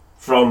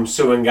from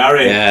Sue and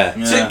Gary. Yeah.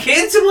 Yeah. To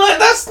kids, I'm like,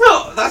 that's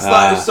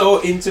like so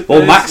interpersonal.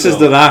 Well, Max has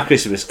done our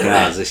Christmas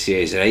cards this year.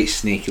 He's a right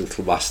sneaky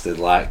little bastard,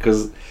 like,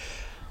 because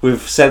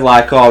we've said,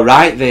 like, oh,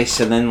 write this,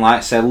 and then,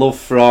 like, say, love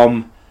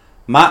from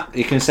Matt.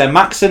 You can say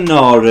Max and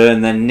Nora,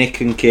 and then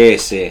Nick and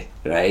Casey,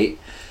 right?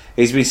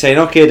 He's been saying,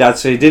 okay, Dad,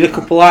 so he did a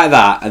couple like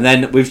that, and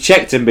then we've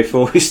checked him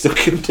before we stuck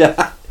him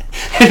down,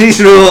 and he's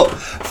wrote,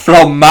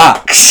 from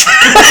Max.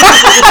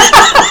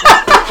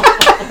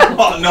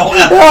 Oh, no,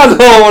 Oh,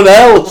 no one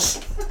else.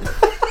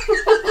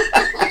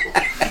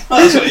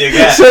 that's what you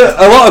get. So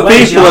a lot of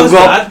Where's people yours, have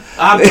got... Dad?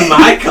 I've done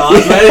my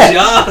cards. Where's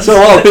yours? So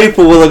a lot of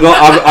people will have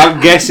got, I'm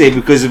guessing,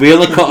 because we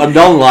only cottoned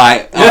on,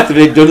 like, after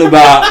they'd done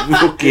about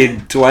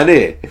fucking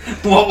 20.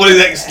 What was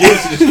his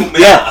excuse? He just put me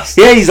Yeah, ass.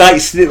 yeah,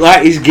 he's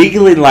he's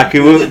giggling like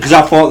because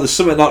I thought there's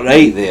something not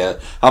right there.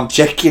 I'm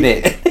checking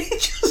it. He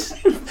just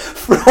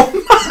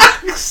from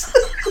Max.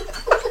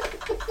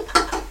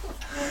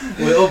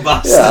 Little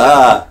bastard.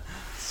 Yeah.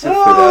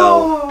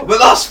 But But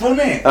that's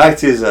funny.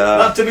 That is,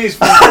 That to me is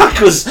funny.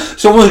 because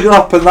someone's going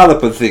to open that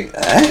up and think,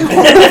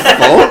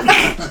 what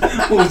the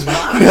fuck? Who's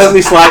mad? We have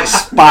this like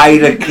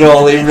spider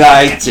crawling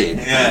writing.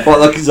 Yeah. What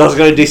the kids are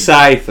going to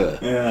decipher.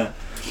 Yeah.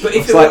 But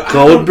if It's like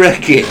code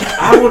breaking.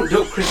 I wouldn't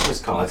do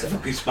Christmas cards.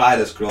 Fucking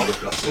spiders crawled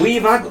across it.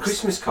 We've had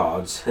Christmas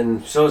cards,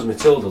 and so has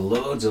Matilda.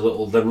 Loads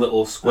of them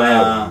little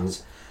square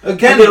ones.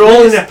 Again, And they're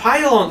all in a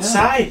pile on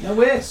side. No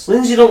waste.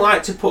 Lindsay don't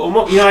like to put them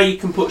up. You know how you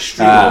can put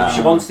string Ah. up.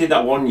 She once did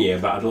that one year,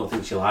 but I don't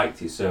think she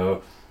liked it.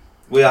 So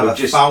We have We've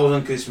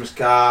 1,000 Christmas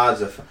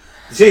cards.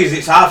 See,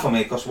 it's hard for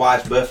me because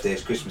wife's birthday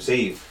is Christmas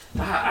Eve.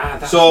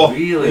 that's So,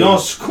 really. you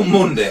know, come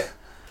Monday,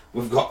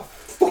 we've got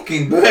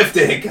fucking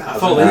birthday cards. I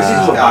thought and Lindsay's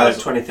Christmas one by cards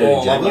the 23rd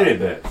all of over. January,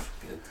 but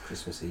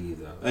Christmas Eve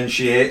though. And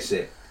she hates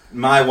it.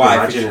 My wife, if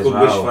Imagine she as could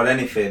well. wish for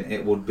anything,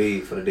 it would be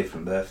for a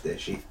different birthday.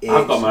 She hates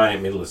I've got it. mine in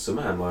the middle of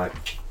summer. I'm like,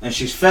 And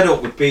she's fed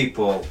up with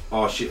people,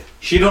 or she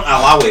don't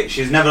allow it.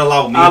 She's never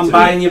allowed me I'm to.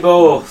 buying you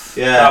both.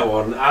 Yeah. That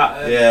one.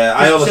 Yeah,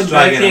 I Christmas always and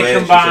try to get birthday away. She says you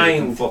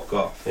combined. can fuck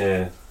off.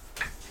 Yeah.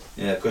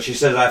 Yeah, because she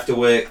says I have to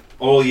wait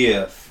all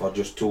year for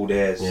just 2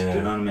 days. Yeah. Do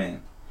you know what I mean?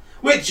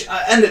 Which,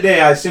 at the end of the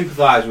day, I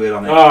sympathise with her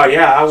on it. Oh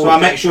yeah. So I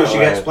make sure she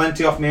gets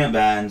plenty off me at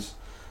Barnes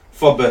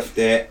for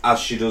birthday, as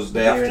she does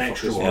day an after for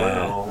extra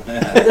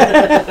Christmas.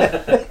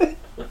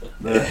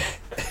 one.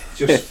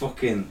 Just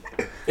fucking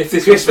If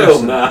this was Christmas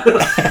filmed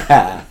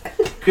now.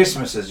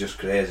 Christmas is just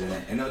crazy, isn't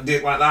it? You know,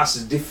 like that's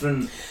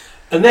different.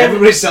 And then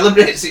Everybody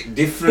celebrates it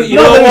different. But you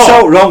Not know that it's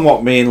what? all wrong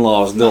what me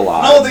in-laws do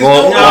like. No, there's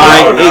but, no-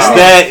 like, no,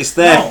 no. it's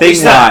their No, thing,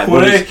 it's that like.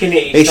 But quirk in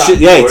it. it's that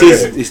yeah, it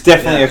is. quirk. It's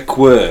definitely a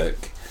quirk,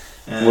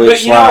 Yeah. which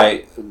But you know,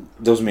 like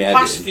does me head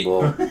Past in.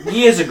 few- But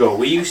years ago,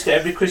 we used to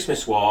every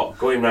Christmas walk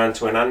going round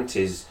to an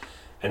auntie's,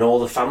 and all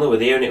the family were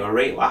there, and it was a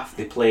great laugh.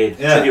 They played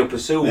Yeah. Trivial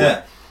Pursuit,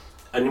 Yeah.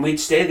 and we'd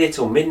stay there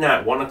till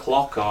midnight, 1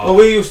 o'clock, or. Well,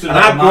 we used to. and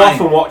do I'd go mine.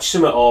 off and watch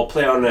something or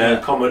play on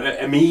Yeah.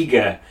 a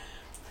Amiga.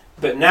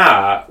 But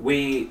now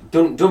we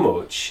don't do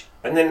much,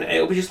 and then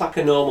it'll be just like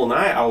a normal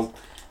night.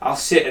 I'll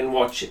sit and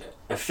watch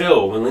a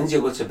film, and Lindsay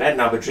will go to bed,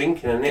 and I'll be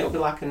drinking, and it'll be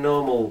like a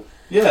normal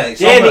Yeah, it's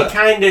day. And over. it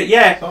kind of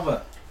yeah. It's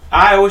over.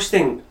 I always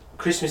think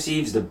Christmas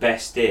Eve's the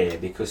best day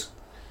because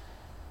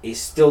it's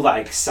still that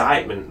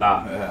excitement,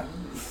 that Yeah.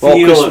 Well,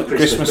 feel Christmas- of Christmas.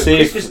 Christmas But Eve-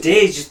 Christmas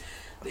Day is just.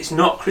 It's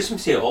not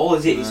Christmassy at all,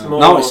 is it? It's more.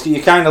 no, it's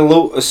you kind of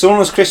look as soon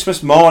as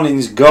Christmas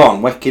morning's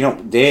gone, waking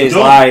up days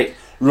Done. like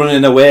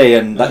running away,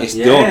 and that it's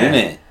Yeah. done, isn't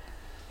it?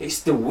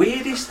 It's the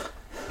weirdest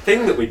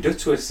thing that we do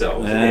to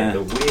ourselves, Yeah. isn't it?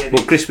 The weirdest.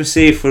 But Christmas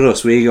Eve for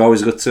us, we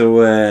always go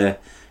to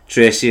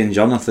Tracy and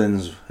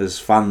Jonathan's as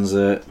fans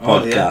at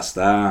Oh, yeah.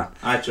 podcast.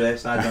 I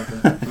Trace, I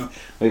don't.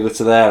 We go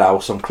to their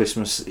house on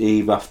Christmas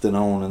Eve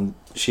afternoon, and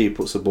she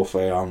puts a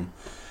buffet on,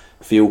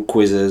 a few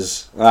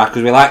quizzes.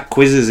 Because we like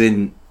quizzes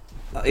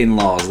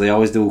in-laws. They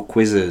always do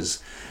quizzes.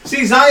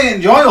 See, I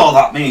enjoy all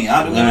that, me.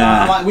 I don't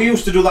Yeah. like, we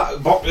used to do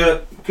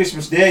that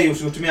Christmas Day.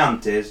 Used to go to my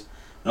auntie's,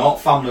 and all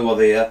family were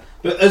there.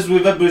 But as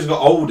everybody's got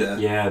older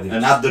yeah,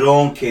 and had their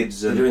own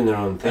kids, they're and, doing their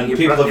own thing. and You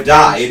people bra- have you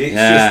died, branch- it's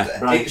Yeah. just,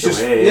 branch it's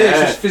just, away, yeah, yeah. it's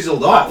just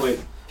fizzled That off. way We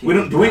people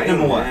don't do it no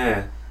dying, more. Yeah.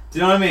 Do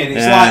you know what I mean?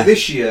 It's Yeah. like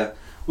this year,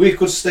 we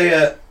could stay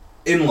at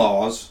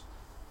in-laws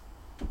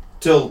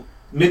till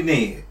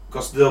midnight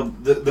because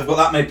they've got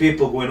that many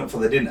people going up for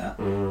the dinner.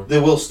 Mm. They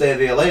will stay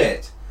there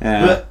late.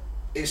 Yeah. But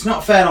it's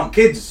not fair on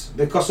kids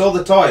because all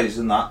the toys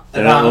and that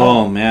They're are at at home.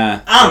 home, yeah.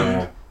 And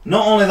Yeah.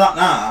 not only that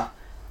now,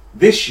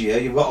 this year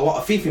you've got a lot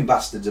of thieving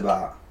bastards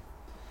about.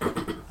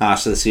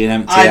 So they see an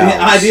empty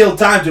house. Ideal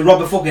time to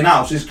rob a fucking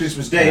house is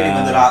Christmas Day Yeah.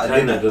 when they're out at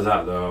Tend to dinner. do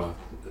that though.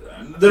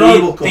 They're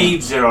horrible cunts.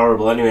 Thieves are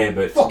horrible anyway,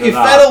 but Fucking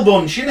that, feral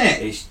bunch, innit?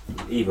 It's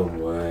even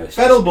worse.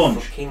 Feral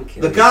bunch. Fucking They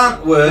killing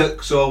can't it.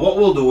 work, so what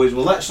we'll do is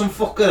we'll let some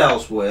fucker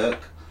else work,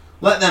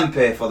 let them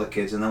pay for the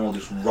kids, and then we'll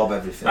just rob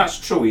everything. That's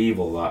true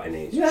evil, that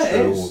innit? It's yeah,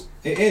 it true is.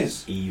 It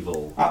is.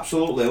 evil.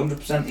 Absolutely,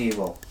 100%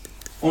 evil.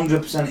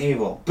 100%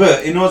 evil.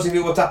 But he knows if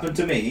it would happen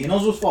to me, he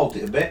knows whose fault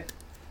it'd be.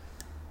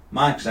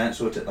 Mike's ain't,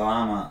 so we took the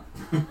alarm out.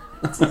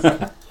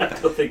 I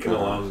don't think an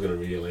alarm's going to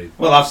really.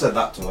 Well, I've said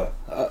that to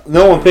her.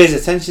 No one pays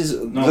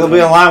attention. There'll be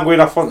an alarm going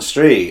off on the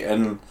street,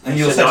 and And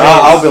you'll So say, now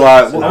I'll be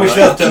like, I what wish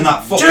they'd turn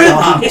that fucking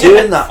alarm.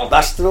 doing that?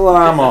 That's the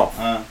alarm off.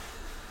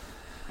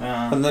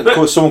 And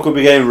then someone could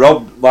be getting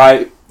robbed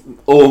by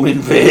home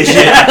invasion.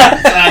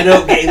 I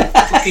know, getting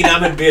fucking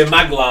hammered by a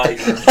mag light.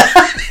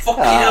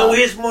 Fucking hell,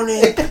 where's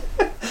money?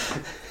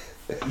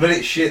 But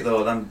it's shit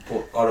though, them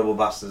horrible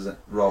bastards that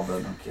rob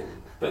them.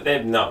 But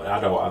they've not, I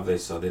don't have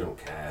this, so they don't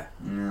care.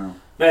 No.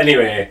 But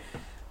anyway,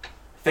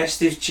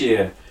 festive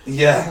cheer.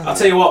 Yeah. I'll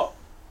tell you what,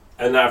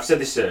 and I've said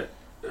this the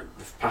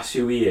past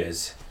few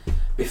years,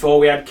 before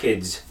we had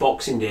kids,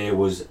 Boxing Day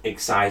was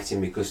exciting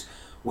because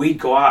we'd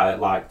go out at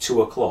like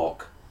 2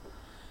 o'clock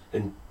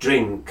and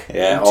drink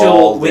Yeah, until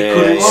all we day,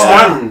 couldn't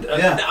yeah. stand.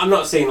 Yeah. I'm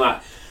not saying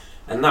like,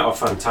 and that was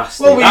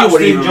fantastic. Well, we that used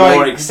was to even enjoy-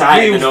 more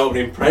exciting we than used-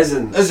 opening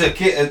presents. As a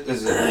kid,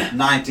 as a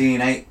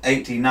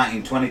 18,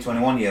 19, 20,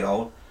 21 year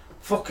old,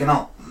 fucking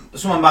hell,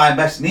 some of my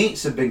best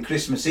nights have been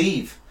Christmas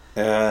Eve.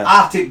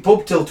 Arctic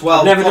pub till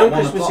 12 Never o'clock. done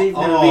 1 Christmas o'clock. Eve.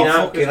 Never been out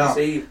fucking Christmas hell.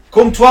 Eve.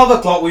 Come 12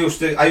 o'clock,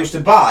 I used to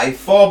buy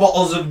 4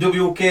 bottles of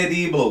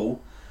WKD Blue,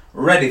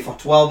 ready for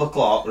 12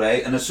 o'clock,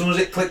 right? And as soon as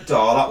it clicked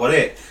on, that was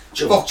it.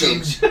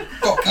 Fucking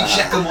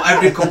check them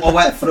every cup I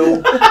wet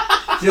through.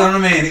 Do you know what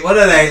I mean? It was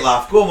a right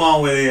laugh. Come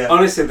on with you.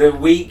 Honestly, the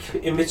week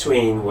in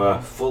between were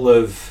full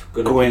of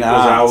Going people's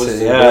out, houses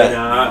and yeah. going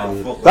out. Oh,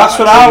 And fuck That's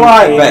that. what I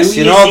like New best,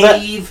 you Year's know,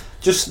 that Eve.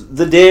 just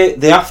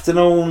the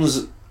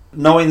afternoons,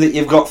 knowing that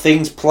you've got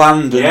things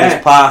planned and Yeah.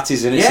 there's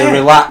parties and it's Yeah. a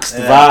relaxed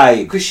Yeah.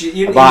 vibe. Because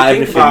you About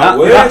think everything. about That-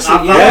 work, that's-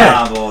 I've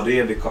yeah. got an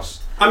idea because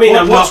I mean,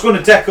 I'm what's not.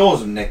 going to take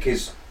us, Nick,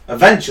 is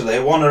eventually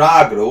one of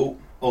our group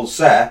will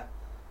say,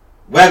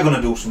 we're going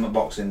to do something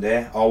Boxing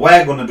Day, or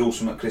we're going to do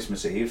something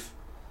Christmas Eve.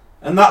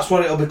 And that's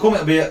what it'll become.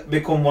 It'll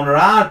become one of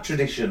our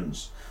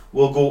traditions.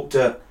 We'll go up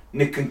to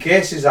Nick and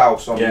Casey's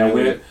house on Yeah, New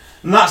we're. Year.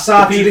 And that's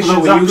our The people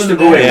traditions. that we used to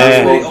happening go in,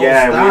 there.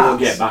 Yeah. That's where it all we will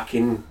starts. get back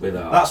in with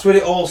that. That's where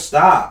it all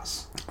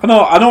starts. I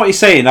know what you're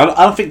saying. I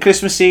don't think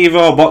Christmas Eve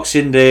or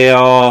Boxing Day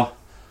or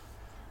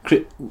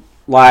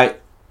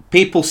like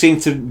people seem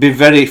to be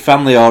very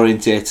family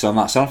orientated on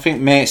that. So I don't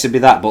think mates would be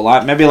that, but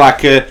like maybe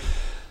like a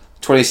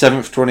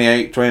 27th,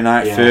 28th,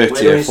 29th, Yeah, we're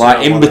doing 30th,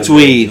 like in one of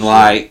between, those.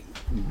 like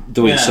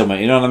doing Yeah. something.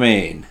 You know what I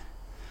mean?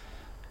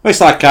 Well,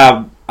 it's like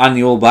our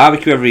annual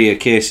barbecue every year.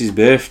 Casey's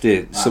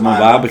birthday, summer my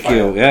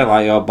barbecue. bonfire. Yeah,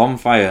 like your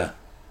bonfire.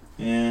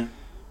 Yeah.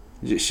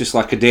 It's just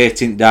like a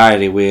dating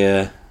diary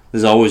where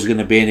there's always going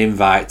to be an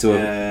invite to a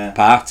Yeah.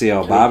 party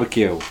or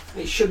barbecue.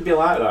 It should be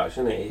like that,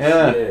 shouldn't it?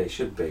 Yeah. It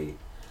should be.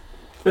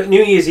 But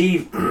New Year's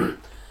Eve,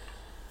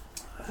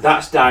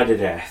 that's died a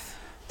death.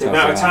 The That's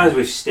amount of right. times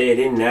we've stayed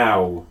in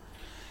now.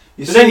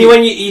 You But then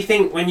you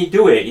think when you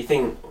do it, you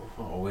think,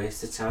 what a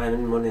waste of time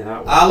and money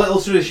that was. our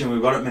little tradition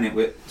we've got at the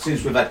minute,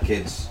 since we've had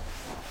kids,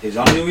 is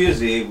on New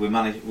Year's Eve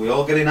we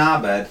all get in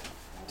our bed,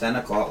 10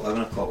 o'clock,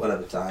 11 o'clock,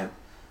 whatever time,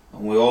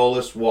 and we all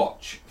just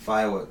watch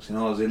fireworks, you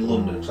know, as in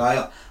London.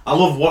 So I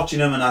love watching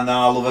them, and I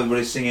love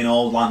everybody singing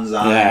Old Lang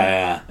Syne.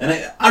 Yeah.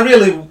 And I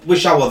really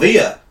wish I were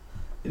there.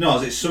 You know,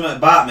 as it's something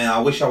about me, I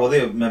wish I were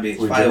there. Maybe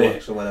it's We did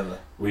fireworks it. or whatever.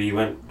 We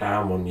went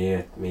down one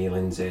year, me,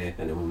 Lindsay,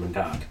 and the mum and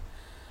dad,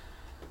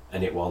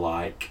 and it was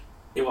like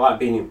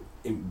being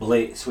in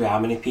Blitz with how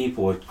many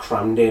people were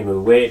crammed in. We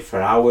waited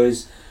for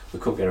hours. We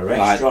couldn't get a Like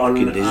restaurant.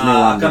 fucking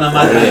Disneyland. I can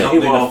imagine it not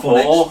It being a was fun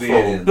awful.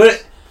 experience.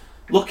 But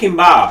looking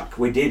back,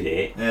 we did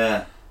it,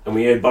 Yeah. and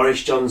we heard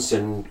Boris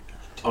Johnson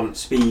on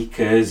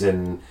speakers,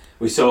 and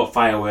we saw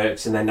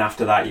fireworks, and then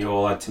after that, you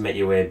all had to make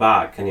your way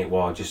back, and it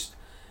was just,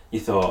 you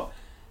thought,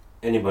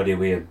 anybody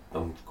with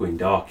I'm going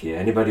dark here.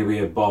 Anybody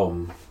with a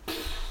bomb,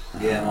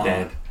 Yeah, man.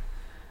 dead.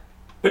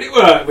 But it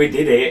worked. We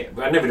did it.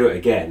 But I'd never do it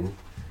again.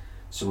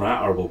 Some right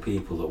horrible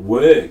people that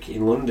work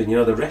in London. You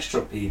know, the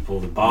restaurant people,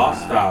 the bar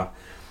staff.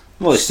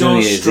 Well, it's So New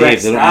Year's Eve.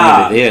 stressed They don't out.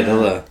 want to be there, do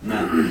they?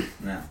 No,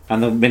 no.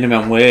 And the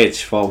minimum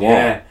wage for what?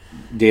 Yeah,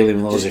 Dealing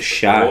with loads just of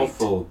shite.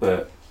 awful.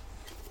 But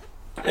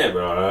yeah,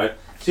 we're all right.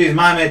 See,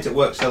 my mate at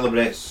work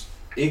celebrates.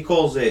 He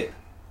calls it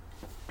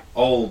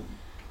Old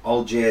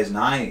Jay's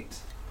Night.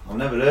 I've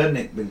never heard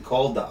it been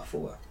called that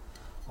before.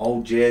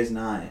 Old Jay's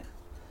Night,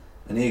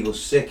 and he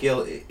goes sick.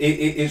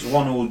 He's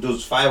one who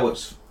does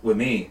fireworks with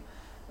me,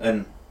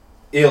 and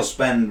he'll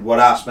spend what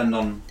I spend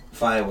on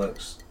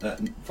fireworks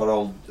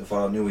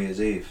for New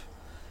Year's Eve.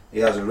 He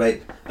has a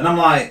rate, and I'm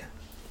like,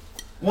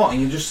 what?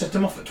 And you just set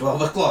them off at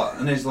 12 o'clock?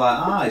 And he's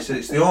like, he said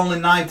it's the only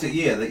night at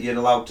year that you're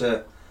allowed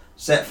to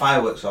set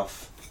fireworks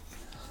off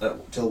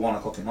till 1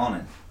 o'clock in the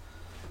morning.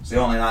 It's the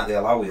only night they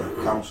allow you,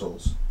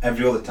 councils.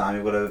 Every other time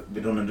you've got to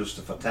be done and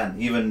dusted for 10.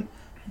 Even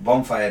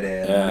bonfire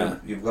day, Yeah.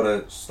 you've got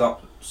to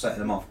stop setting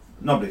them off.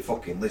 Nobody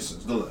fucking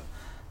listens, do they?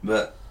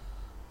 But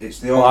it's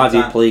the Why only do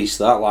you time. police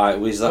that? Like,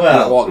 where's that?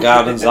 Well, what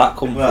gardens that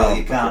come Well,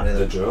 you from? can't The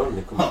really. drone,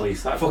 they couldn't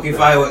police that. Fucking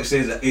fireworks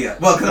is yeah.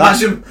 Well, can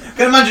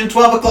you imagine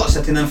 12 o'clock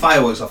setting them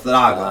fireworks off that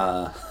I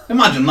got?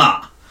 Imagine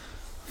that.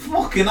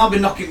 Fucking, I'll be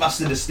knocking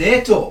bastard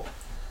estate up.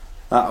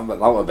 That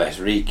was best.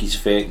 Riki's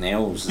fake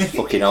nails. The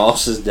fucking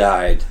horse has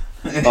died.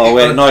 Oh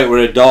wait, no, it were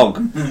a dog.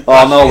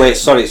 Oh no, wait,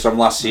 sorry, it's from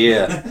last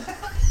year.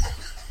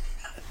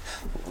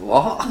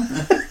 What?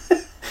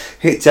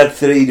 It's had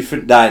 3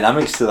 different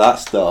dynamics to that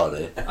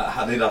story.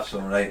 I did have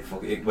some right.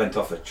 It went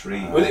off a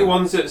tree. Was it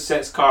ones that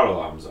sets car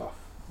alarms off?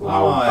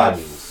 Loud yeah,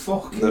 bangs.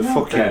 fucking The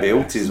hell. fucking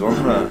beauties,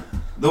 wasn't they?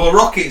 There were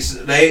rockets,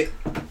 right?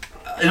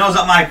 You know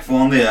that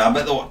microphone there? I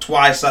bet they were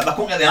twice that. They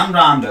couldn't get the hand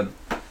round them.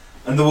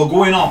 And they were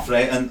going off,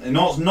 right? And you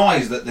know it's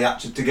noise that they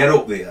actually, to get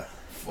up there.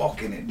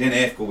 Fucking it. Didn't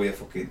have to be a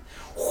fucking.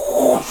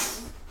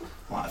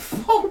 Like,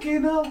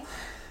 fucking hell.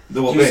 They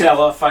were Did you big. set a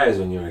lot of fires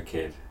when you were a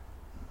kid?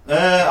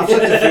 I've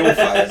set a few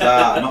fires,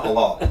 not a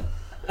lot.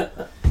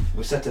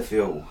 We set a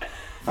few.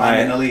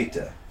 Finding a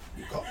litre.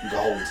 You got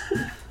gold.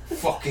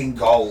 Fucking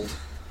gold.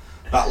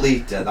 That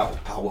litre, that was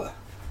power.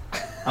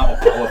 That was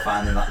power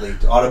finding that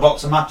litre. Or a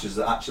box of matches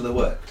that actually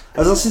worked.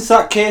 Has there since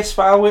that case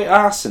file with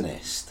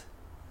arsonist?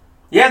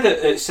 Yeah,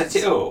 that set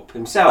it up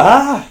himself.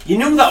 Ah. You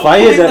knew that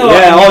Fire was coming, that- though.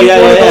 yeah, and oh, you yeah,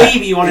 didn't yeah, yeah.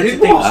 believe it. You wanted Did to it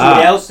think what?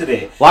 somebody else did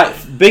it.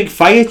 Like big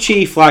fire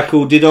chief, like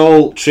who did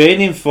all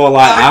training for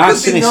like How could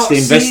they not arsonist see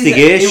that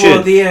investigation. he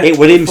were there It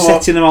was him before-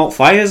 setting them out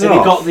fires And he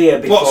off. got there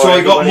before What? So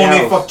he got everybody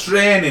money else. for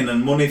training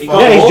and money for.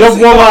 got Yeah, his loads job of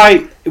was it.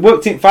 like he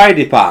worked in fire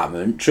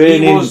department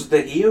training. He was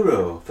the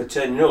hero for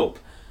turning up.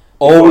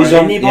 always before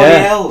on. anybody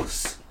Yeah,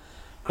 else.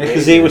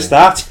 because he was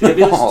starting. Have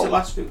you listened to all.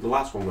 last week? The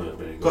last one weren't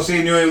very good. Because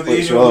he knew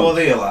Which who one? were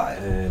there like.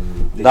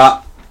 This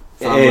That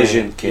family-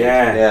 Asian kid.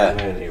 Yeah.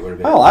 Man, it were a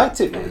bit I liked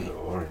it, very mate.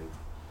 boring.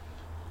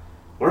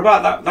 What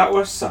about that? That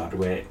was sad.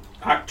 Where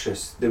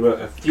actress, there were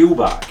a few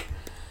back.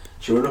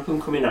 She was an up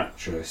and coming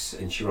actress,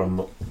 and she were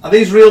on. Are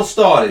these real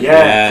stories?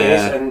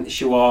 Yeah. And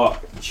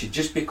she'd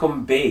just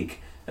become big,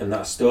 and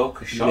that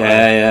stalker shot her.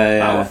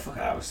 Yeah.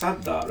 That was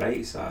sad. That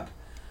right, sad.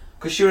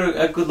 Because she was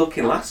a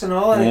good-looking lass and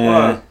all, and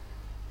Yeah. it was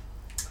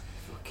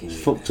fucking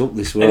It's fucked up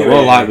this world. Anyway.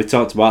 Well, like we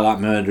talked about that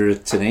murderer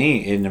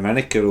tonight in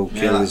America who Yeah,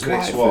 killed that's his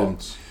Chris wife.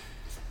 Watts.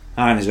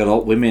 And he's got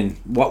all women.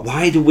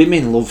 Why do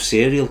women love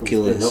serial They're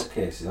killers?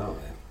 nutcases,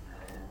 aren't they?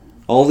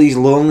 All these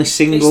lonely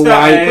single It's that,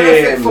 white.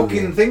 Perfect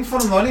fucking thing for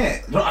them, though,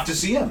 innit? You don't have to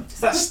see them. It's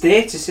that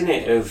status,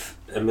 innit, of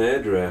a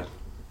murderer.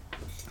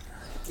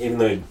 Even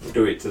though you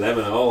do it to them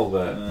and all,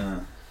 but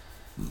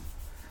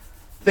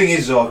Thing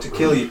is, though, to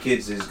kill your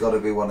kids has got to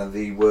be one of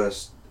the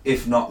worst,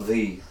 if not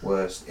the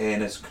worst,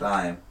 heinous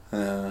crime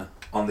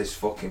on this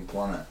fucking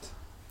planet.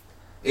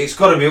 It's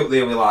got to be up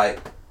there with like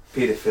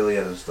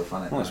paedophilia and stuff,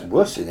 hasn't it? Well, it's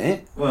worse, isn't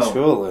it? Well-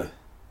 Surely.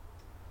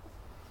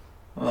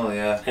 Well,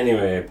 yeah.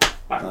 anyway,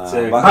 back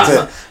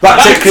to Back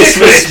to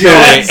Christmas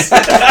spirit.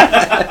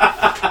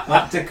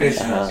 Back to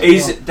Christmas.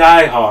 Is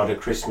Die Hard a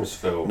Christmas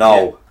film?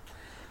 No.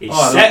 It's Oh,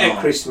 I don't set know. at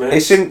Christmas.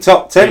 It's in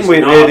top 10 It's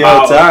with not Radio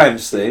about-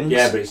 Times things.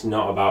 Yeah, but it's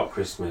not about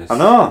Christmas. I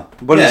know,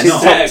 but Yeah, it's in no.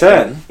 top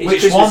 10. It's Which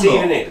Christmas one, Eve, though?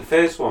 isn't it? The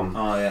first one.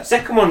 Oh, yeah.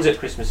 Second one's at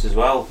Christmas as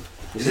well.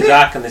 It's Is the it?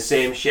 dark and the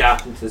same shit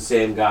happened to the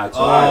same guy twice.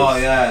 Oh,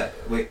 yeah.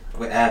 With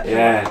Airport.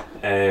 Yeah.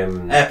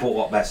 Airport,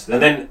 what best?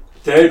 And then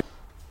third,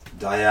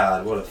 Die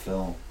Hard, what a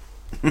film.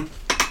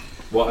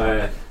 what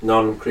a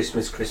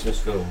non-Christmas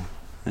film.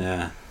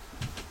 Yeah.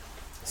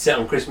 Set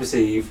on Christmas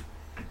Eve.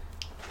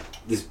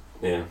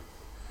 Yeah.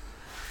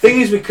 Thing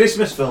is with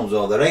Christmas films,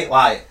 though, there ain't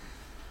like.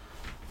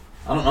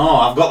 I don't know,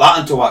 I've got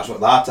that to watch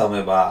what they tell me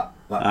about.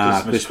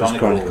 That Christmas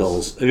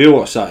Chronicles. Have you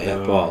watched that yet,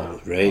 No, Paul? no.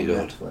 Very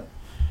good.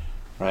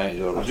 Right,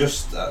 good. I've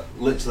just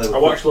literally. I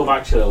watched Love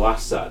Actually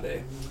last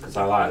Saturday because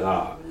I like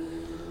that.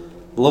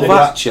 Love Maybe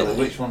Actually.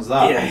 Which one's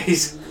that? Yeah,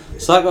 he's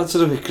What's that got to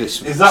do with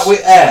Christmas? Is that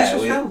with Air?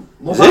 Christmas With, film.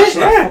 Love Is it?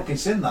 Actually, Yeah. I've fucking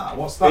seen that.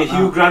 What's that? With now?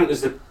 Hugh Grant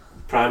as the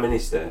Prime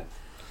Minister.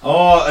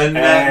 Oh, and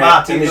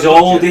Martin. and there's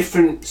all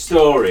different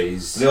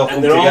stories. They all come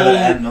and they're together all at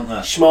the end, don't they?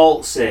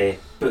 schmaltzy,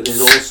 but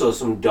there's also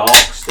some dark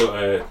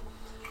stories.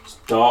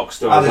 Oh, Like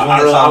there's one that's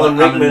Alan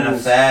having an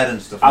Rickman's affair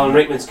and stuff. Alan isn't it?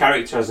 Rickman's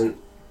character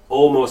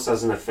almost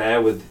has an affair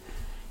with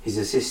his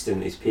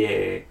assistant, his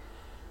PA,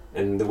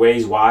 and the way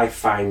his wife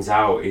finds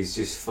out is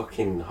just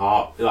fucking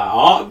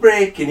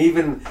heartbreaking.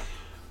 Even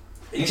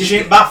She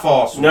ain't Bath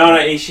or something.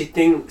 no, she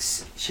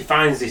thinks she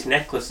finds this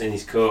necklace in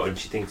his coat and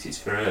she thinks it's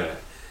for her.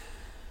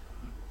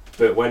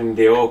 But when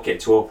they all get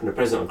to open a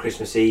present on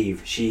Christmas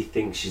Eve, she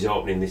thinks she's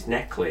opening this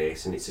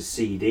necklace and it's a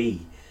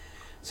CD.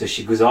 So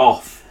she goes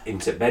off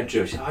into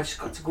bedroom. She's like, I just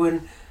got to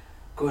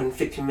go and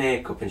fix your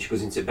makeup, and she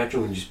goes into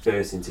bedroom and just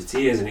bursts into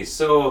tears. And it's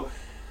so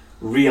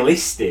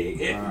realistic.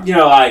 You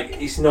know,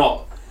 like it's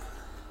not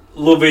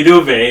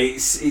lovey-dovey.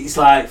 It's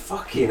like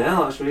fucking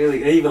hell. That's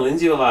really. Even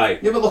Lindsay were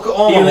like, Yeah, but look at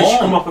Home even she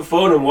come Alone. off her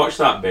phone and watch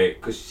that bit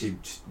because she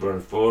just were on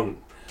her phone,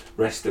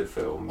 rest of the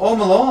film.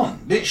 Home Alone.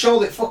 Didn't show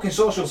that fucking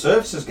social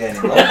services getting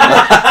involved. Do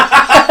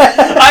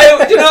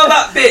you know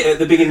that bit at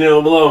the beginning of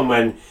Home Alone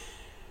when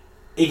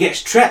he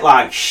gets treated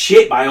like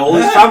shit by all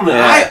his family?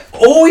 Yeah. I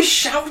always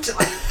shouted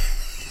like,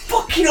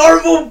 fucking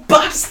horrible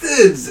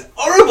bastards!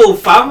 Horrible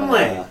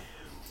family!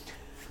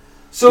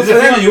 So There's for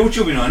a thing them, on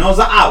YouTube, you know, knows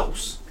that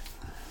house.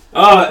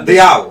 oh, The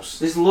house.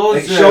 there's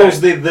loads It shows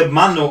the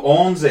man who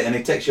owns it and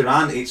he takes you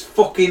around. It's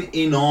fucking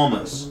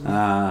enormous.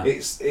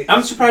 It's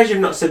I'm surprised you've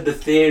not said the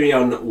theory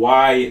on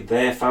why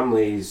their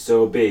family is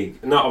so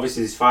big. Not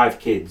obviously there's 5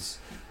 kids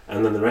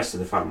and then the rest of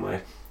the family,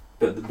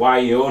 but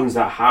why he owns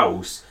that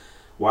house,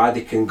 why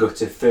they can go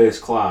to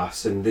first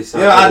class and this.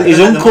 Yeah, that, His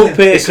the uncle money.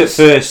 pays at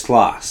first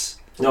class.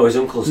 no, his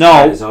uncle's No.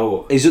 tried us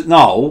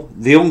out.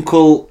 The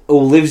uncle who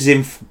lives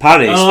in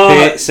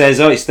Paris says,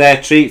 it's their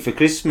treat for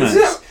Christmas. Is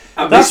it?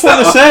 I That's missed what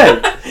they that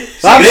said.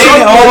 I've They seen it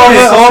don't all do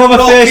this. over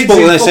Got Facebook kids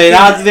and in they're saying,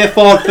 fucking- how did they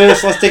afford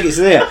first class tickets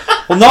there?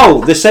 Well,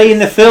 no, they say in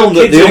the film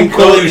that Kids the in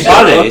uncle in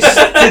college.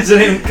 Paris. Kids are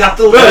in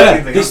cattle.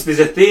 But there's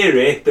a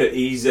theory that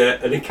he's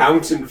an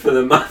accountant for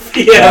the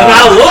mafia, and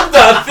I love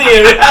that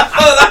theory. I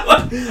thought that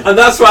one, and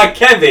that's why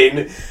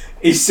Kevin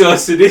is so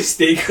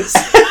sadistic.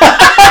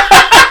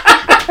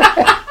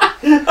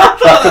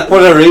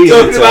 Put a reason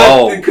Talking to about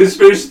all. the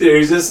conspiracy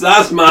theories,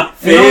 that's my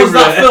You know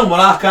that favourite. film what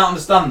I can't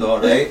understand though,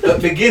 right?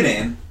 At the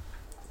beginning,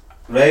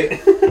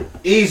 right?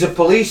 He's a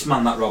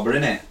policeman, that robber,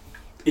 innit?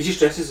 He just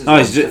dresses as No,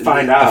 one he's to just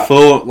find a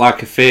out.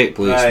 like a fake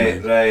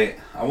policeman. Right.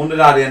 I wondered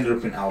how they ended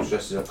up in house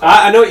dressed as a cop.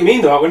 I know what you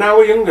mean though. When I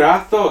was younger, I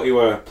thought he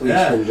were a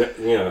policeman.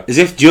 You know. As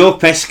if Joe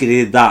Pesci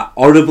did that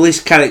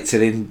horriblest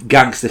character in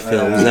gangster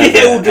films ever.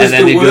 He'll does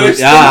the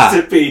worst things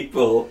to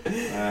people.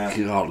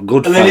 God,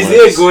 good. And then he's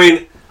there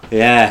going,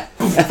 yeah.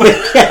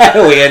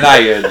 With an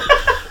iron.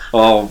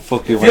 Oh,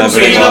 fucking whatever.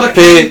 Feels it like was.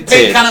 big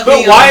Painted. can of but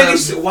meat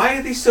why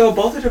are they so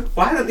bothered?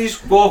 Why don't they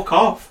just walk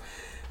off?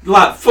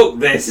 Like, fuck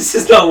this. This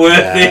is not worth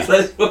it.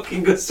 Let's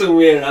fucking go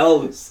somewhere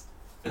else.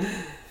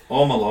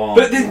 Home Alone.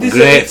 But there's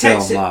Great film,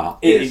 that.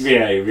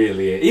 Yeah, it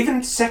really is. Even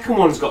the second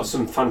one's got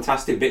some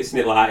fantastic bits in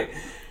it, like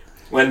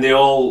when they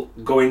all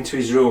go into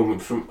his room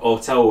from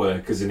hotel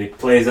workers and he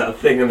plays that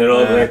thing and they're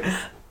all going,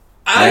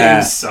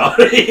 I'm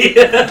sorry.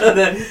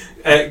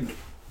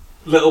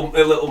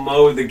 little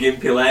Mo with the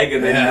gimpy leg,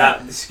 and then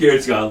that the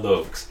security guard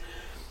looks.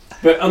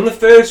 But on the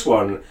first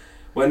one,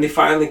 when they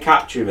finally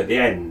capture him at the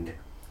end,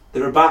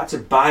 they're about to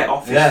bite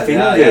off his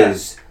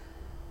fingers.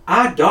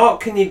 How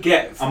dark can you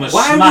get? I'm gonna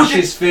smash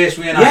his face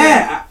with an iron.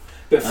 Yeah,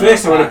 but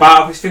first I want to bite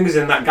off his fingers,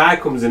 and that guy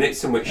comes and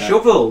hits him with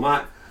shovel. I'm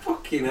like,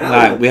 fucking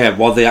hell. Like,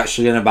 were they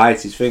actually going to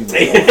bite his fingers?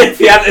 If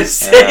he hadn't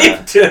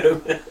saved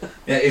him.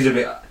 Yeah, he's a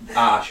bit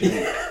harsh, isn't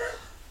he?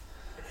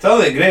 Tell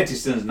the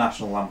greatest thing is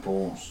National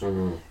Lampoons.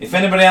 If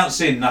anybody hasn't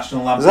seen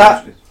National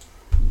Lampoons,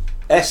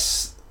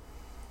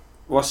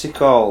 What's he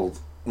called?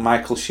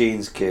 Michael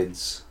Sheen's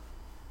kids.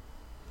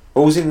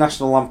 Who's in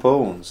National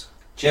Lampoons?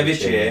 Chevy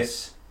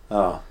Chase.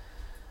 Oh.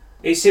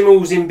 It's him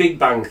who's in Big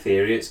Bang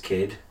Theory as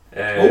kid.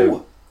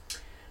 Oh,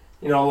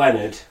 You know,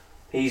 Leonard.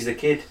 He's the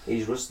kid.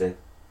 He's Rusty.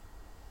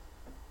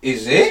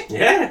 is it?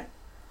 Yeah.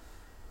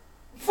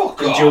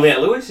 Fuck And off.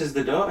 Juliette Lewis is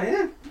the daughter.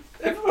 Yeah.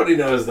 Everybody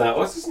knows that.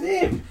 What's his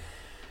name?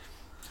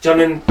 John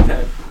and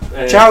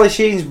Charlie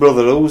Sheen's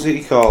brother, who's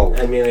he called?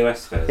 Emilio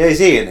Estevez. Yeah, is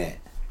he in it?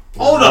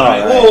 Hold on,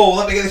 mate. Whoa,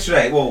 let me get this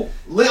straight. Whoa,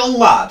 little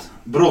lad,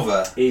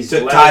 brother, He's to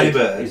Leonard, Tidy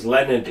Bird. He's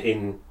Leonard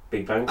in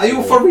Big Bang Are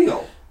you Theory. for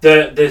real?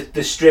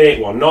 The straight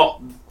one,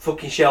 not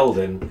fucking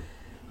Sheldon.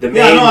 The main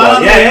Yeah, no, I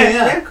one. know,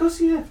 yeah. Of course,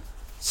 yeah.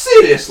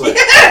 Seriously?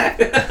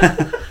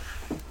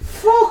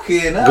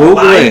 Fucking hell. Google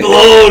Mind it.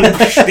 blown.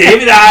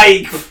 David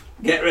Icke.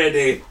 Get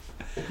ready.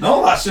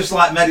 No, that's just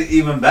like made it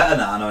even better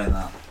now, knowing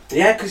that.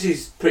 Yeah, because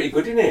he's pretty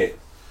good in it.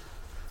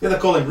 Yeah, they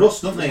call him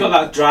Rust, don't they? He's got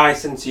that dry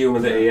sense of humour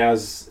that he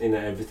has in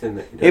everything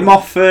that he does. Him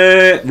off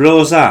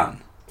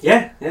Roseanne.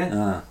 Yeah,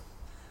 yeah.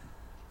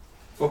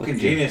 Fucking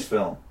genius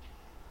film.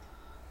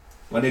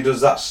 When he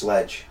does that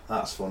sledge,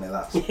 that's funny.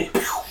 That's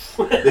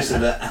this is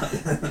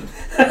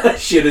it.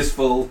 Shit is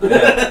full.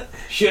 Yeah.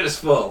 Shit is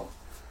full.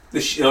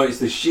 It's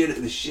the shit.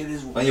 The shit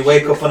is. When you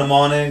wake up in the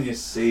morning, you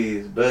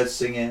see birds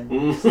singing,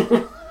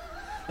 and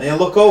you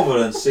look over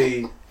and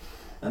see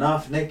an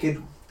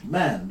half-naked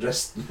man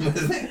dressed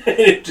emptying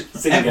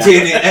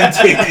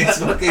his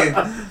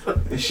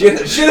fucking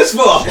shit is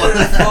full.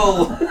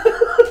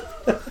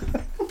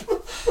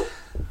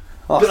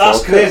 But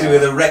that's crazy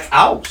with a wreck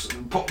house.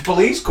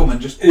 Police come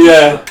and just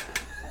Yeah.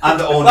 and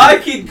the owner.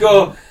 Like he'd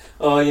go,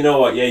 oh, you know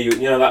what? Yeah, you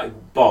know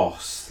that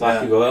boss.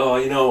 Like he'd go, oh,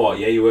 you know what?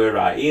 Yeah, you were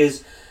right.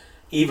 Here's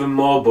even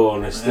more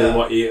bonus than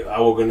what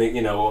I were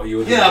gonna, what you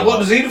would. Yeah, what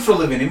does he do for a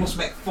living? He must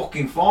make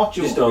fucking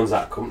fortune. He just owns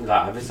that company,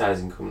 that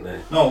advertising company.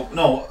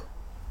 No.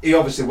 He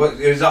obviously works.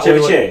 Is that Chevy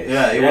what he Chase?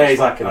 Yeah, Yeah, he's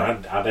like an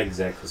ad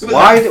exec. Or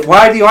something.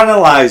 Why do you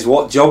analyse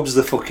what jobs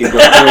they fucking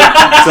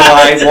got to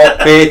like what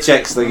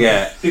paychecks they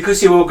get?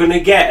 Because you were going to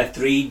get a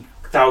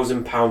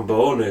 £3,000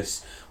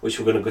 bonus, which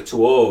were going to go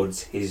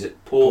towards his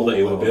pool that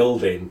he were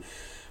building,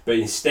 but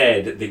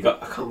instead they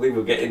got. I can't believe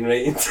we're getting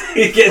right into.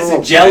 He gets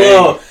a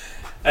Jello,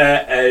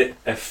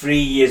 a 3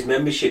 years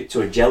membership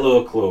to a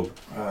Jello club.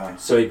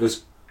 So he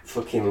goes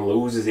fucking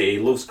loses it. He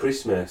loves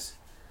Christmas.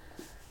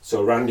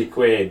 So Randy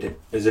Quaid,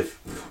 as a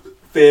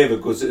favour,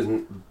 goes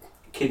and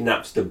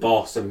kidnaps the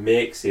boss and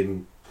makes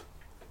him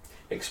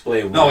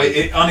explain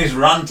why. On his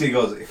rant he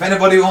goes, if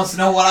anybody wants to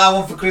know what I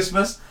want for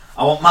Christmas,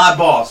 I want my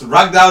boss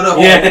ragged out at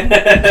home,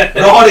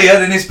 brought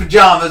here in his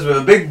pyjamas with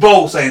a big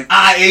bowl saying,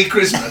 I hate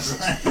Christmas.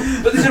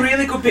 But there's a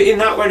really good bit in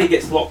that when he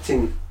gets locked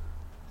in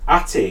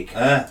attic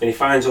and he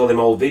finds all them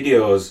old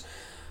videos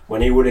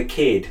when he was a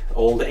kid,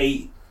 old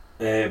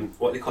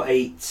what they call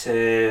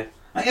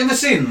Have you ever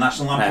seen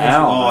National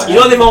Lampoons? You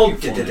know them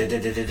old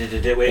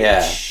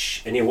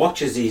and he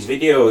watches these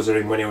videos of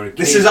him when he was a kid.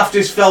 This is after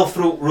he's fell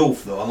through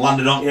roof though and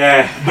landed on.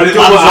 Yeah, but I did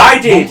what I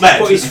did.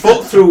 Put his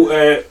foot through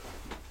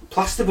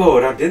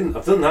plasterboard. I've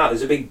done that.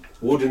 There's a big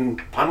wooden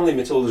panel in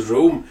Matilda's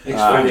room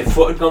where his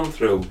foot had gone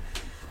through.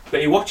 But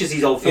he watches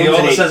these old films. He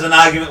always has an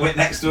argument with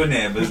next door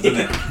neighbours,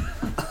 doesn't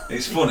he?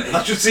 It's funny.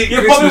 Let's just see.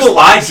 You probably won't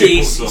like it.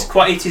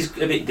 It is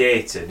a bit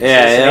dated.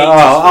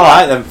 I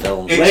like them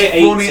films. It's late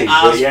funny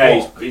 80s, as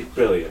yeah, fuck. he's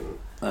brilliant.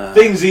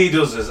 Things he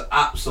does is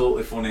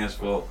absolutely funny as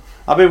fuck.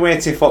 I've been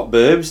waiting for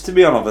Burbs to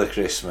be on over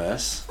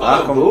Christmas.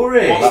 Got a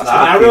Blu-ray. That's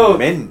Arrow. fucking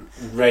mint.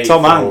 Great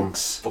Tom film.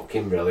 Hanks.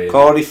 Fucking brilliant.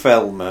 Corey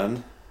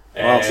Feldman.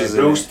 What else is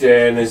in Bruce it?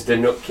 Dern as the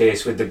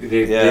nutcase with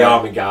the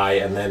army guy,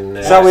 and then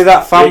Is that with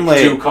that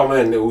family? Rick Too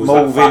Common, who's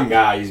that fat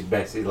guy, he's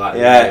best. He's like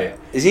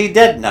Is he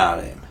dead now,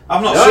 him?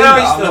 I've not No, seen no, that.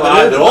 he's I've still never alive.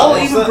 heard They're of all,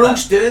 that. even What's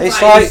Bruce that? Dern's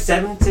It's like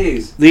in like-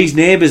 his 70s. These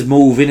neighbours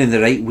move in and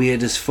they're right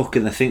weird as fuck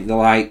and they think they're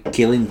like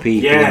killing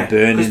people Yeah, and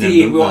burning because them.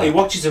 he don't they?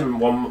 watches them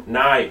one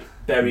night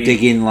buried.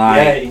 Digging, like,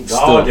 yeah, in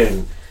stuff.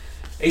 garden.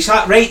 It's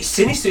like right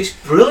sinister. It's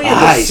brilliant.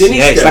 Ah, It's it's- sinister.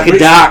 yeah, it's like a but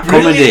dark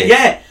brilliant, comedy.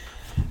 Yeah,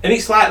 and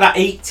it's like that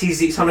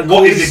 80s. It's on a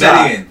What is he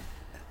cul-de-sac. burying?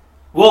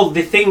 Well,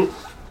 they think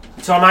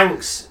Tom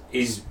Hanks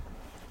is.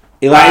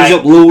 He like, Like-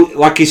 ends up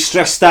like he's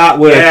stressed out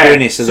work,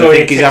 isn't he? So they think he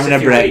he's takes having a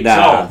few weeks breakdown.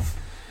 off,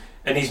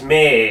 and his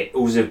mate,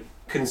 who's a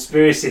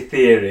conspiracy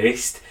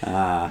theorist,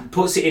 Ah,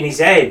 puts it in his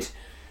head.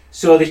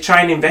 So they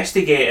try and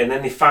investigate, and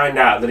then they find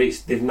out that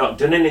they've not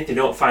done anything.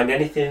 They don't find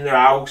anything in their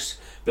house,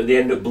 but they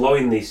end up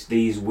blowing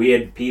these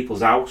weird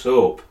people's house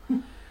up,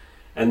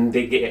 and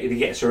he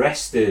gets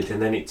arrested.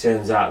 And then it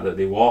turns out that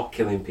they were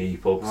killing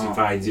people because he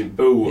finds it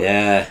boo.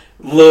 yeah.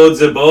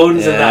 Loads of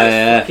bones and Yeah, that's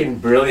yeah. fucking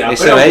brilliant.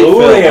 It's I put a it great on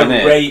Blu-ray, film, isn't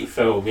it? great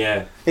film,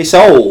 yeah. It's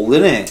old,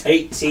 isn't it?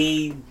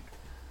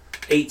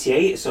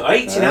 88, so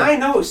 89,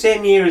 no,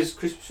 same year as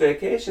Christmas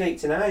Vacation,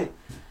 89.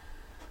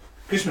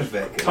 Christmas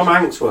Vacation. Tom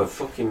Hanks were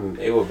fucking,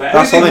 it were better.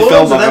 That's the He only did film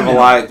loads of I've them, ever you know.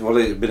 liked. Well,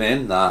 it's been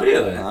in that.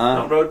 Really? Ah.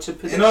 Not Road to You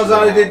Perdition. know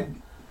how they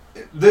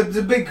did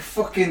the big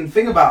fucking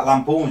thing about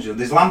Lampoon's?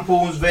 There's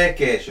Lampoon's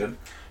Vacation.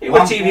 It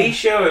was a Lampoon. TV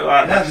show, it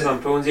like Yeah, National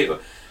Lampoons. It was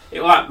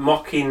like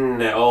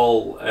mocking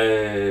all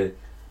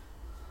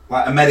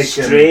Like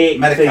American, straight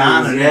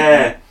Americana. things,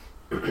 innit?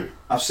 yeah.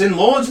 I've seen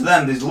loads of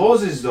them. There's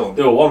loads he's done.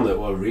 There were one that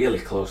were really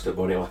close to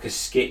Bunny, like a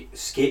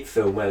skit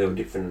film where there were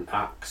different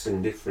acts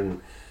and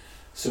different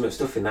some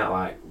stuff in that,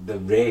 like the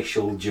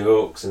racial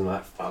jokes and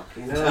like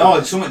fucking Oh,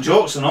 it's some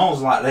jokes and all.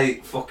 It's like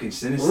right fucking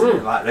sinister.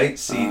 Mm. Like right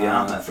seedy,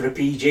 aren't they? for a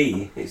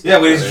PG. It's Yeah,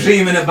 when he's definitely-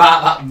 dreaming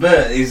about that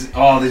bird.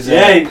 There's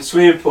Yeah, in the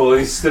swimming pool,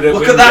 he stood at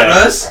Look window. at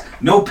that, Russ.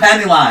 No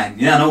penny line.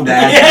 Yeah, no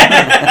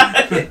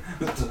dad. Yeah.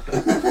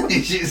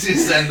 He's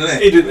just saying,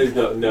 doesn't He it?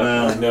 didn't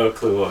no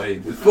clue what he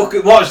did.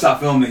 Fucking watch that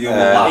film that you'll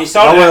laugh. It's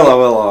I on will. it. I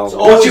will. It's I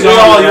Watch will. always it with on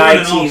all on your own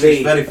and all, ITV.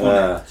 it's very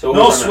funny. It's always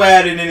No on it.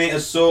 swearing in it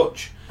as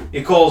such.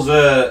 He calls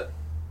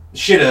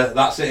shitter,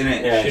 that's it,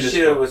 innit? Yeah, Shitter's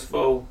shit fuck. was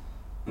full.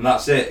 And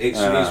that's it.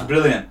 It's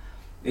brilliant.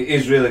 It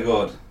is really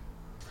good.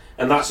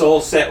 And that's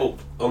all set up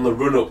on the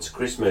run up to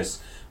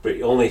Christmas, but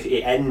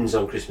it ends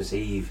on Christmas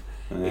Eve.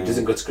 It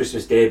doesn't go to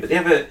Christmas Day, but they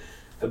have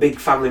a big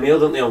family meal,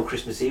 don't they, on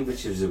Christmas Eve,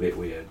 which is a bit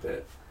weird,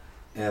 but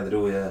Yeah, they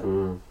do, yeah.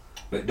 mm.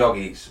 But dog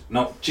eats.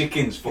 Not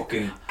chicken's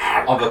fucking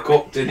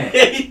overcooked,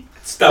 innit?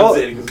 Stabs Oh,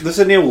 it. there's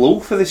a new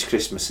Luther this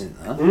Christmas,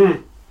 isn't there?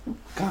 Mm.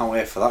 Can't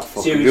wait for that.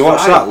 Fucking. Series Have you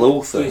watched 5. that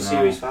Luther? Doing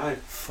Series 5.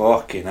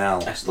 Fucking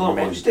hell. I still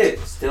haven't watched it.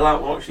 Still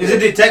haven't watched He's a it.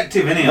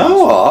 detective, innit? You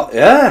know what?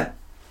 Yeah.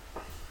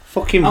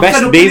 Fucking I'm best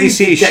fed up with these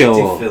BBC detective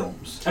show.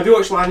 films. Have you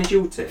watched Line of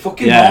Duty?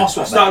 Fucking Yeah. horse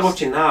I was started best.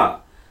 watching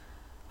that,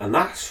 and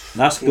that's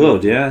That's fucking-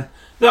 good, yeah.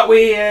 That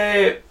we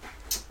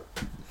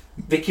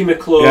Vicky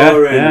McClure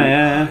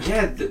Yeah, and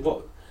yeah.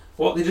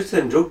 what they do to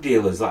them drug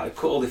dealers, like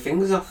cut all their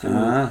fingers off. And,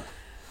 Ah.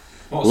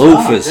 What's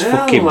Luther's that? Yeah,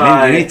 fucking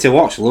like- mint. You need to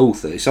watch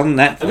Luther. It's on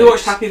Netflix. have you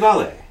watched Happy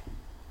Valley?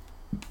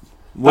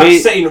 We,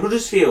 That's set in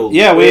Huddersfield.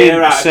 yeah, We're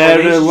we at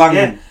Sarah college. Lang.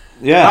 Yeah,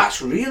 Yeah.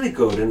 that's really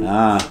good. And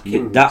Ah,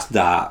 fucking- that's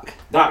dark.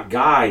 that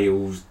guy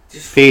who's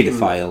just fucking-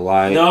 Paedophile,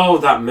 like. No,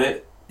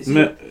 that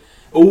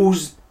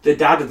who's the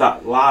dad of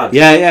that lad?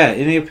 Yeah,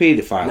 isn't he a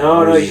paedophile? No,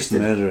 Or no, is he's he just a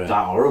murderer.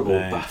 that horrible.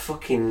 Right. But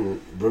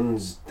fucking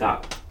runs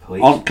that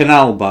police. On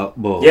Canal Boat.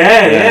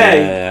 Yeah, yeah.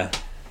 yeah.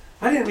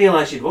 I didn't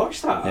realise you'd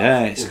watched that.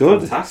 Yeah, it's good.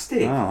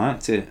 Fantastic. Oh, I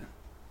liked it.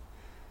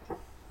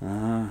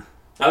 Ah.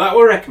 Now that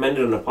were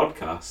recommended on a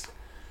podcast.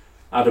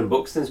 Adam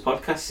Buxton's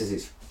podcast says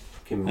it's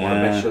fucking one of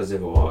the best shows I've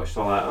ever watched.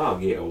 So I'm like, oh, I'll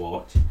give it a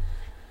watch.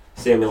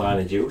 Same with Line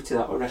of Duty,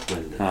 that were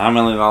recommended. I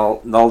mean,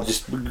 I'll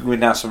just go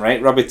down some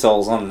rabbit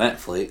holes on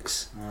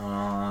Netflix.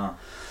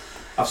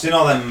 I've seen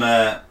all them.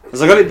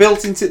 Has I got it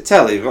built into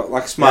telly? You've got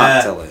like a smart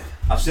Yeah. telly.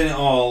 I've seen it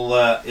all.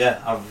 Yeah,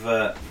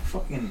 I've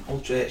fucking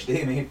Ultra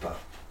HD me, pal.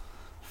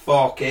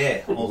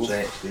 4K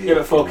Ultra HD. Yeah,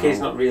 but 4K is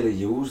not really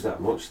used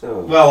that much though.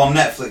 Well, on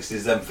Netflix,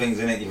 there's them things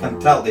in it. You can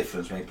tell the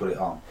difference when you put it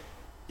on.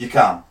 You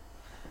can.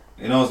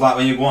 You know, it's like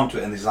when you go onto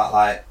it and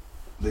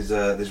there's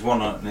there's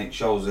one on it and it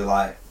shows you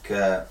like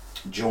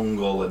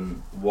jungle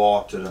and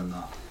water and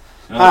that.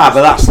 You know,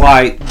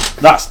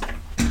 But that's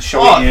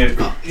showing you.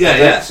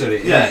 Yeah,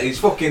 Sorry, yeah. It's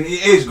fucking.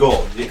 It is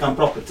good. You can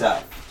proper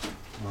tell.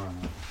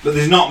 But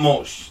there's not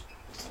much.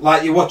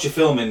 Like you watch a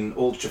film in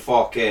Ultra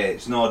 4K,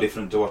 it's no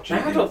different to watching.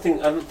 I it don't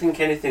think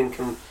anything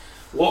can.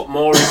 What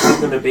more is it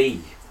going to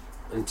be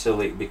until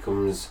it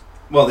becomes?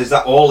 Well, there's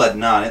that OLED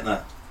now, isn't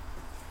there?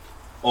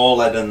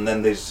 OLED, and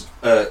then there's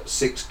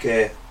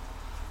 6K.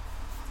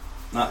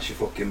 That's your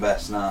fucking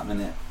best now,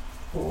 innit?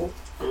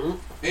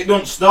 It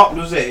don't stop,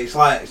 does it? It's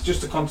like it's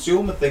just a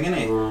consumer thing,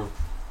 innit? Mm.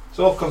 It's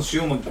all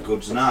consumer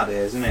goods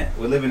nowadays, isn't it?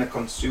 We live in a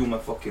consumer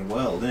fucking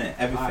world, innit?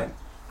 Everything.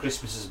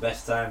 Christmas is the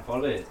best time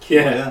for it.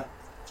 Yeah.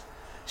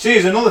 See,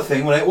 here's another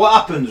thing, right? What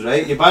happens,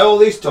 right? You buy all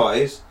these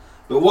toys,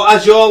 but what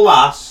has your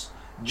lass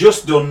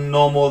just done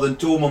no more than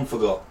 2 months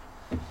ago?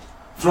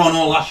 Thrown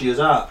all last year's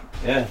out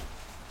Yeah.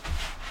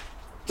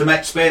 to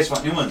make space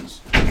for new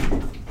ones.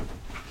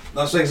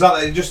 That's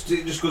exactly. It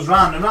just goes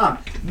round and round.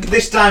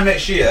 This time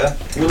next year,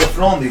 we'll have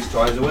thrown these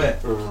toys away.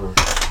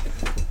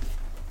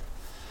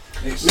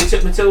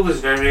 Matilda's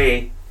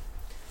very.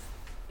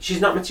 She's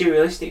not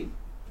materialistic.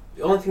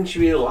 The only thing she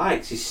really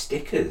likes is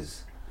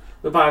stickers.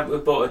 We bought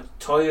a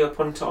toy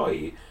upon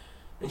toy,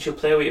 and she'll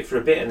play with it for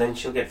a bit, and then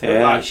she'll get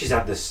fed. Like she's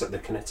had the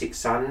kinetic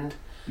sand.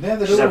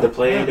 Yeah, she's had the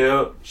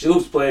Play-Doh. Yeah. She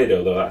loves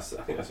Play-Doh though. I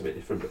think that's a bit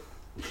different.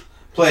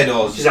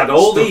 Play-Doh's. She's had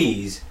all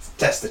these.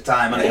 Test the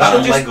time, and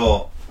that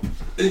Lego.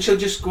 And she'll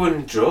just go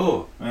and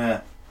draw.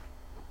 Yeah.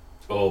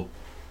 Or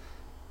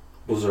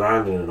buzz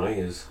around and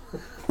annoy us.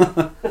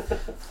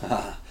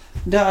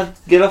 Dad,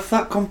 get off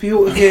that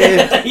computer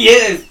game.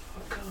 Yes.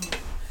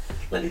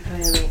 Let me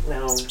play a bit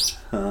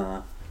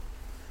now.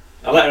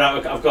 I let her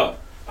out. I've got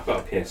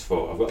a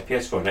PS4. I've got a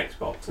PS4, an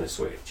Xbox, and a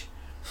Switch.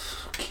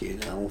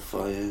 Fucking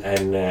hellfire.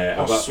 And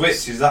I've got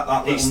Switch. Is that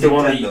little it's the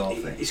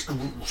Nintendo one.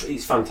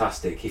 It's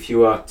fantastic if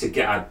you are to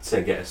get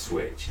a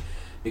Switch,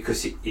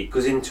 because it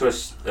goes into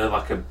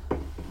like a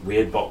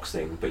weird box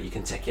thing, but you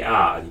can take it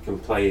out and you can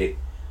play it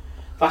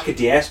like a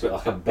DS, but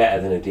like a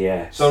better than a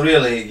DS. So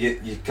really,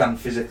 you can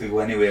physically go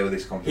anywhere with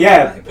this computer.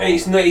 Yeah,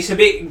 it's a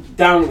bit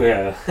down.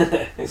 Yeah,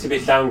 it's a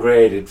bit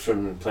downgraded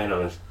from playing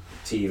on a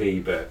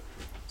TV, but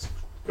it's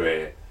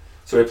great.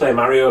 So we play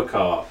Mario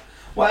Kart.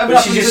 Whatever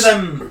happened to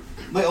them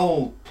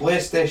little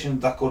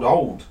PlayStations that could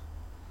hold?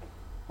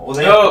 What were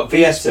they?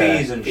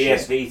 PSPs and shit.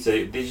 PS Vita,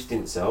 they just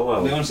didn't sell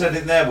well. They said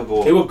it never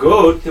go. They were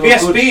good.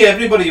 PSP,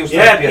 everybody used to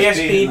have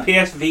PSP.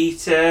 PS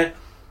Vita,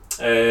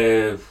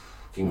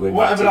 going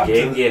back to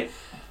Game Gear.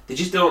 They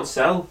just don't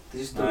sell.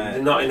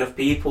 They're not enough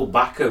people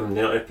back them.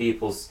 They're not enough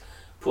people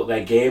put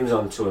their games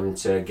onto them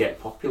to get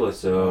popular.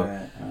 So,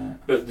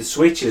 but the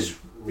Switch is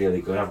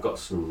really good. I've got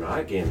some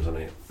right games on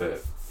it,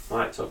 but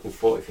like talking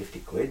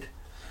 40-50 quid.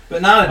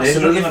 But nowadays,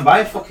 you don't even buy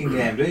a fucking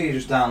game, do you? You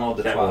just download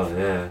the 12.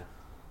 Yeah.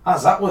 How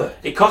does that work?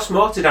 It costs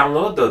more to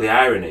download though, the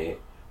irony.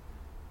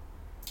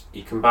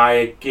 You can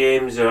buy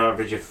games at an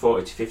average of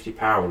 £40 to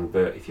 £50,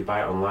 but if you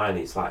buy it online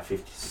it's like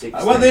 50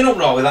 £60. Well, they're not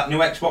wrong with that new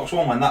Xbox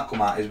One when that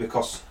come out is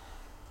because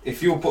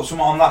if you put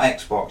something on that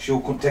Xbox, you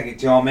couldn't take it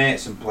to your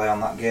mates and play on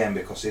that game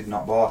because they'd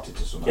not bought it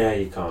or something. Yeah,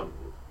 you can't.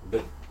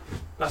 But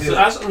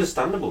that's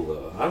understandable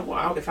though.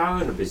 If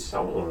I own a business, I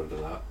wouldn't want to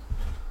do that.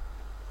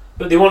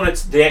 But they wanted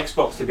the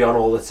Xbox to be on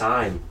all the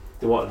time.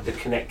 They wanted the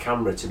Kinect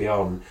camera to be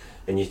on,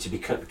 and you to be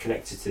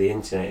connected to the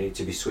internet, and it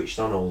to be switched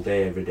on all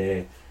day, every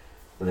day.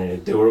 And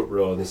then they were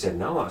uproar, and they said,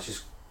 "No, that's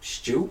just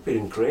stupid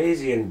and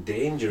crazy and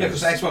dangerous." Yeah,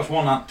 because Xbox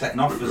One aren't taken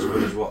off as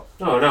good as what?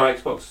 No,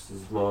 Xbox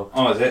is more.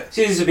 Oh, is it?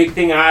 See, this is a big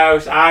thing.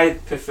 I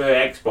prefer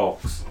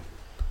Xbox,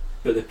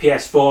 but the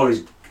PS4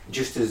 is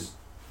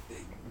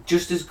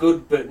just as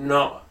good, but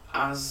not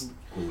as.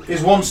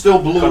 Is one still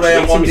Blu-ray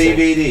and one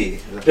DVD?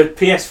 The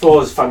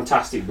PS4 is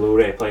fantastic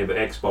Blu-ray player, but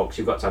Xbox,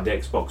 you've got to have the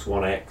Xbox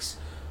One X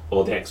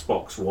or the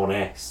Xbox One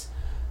S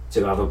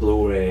to have a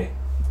Blu-ray.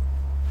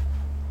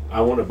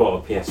 I wouldn't have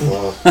bought a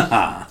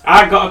PS4.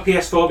 I got a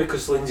PS4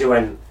 because Lindsay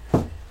went,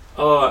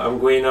 "Oh, I'm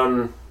going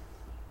on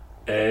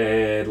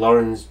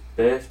Lauren's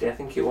birthday, I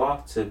think it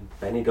was, to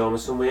Benidorm or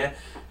somewhere,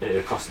 and it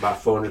would cost about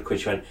 400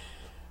 quid." She went,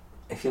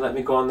 "If you let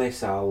me go on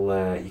this,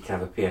 you can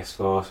have a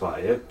PS4." So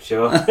like, yep,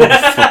 sure.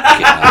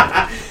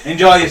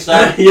 Enjoy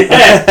yourself.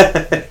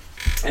 Yeah.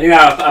 Anyway,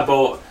 I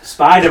bought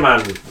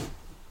Spider-Man.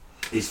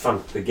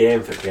 The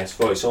game for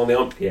PS4. It's only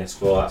on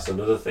PS4. That's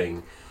another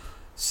thing.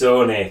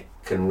 Sony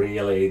can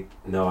really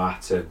know how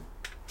to,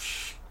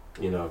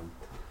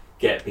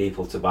 get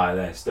people to buy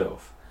their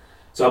stuff.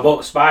 So I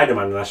bought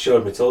Spider-Man and I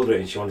showed Matilda it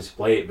and she wanted to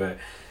play it, but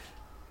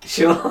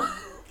she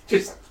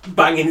just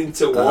banging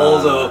into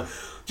walls or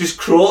just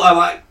crawl. I'm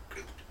like,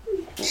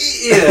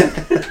 yeah.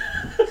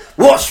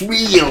 Watch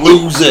me, you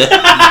loser.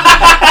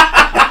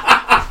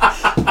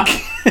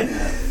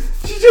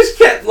 She just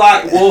kept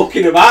like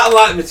walking about. I'm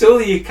like,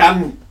 "Matilda, you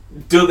can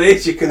do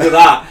this, you can do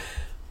that."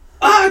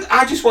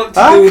 I just want to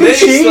do this.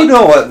 How can she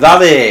know at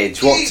that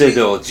age what to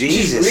do?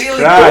 Jesus she's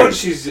really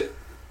Christ. Good.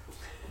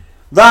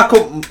 That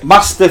could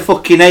master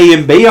fucking A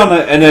and B on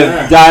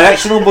a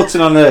directional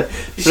button on a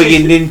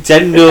friggin'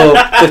 Nintendo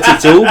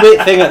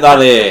 32-bit thing at that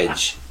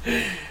age.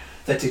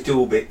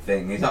 32-bit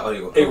thing, is that what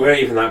it was? It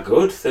weren't even that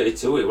good,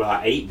 32, it was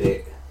like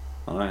 8-bit.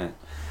 Alright.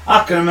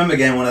 I can remember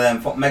getting one of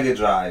them Mega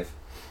Drive.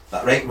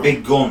 That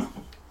big gun.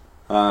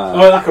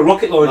 Oh, like a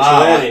rocket launcher,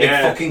 that big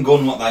yeah. fucking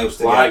gun what they used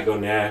to Light get.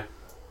 gun, yeah.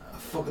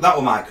 Fuck, that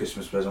was my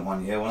Christmas present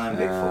one year, one of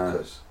them big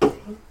fuckers.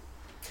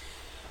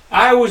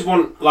 I always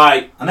want,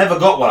 like... I never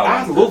got what I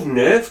I wanted. love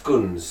Nerf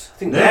guns. I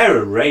think they're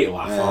a rate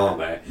laugh, aren't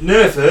they?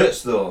 Nerf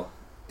hurts though.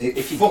 It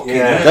If you- fucking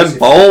yeah. hurts. Them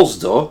balls,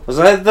 though. Was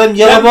that them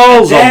yellow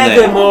balls on They're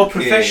the there? more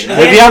professional...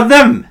 Have you had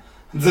them?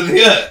 Do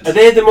they hurt? Are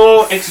they the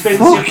more expensive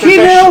Fucking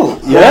hell,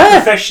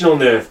 yeah. professional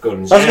Nerf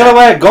guns? I was going to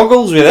wear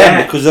goggles with them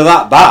Yeah. because they're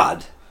that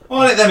bad.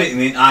 Well, them hitting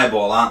the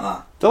eyeball, aren't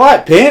they? They're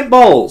like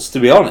paintballs, to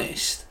be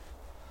honest.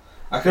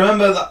 I can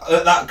remember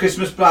at that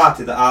Christmas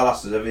party that our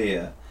lass was every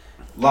year.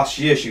 Last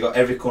year she got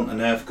every cunt a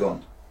Nerf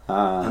gun.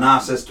 And I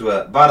says to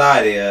her, "Bad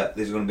idea,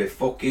 there's going to be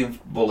fucking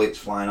bullets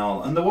flying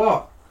all." And there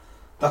were.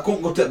 They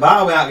couldn't go to the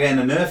bar without getting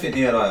a Nerf in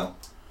ear oil.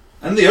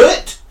 And they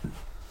hurt.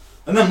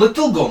 And them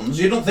little guns,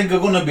 you don't think are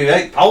going to be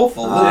very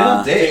powerful.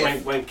 Ah. They don't, I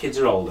think when kids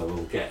are older,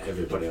 we'll get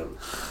everybody on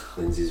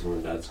Lindsay's mum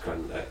and dad's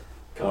granddad.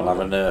 We'll have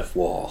a Nerf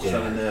war. Have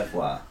a Nerf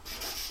war.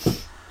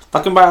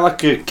 They can buy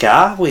like a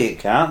car with it,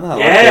 can't they?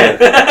 Yeah.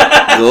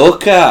 Like a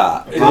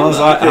go-kart. It's I was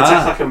like,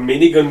 like a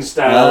minigun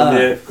style Ah.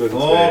 Nerf gun.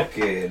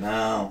 Okay,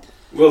 now.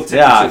 We'll take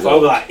Yeah, it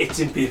over like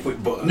hitting people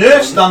with buttons.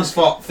 Nerf stands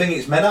for thing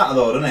it's made out of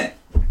though, doesn't it?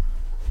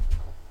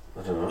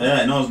 I don't know.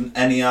 Yeah, it knows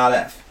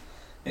NERF.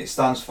 It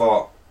stands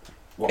for...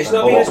 what It's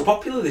them not been as bullets-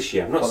 popular this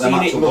year. I've not what them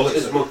seen it actual much bullets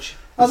as are. much.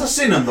 Has I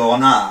seen them though,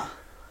 nah.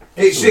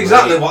 It's Some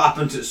exactly right. what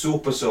happened to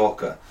Super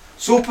Soaker.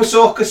 Super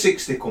Soaker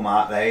 60 come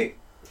out, right?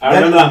 I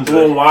Then remember that 100.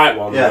 blue and white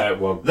one. Yeah. Where it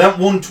was. Then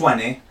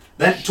 120,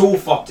 then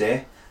 240,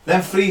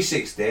 then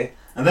 360,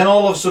 and then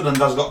all of a sudden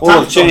there's got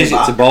well, they've tanks on the changed it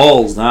back. to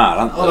balls now,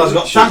 haven't they? Oh, there's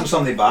got Which is- tanks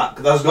on the back.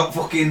 There's got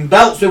fucking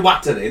belts with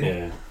water in.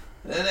 Yeah.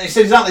 And it's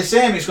exactly the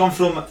same. It's gone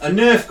from a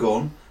Nerf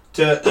gun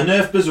to a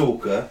Nerf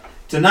bazooka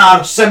to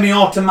now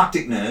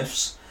semi-automatic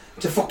Nerfs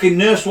to fucking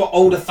Nerfs what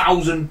hold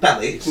 1,000 You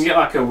pellets. can get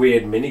like a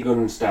weird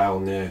minigun style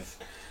Nerf.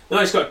 No,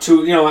 it's got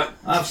two. You know, like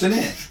I've seen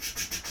it.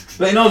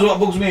 But he knows what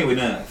bugs me with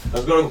Nerf.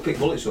 I've got to go pick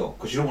bullets up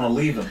because you don't want to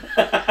leave them.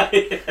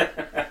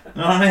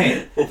 You know what I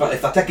mean?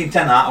 If I take in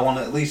 10 out, I want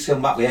to at least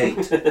come back with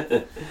 8. You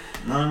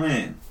know what I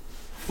mean?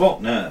 Fuck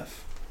Nerf.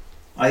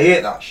 I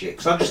hate that shit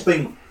because I just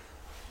think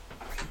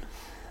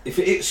if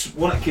it hits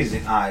one of the kids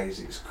in the eyes,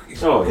 it's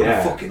Oh, gonna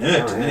yeah. fucking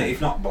hurt Oh, them, yeah. innit?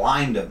 If not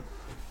blind them.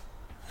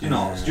 You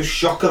know, it's just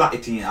shock of that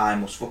hitting your eye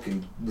must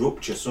fucking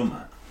rupture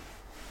something.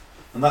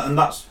 And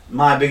that's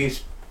my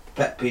biggest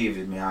pet peeve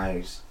in my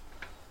eyes.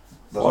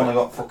 There's What? only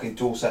got fucking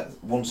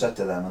one set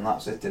of them, and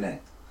that's it, innit?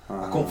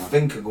 I couldn't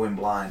think of going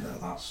blind.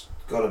 That's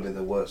got to be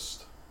the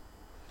worst.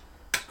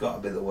 It's got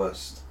to be the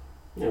worst.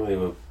 you know, we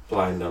were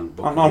blind on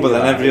Book I of know, but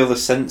then Eli. every other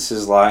sense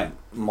is like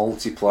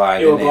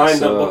multiplied. You were innit? blind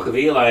So- on Book of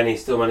Eli, and he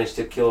still managed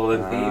to kill all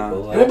them Ah.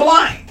 people. You were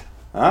blind.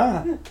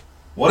 Ah,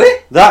 What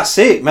it? that's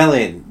it,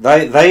 Melin.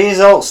 That is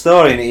all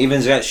story, and it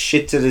even gets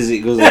shitted as it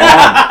goes along.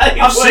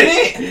 I've seen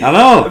it. I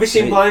know. Have you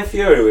seen Blind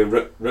Fury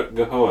with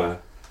Rutger Hauer?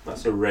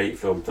 That's a great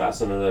film.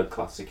 That's another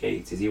classic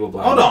 80s. He was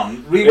blind. Hold on. He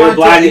was Rewind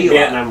blind to in Eli.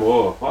 Vietnam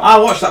War. What? I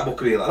watched that book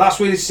of Eli. That's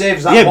where he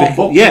saves that Yeah, one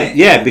book. yeah, innit?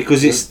 yeah,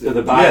 because it's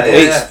The Bible. Yeah,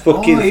 it's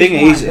fucking Oh, thing. he's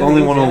He's the blind,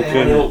 only yeah, one who yeah,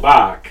 When you can. look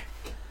back,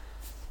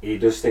 he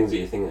does things that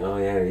you think, oh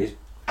yeah, he's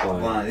blind.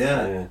 Blind,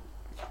 yeah.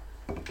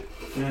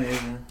 Yeah.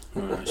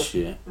 Oh,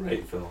 shit.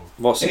 Great film.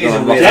 What's it It is got a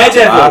on weird- Rotten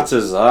Daredevil.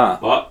 Tomatoes?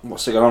 That. What?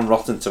 What's it got on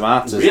Rotten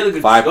Tomatoes? Really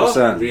good 5%.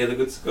 score. Really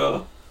good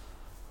score.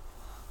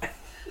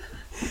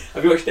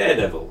 Have you watched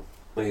Daredevil?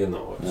 No, you're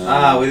not watched.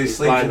 Ah, with his He's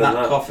sleeping in blind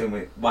on that coffin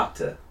with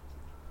water.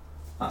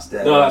 That's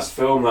dead. No, that's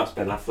film. That's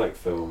Ben Affleck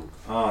film.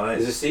 Oh, right.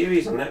 There's a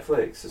series on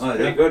Netflix. It's Oh,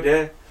 pretty yeah? good,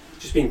 yeah.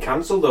 Just been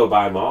cancelled though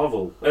by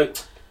Marvel,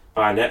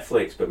 by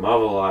Netflix. But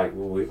Marvel are like,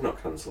 well, we've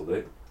not cancelled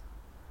it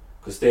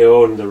because they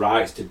own the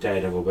rights to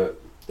Daredevil, but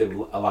they've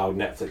allowed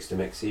Netflix to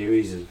make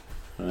series,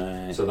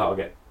 Right. so that'll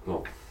get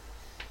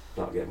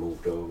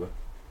moved over.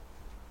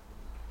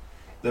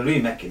 They're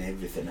remaking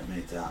everything at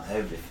minute, aren't they?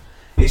 Everything.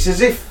 It's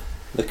as if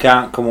They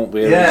can't come up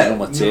with original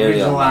material.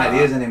 original like that.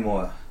 ideas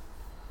anymore.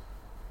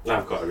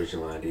 I've got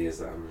original ideas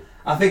that I'm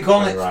I think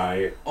only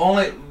right.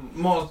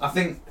 most. I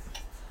think,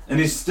 and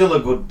he's still a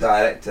good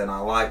director, and I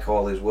like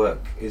all his work.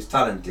 Is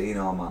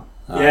Tarantino, man.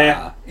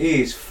 Yeah.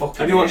 He's fucking.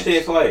 Have you watched ace.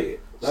 Hateful Eight?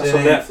 That's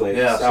Seen on it. Netflix.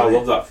 Yeah, I've I seen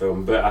love it. that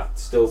film, but I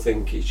still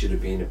think it should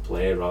have been a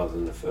play rather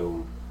than a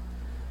film.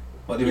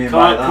 What do you You mean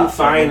by can't that?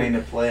 confine- What do you mean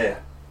a play?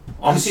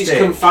 On Because it's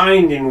stage.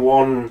 confined in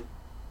one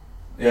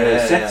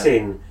Yeah.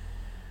 setting,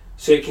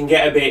 so it can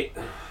get a bit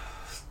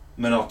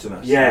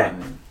Monotonous. Yeah. you know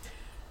what I mean?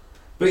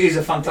 But he's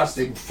a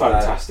fantastic.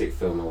 fantastic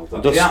film. I love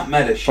that. Does- He ain't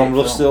made a shit From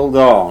Dusk film.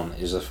 Till Dawn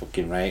is a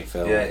fucking great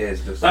film. Yeah, it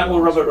is. That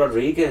was Robert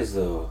Rodriguez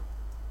though.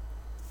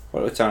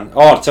 What are we talking?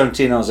 Oh,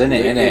 Tarantino's in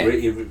it, innit?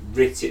 He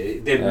writ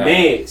it. They're Yeah.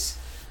 mates.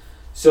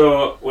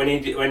 So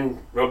when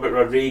Robert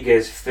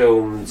Rodriguez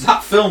filmed,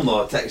 That film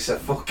though takes a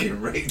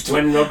fucking rate.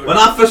 when Robert, When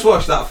I first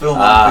watched that film,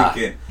 Ah. I'm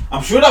thinking,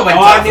 I'm sure I went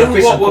Oh, out I for a knew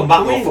piss what and were come back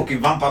with a coming. fucking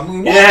vampire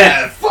movie.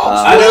 Yeah. What the fuck's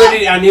Ah.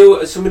 that? I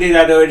knew somebody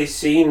had already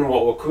seen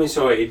what were coming,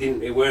 so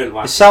it weren't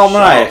like Is Salma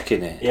shock. Hayek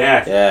in it?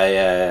 Yeah.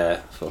 Yeah.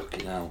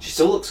 Fucking hell. She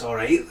still looks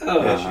alright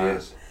though. Yeah, she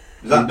is. Is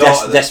In that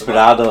daughter that's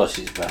Desperado,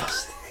 she's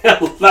best.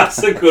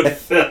 That's a good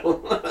film.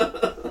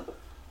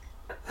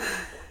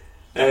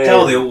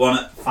 Tell the one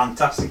of the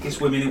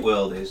fantasticest women in the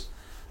world is.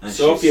 And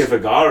Sofia she's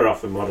Vergara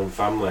off in Modern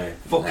Family.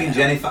 fucking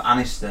Jennifer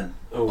Aniston.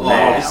 Oh, Oh.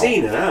 have you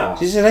seen her now?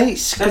 She's an eight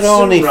That's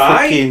scrawny some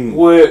right fucking.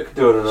 work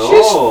done and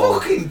She's all.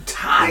 fucking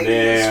tiny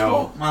as No.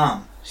 fuck,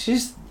 man.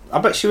 She's. I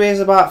bet she weighs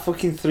about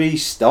fucking 3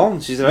 stone.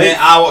 She's a Mate, right.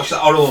 I watched that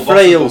horrible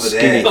frail, bastard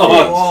over there. skinny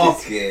Oh,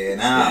 Fucking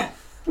hell.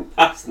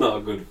 That's not a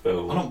good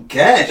film. I don't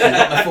care. She's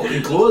got my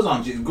fucking clothes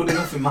on. She's good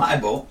enough in my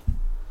book.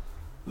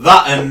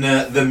 That and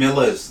The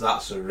Millers.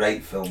 That's a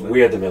great film.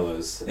 We Are the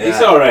Millers. Yeah.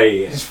 It's alright.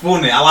 It's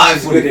funny. I like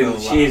She's funny good in,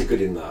 films. she is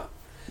good in that.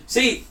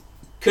 See,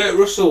 Kurt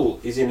Russell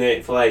is in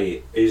Hateful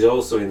Eight. He's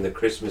also in the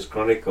Christmas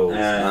Chronicles.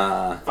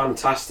 Ah.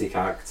 Fantastic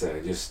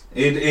actor, just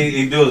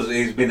He does.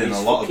 He's been in He's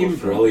a lot of fucking good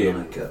films, brilliant.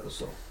 hasn't he, Kurt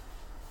Russell?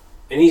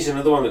 and he's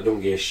another one that don't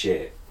give a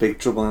shit. Big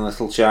Trouble in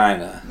Little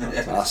China.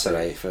 That's a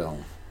great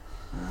film.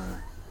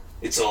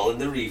 It's all in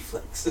the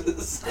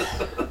reflexes.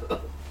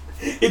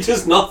 He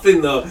does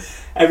nothing though.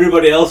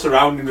 Everybody else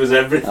around him does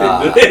everything.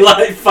 Ah. They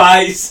like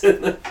fights.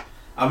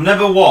 I've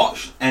never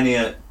watched any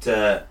at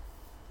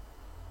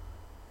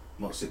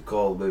what's it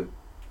called with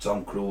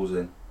Tom Cruise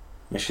in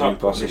Mission Top-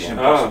 Impossible. Mission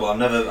Ah.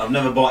 Impossible. I've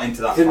never bought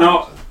into that. They're fight.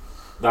 not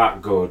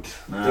that good.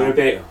 No. They're a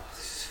bit.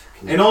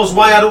 He knows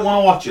why I don't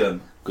want to watch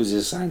him. Because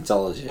he's a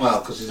Scientologist. Well,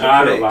 because he's a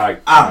I prick. don't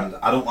like. And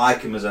I don't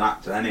like him as an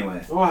actor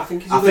anyway. Oh, I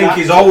think he's. I think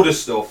his older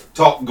stuff,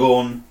 Top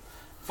Gun,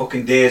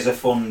 fucking Days of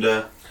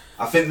Thunder.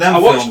 I think them I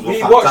films watched. were We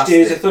fantastic. watched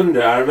Days of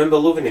Thunder. I remember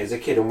loving it as a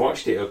kid and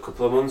watched it a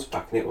couple of months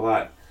back, and it was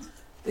like,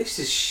 this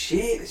is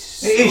shit.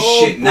 This is It is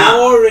so shit now.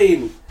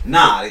 boring.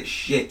 Nah, it's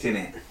shit,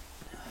 innit?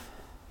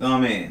 You know what I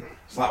mean?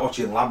 It's like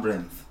watching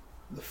Labyrinth.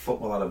 The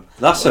football Adam.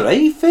 That's a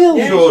great film.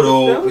 Yeah. Shut it's a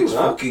up, film, it's that.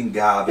 fucking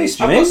garbage.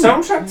 It's I've got a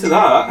soundtrack to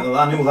that. Well,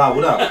 I knew that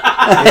would have.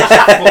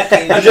 It's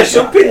fucking I dress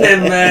up in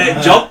them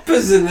Yeah.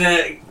 jumpers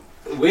and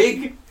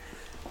wig.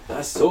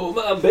 I saw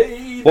my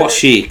baby. What's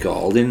she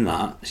called in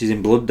that? She's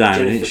in Blood Diamond,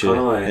 Jennifer isn't she?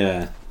 Connelly.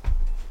 Yeah.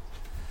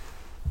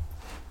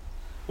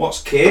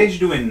 What's Cage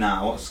doing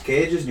now? What's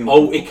Cage's new?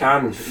 Oh, he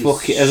can.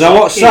 Fuck He's it. Has I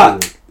watched shocking.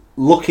 that?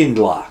 Looking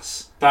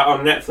Glass. That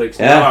on Netflix.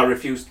 Yeah. No, I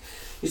refused.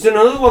 There's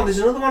another one. There's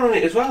another one on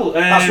it as well.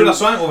 That's what I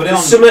saw it over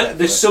there.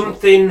 There's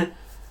something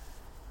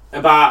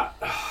about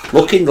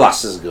Looking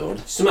Glass is good.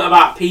 something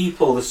about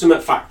people. The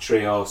Summit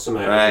Factory or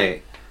something.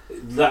 Right.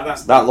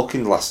 That's That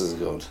Looking Glass is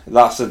good.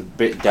 That's a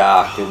bit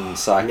dark and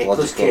Nicolas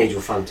psychological. Cage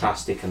was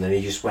fantastic, and then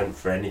he just went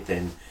for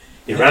anything.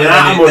 He And ran then,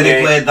 out of money. then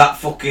he played that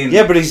fucking.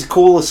 Yeah, but he's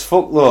cool as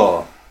fuck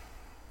though.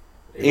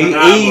 He ran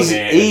out of He's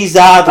money. he's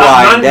That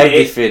hardlined Mandy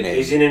everything.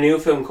 is in a new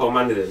film called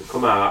Mandy that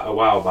come out a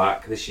while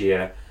back this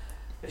year.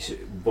 It's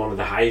one of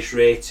the highest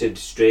rated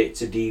straight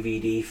to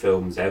DVD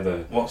films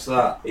ever. What's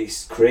that?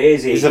 It's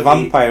crazy. He's a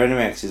vampire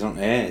anyway because he doesn't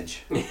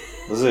age.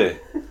 Does he?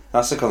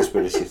 That's a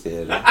conspiracy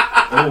theory.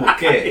 Oh,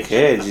 Cage.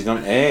 Cage, he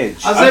don't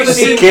age. Has Have you ever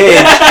seen- seen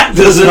Cage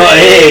does not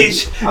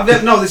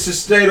age. No, this is a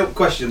straight up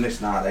question. This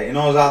now, you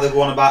know how they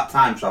go on about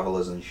time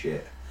travelers and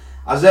shit.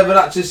 Has ever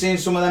actually seen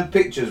some of them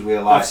pictures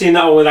where like? I've seen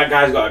that one where that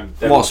guy's got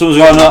a. What, someone's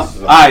got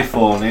an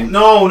iPhone in?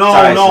 No,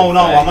 Tyson no. thing.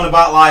 I'm on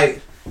about like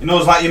you know,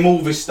 it's like your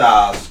movie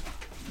stars.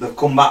 They've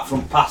come back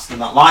from past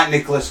and that. Like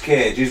Nicolas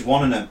Cage is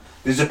one of them.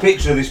 There's a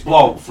picture of this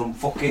bloke from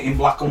fucking in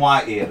black and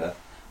white era,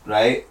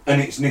 right?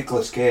 And it's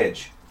Nicolas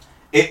Cage.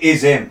 It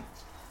is him.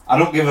 I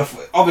don't give a.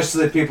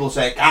 Obviously, people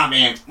say it can't be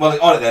him. Well,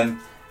 alright then.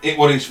 It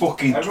was his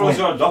fucking Everyone's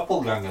twin. got a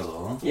doppelganger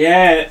though.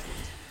 Yeah,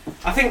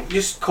 I think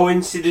just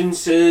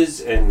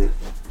coincidences and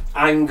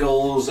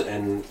angles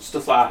and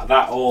stuff like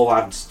that all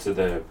adds to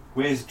the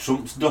Where's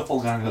Trump's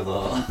doppelganger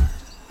though?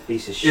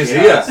 piece of shit. Is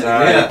here?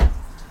 outside. Yeah.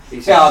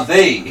 Piece Yeah, of-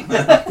 they.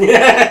 Like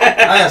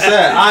I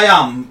say, I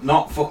am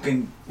not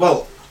fucking.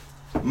 Well,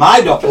 my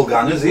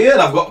doppelganger's here.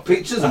 I've got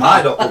pictures of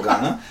my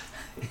doppelganger.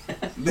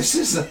 This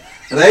is.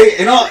 Right,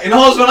 you know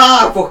when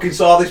I fucking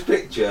saw this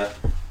picture,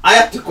 I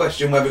had to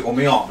question whether it was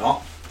me or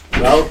not.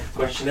 Well,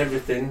 question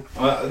everything.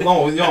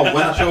 No, when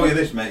I show you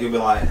this, mate, you'll be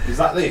like, is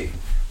that thee?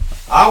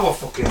 I was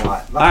fucking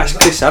like, That's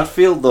Chris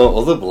Hadfield though,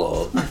 other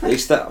bloke.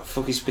 It's that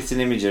fucking spitting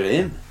image of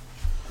him.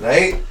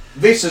 right?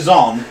 This is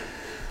on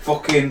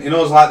fucking,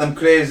 it's like them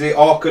crazy,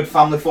 awkward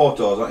family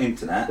photos on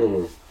internet.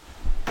 Mm.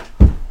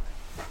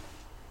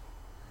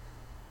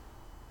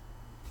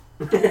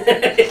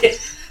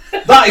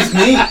 That is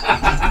me.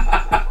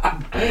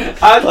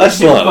 How did Let's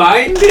you look.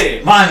 find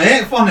it? My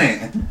mate, funny.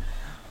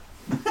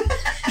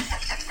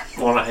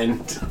 On that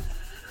end.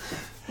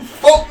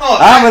 Fuck no.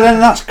 Ah, but then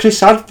that's Chris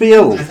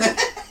Hadfield.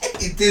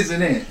 It is,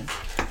 isn't it?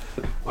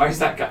 Why is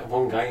that guy,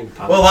 one guy in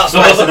pants? Well, that's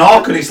why it's an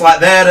awkward. It's like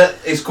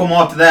it's come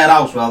out to their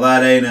house while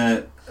they're in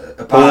a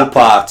Pool party.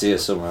 party or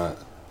something.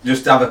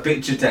 Just to have a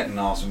picture taken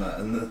or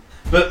something.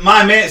 But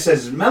my mate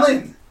says,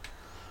 Melon,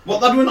 what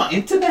they're doing on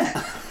internet?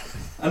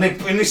 And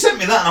he sent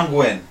me that and I'm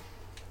going,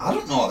 I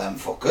don't know them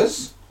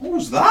fuckers. What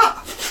was that?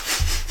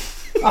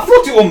 I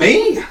thought it was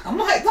me. I'm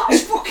like,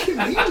 that's fucking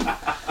me.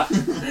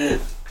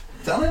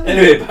 Telling you.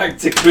 Anyway, back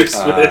to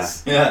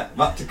Christmas. Yeah,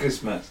 back to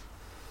Christmas.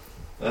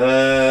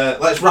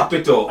 Let's wrap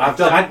it up. I've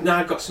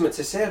got something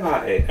to say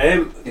about it.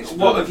 It's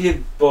What brilliant. have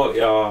you bought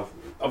your...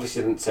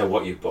 Obviously, I didn't say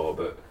what you bought,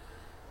 but...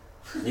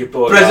 You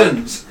bought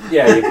Presents.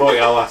 You bought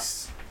your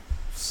last...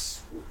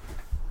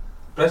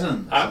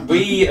 Presents.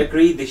 We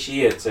agreed this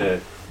year to...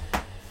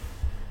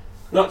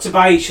 Not to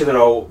buy each other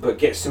out, but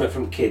get something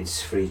from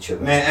kids for each other.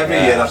 Mate, every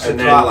year I've said And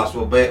to then our lads,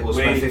 we'll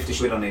spend we- 50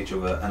 quid on each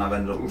other and I've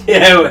ended up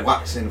Yeah,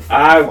 waxing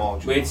fucking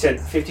fortune. we'd said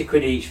 50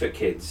 quid each for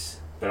kids,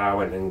 but I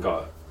went and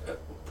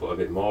put a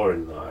bit more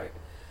in, like.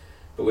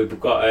 But we've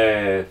got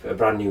a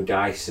brand new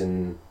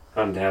Dyson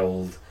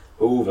handheld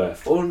Hoover,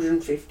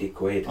 450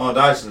 quid. Oh,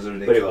 Dyson's are But it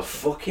ridiculous.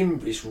 was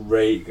fucking, it's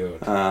right good.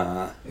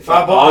 If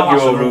I bought Argue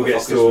a over who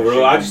gets to Christmas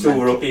Hoover. I machine, just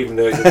Hoover up even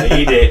though it doesn't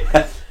need it.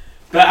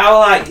 But I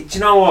was like, do you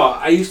know what?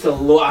 I used to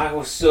look, I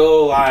was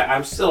so like, I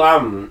still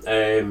am,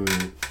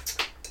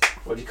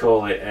 what do you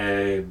call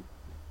it?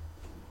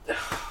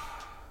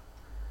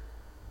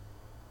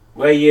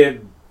 Where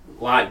you,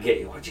 like,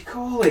 get, what do you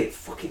call it?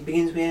 Fucking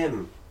begins with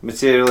M.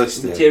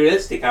 Materialistic.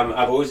 Materialistic.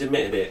 I've always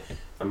admitted it.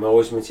 I'm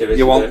always materialistic.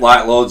 You want but-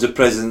 like loads of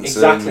presents.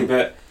 Exactly, and-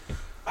 but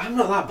I'm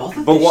not that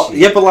bothered. But this what?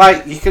 year. Yeah, but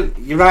like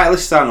you write a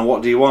list down of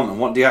what do you want and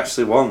what do you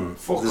actually want.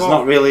 Fuck There's off.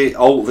 not really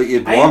all that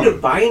you'd I want. ended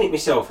up buying it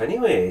myself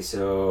anyway,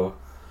 so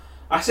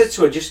I said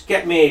to her, just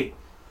get me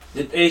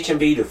the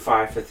HMV do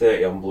 5 for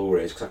 30 on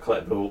Blu-rays because I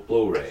collect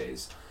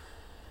Blu-rays.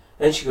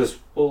 And she goes,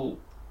 well,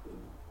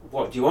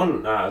 what do you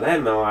want out of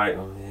them? I'm like,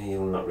 oh, yeah,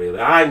 not really.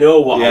 I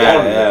know what I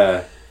want.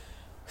 Yeah.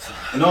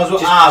 He knows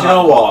what Just, I'm do you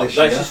know what? this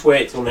Let's year. just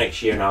wait till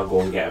next year and I'll go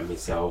and get them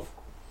myself.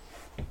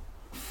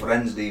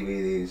 Friends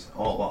DVDs,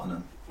 all lot of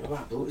them.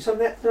 What, Blue? It's on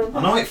Netflix.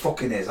 I know it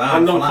fucking is.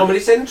 And on Comedy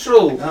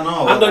Central. I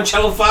know. And on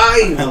Channel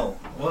 5.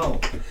 Well,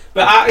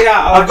 But I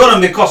I've got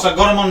them because I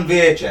got them on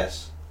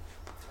VHS.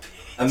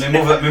 And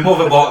my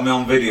mother bought me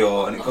on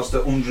video, and it cost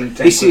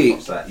 110 You see- quid.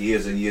 What's that?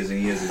 Years and years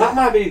and years that ago.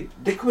 might be,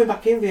 they're coming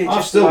back in VHS.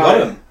 I've still got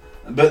them.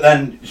 But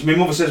then my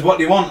mother says, "What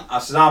do you want?" I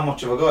said, "How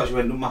much have I got?" She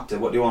went, "Don't matter.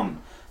 What do you want?"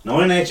 Now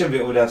we're in HMV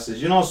over there. I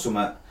says, "You know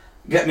something?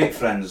 Get me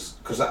Friends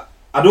because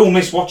I do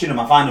miss watching them.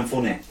 I find them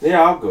funny." They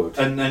are good.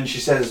 And she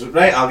says,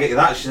 "Right, I'll get you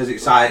that." She says,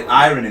 "It's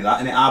irony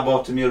that, innit? I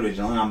bought them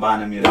original and I'm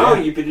buying them No,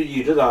 again."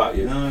 you do that.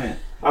 You. No, yeah.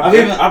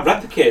 I've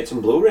replicated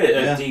some Blu-ray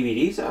Yeah.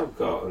 DVDs that I've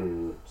got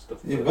and stuff.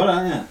 You've got it,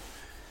 haven't you?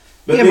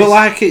 But this-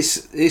 like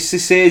it's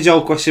this age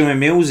old question with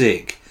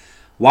music.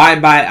 Why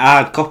buy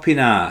hard copy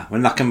now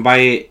when I can buy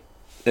it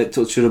at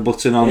touch of a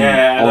button on,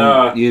 Yeah, I on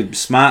know. your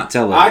smart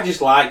tele? I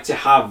just like to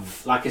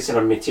have, like I said,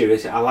 I'm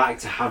materialistic. I like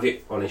to have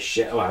it on a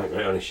shelf. Well, I haven't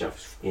got it on a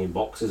shelf in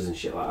boxes and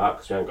shit like that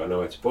because we haven't got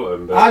nowhere to put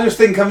them. But I just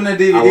think having a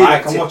DVD, I I,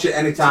 like can to- watch it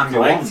anytime you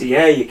collect want. it.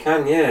 Yeah, you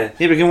can. Yeah, Yeah,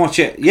 but you can watch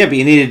it. Yeah, but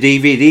you need a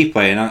DVD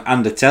player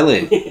and a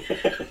telly.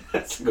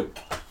 that's a good.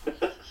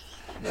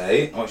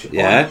 Right? What's your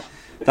point? Yeah,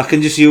 I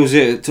can just use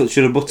it at touch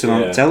of a button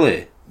on Yeah. the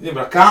telly. Yeah,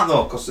 but I can't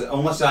though, because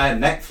unless I had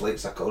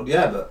Netflix, I could.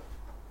 Yeah, but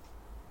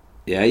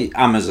Yeah,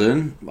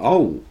 Amazon.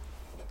 Oh,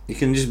 you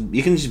can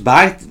just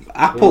buy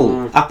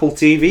Apple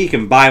TV. You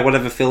can buy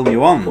whatever film you You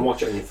want. can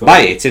watch it on your phone. Buy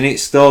it and it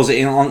stores it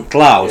in on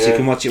cloud, so you Yeah.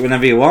 can watch it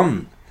whenever you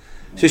want.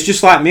 So it's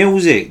just like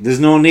music. There's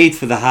no need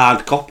for the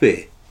hard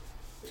copy.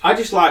 I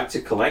just like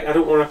to collect. I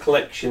don't want a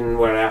collection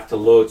where I have to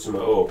load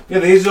something up. yeah,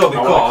 these are I want a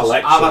because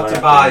collection I've had where to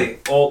I buy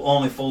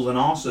only Fools and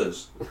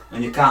Horses,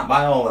 and you can't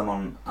buy all them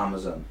on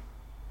Amazon.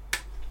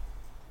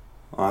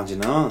 How do you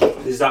know?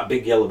 There's that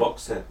big yellow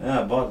box there.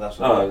 Yeah, but that's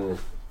what. Oh,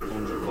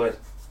 100 quid.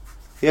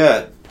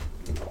 Yeah.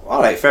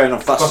 All right, fair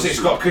enough. Because it's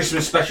got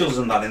Christmas specials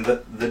and that in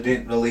that they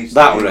didn't release.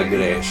 that was a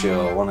great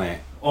show, wasn't it?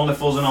 Only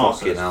Fools and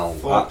Horses. Fucking hell,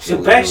 Fuck. the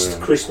absolutely best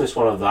brilliant. Christmas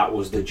one of that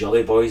was the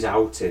Jolly Boys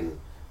outing.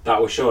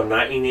 That was shown in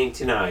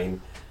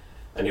 1989,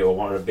 and it was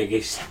one of the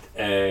biggest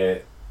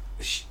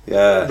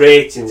Yeah.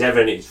 ratings ever,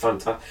 and it's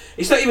fantastic.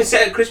 It's not even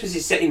set at Christmas;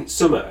 it's set in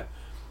summer.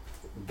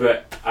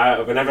 But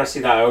whenever I see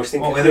that, I always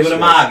think What, of with a Christmas.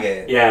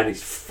 Margate? Yeah, and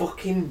it's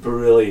fucking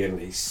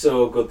brilliant. It's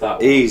so good that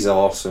one. He's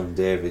awesome,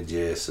 David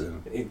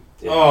Jason.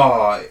 Yeah.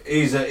 Oh,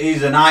 he's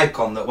an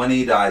icon that when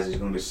he dies, he's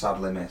going to be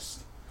sadly missed.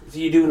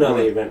 You do know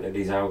that he rented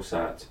his house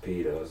out to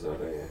pedos, though,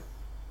 don't you?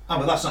 Oh,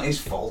 but that's not his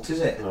fault, is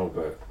it? No,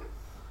 but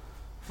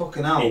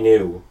Fucking he hell.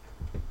 knew.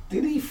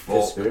 Did he fuck?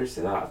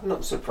 Conspiracy that. I'm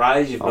not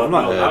surprised you've I've not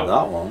not known heard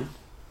that one.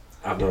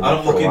 I've known I that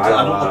don't for look a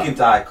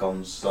into while,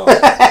 icons, so.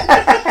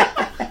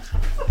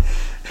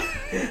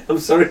 I'm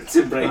sorry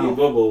to break your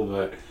bubble,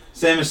 but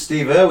Same as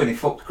Steve Irwin, he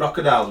fucked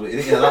crocodiles, but you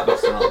didn't hear that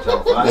bastard on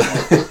Channel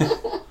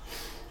 5.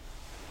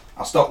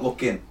 I stopped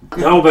looking.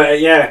 no, but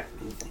yeah,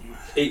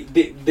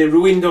 they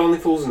ruined Only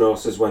Fools and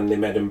Horses when they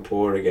made them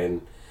poor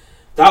again.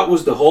 That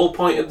was the whole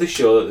point of the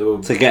show, that they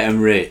were, To get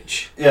him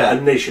rich. Yeah.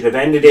 and they should have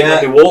ended it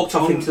Yeah. when they walked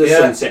off into the Yeah.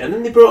 sunset, and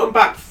then they brought them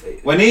back.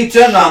 When he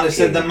turned around and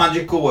said Shocking. the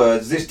magical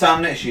words, "This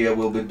time next year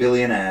we'll be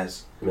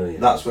billionaires." Million.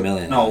 That's what.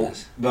 Millionaires. No,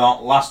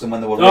 but last time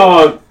when they were.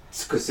 Oh,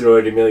 it's because they're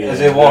already millionaires. As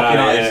they're walking Right,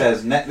 out, yeah. it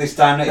says, "This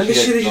time next And year."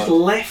 they should have just God,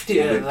 left it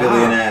we'll at be that.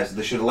 billionaires.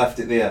 They should have left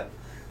it there,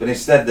 but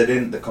instead they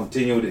didn't. They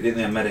continued it, didn't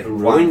they? And made it And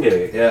ruined wank.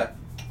 it. Yeah,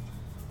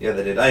 yeah,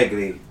 they did. I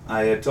agree.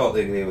 I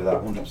totally agree with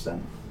that, 100%.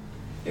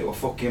 It was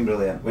fucking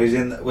brilliant.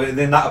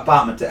 Within that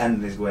apartment at end,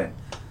 and he's going,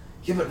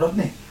 "Yeah, but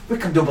Rodney, we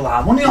can double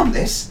our money on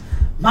this.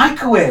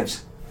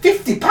 Microwaves,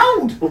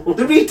 £50.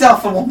 The retail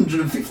for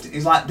 150.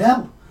 He's like,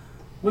 "Del,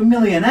 we're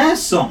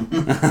millionaires, son."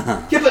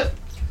 Yeah, but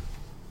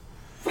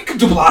we can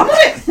double our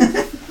money.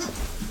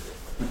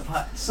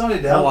 Like, sorry,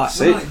 Del. Well, that's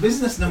we're it. not in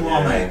business no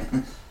more, Yeah.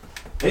 mate.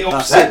 It That's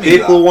upset it. me.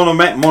 People want to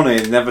make money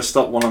and never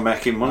stop want to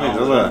making money, No,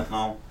 do they?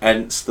 no.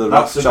 Hence the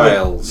That's a good-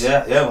 Rothschilds.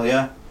 Yeah, well,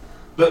 yeah.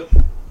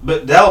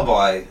 But Del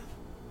Boy,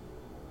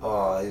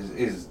 oh,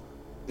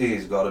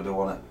 he's got to be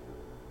one of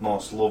the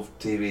most loved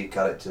TV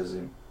characters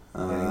in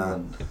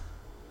England.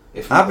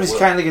 If Ah, not, but it's work.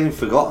 kind of getting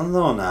forgotten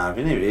though now,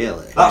 isn't it,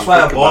 really? That's When why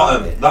you I think bought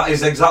about them. it. That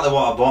is exactly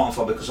what I bought them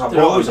for, because I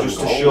They're bought always them on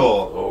just to gold. show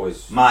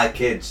Always. my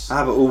kids.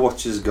 Ah, but who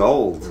watches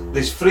Gold?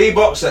 There's 3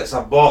 box sets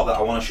I bought that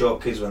I want to show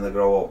kids when they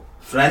grow up.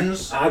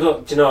 Friends, I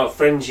don't. Do you know what?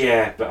 Friends?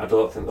 Yeah, but I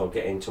don't think they'll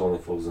get into Only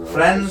Fools and Horses.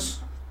 Friends,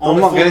 I'm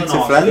Only not Fools getting and to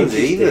Horses. I think Friends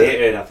he's either.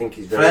 dated. I think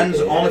he's very Friends,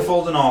 dated. Only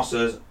Fools and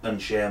Horses,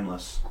 and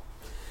Shameless.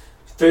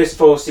 First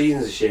 4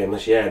 seasons of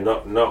Shameless. Yeah,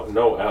 not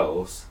no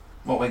else.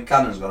 What when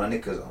Cannon's got a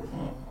knickers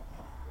on?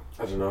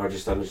 I don't know. I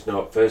just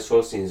know. First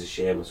 4 seasons of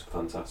Shameless were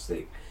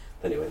fantastic.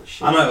 Then it went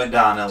shit. I know it went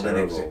downhill, didn't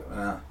it? Terrible.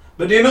 Yeah.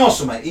 But do you know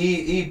something?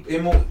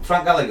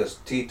 Frank Gallagher's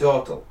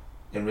teetotal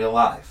in real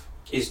life.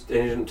 He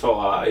didn't talk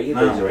like that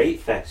either. No. He's a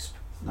rape fesp.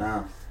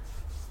 No.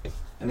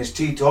 And it's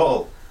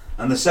teetotal.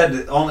 And they said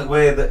the only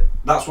way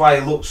that's why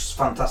he looks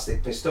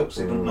fantastic pissed up, because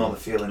he doesn't know the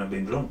feeling of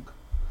being drunk.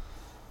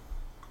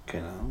 You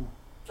know.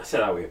 I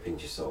said that with a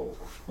pinch of salt.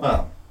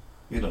 Well,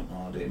 you don't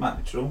know, do you? It might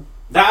be true.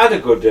 That had a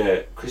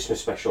good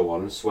Christmas special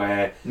once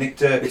where Nick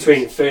Turkey.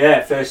 between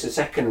first and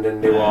second,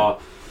 and they Yeah. were.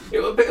 It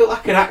was a bit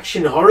like an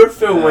action horror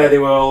film Yeah. where they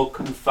were all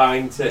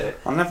confined to.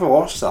 I never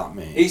watched that,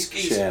 mate. It's-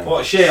 Shame.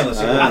 What, Shameless?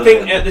 I I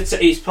think at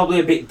it's probably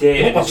a bit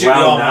dated Watch as it with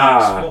well your mates,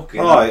 now. fucking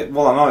Oh,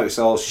 well, I know it's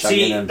all shagging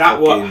See, and that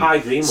what fucking High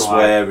Green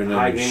swearing like.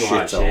 High and Green shit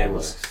like all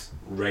Shameless.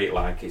 Rate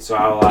like it. So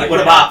I like. What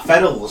it. about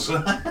Ferals?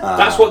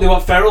 That's what they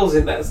want. Ferals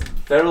in that.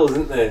 Ferals,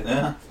 isn't they?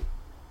 Yeah.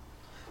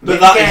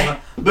 But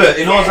But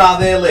you know how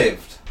they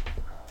lived?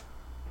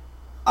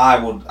 I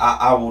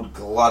would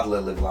gladly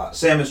live like,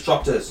 same as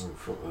Trotters.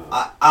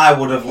 I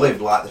would have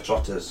lived like the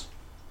Trotters.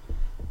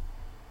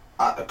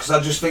 Because I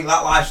just think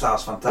that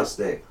lifestyle's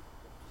fantastic.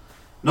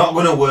 Not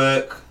going to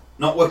work,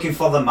 not working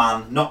for the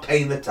man, not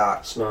paying the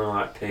tax. Smelling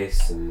like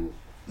piss and.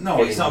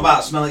 No, it's not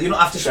about smelling. You don't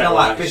have to smell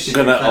like piss. She's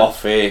gonna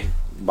offer,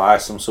 buy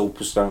some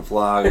super strength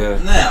lager.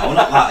 No,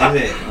 not that,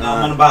 is it? No,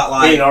 I'm on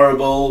about Being like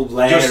horrible,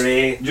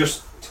 Larry,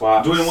 just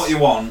twats, doing what you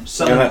want,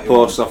 selling Gonna what you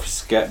want. post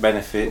office to get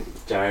benefit.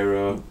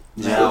 gyro.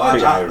 No, I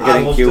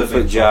Getting loved killed the for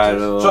big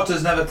gyro.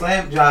 Trotters never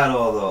claimed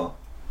gyro though.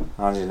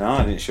 How do you know?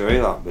 I didn't show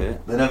you that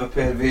bit. They never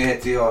paid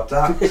VAT or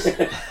tax.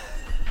 They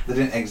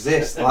didn't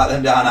exist. Like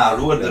them down our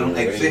road, they don't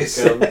exist.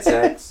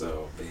 Tax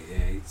or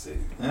VAT.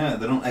 Yeah,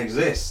 they don't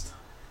exist.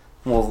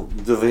 Well,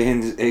 do they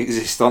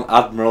exist on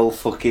Admiral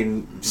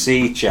fucking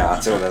Sea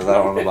Chart or whatever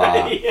they're on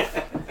about?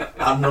 Yeah.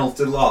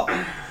 Admiralty lot.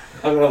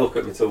 I'm gonna look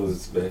at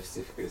Matilda's birth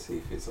certificate, see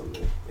if it's on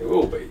there. It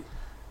will be.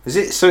 Is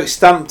it so? It's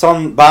stamped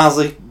on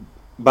Barnsley's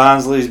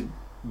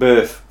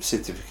birth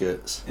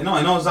certificates. You know,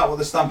 is that what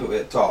they stamp it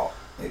with at top?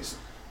 It's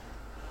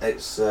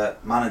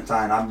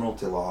Mannintine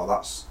Admiralty law.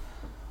 That's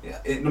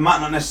they might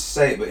not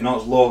necessarily say it, but you know,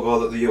 it's logo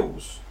that they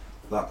use.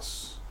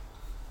 That's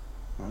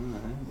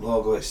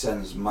logo. It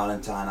sends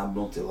Mannintine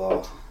Admiralty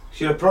law. It's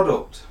your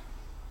product.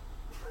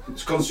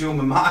 It's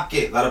consumer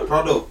market. They're a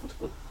product.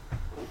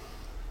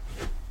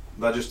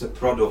 They're just a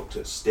product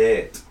at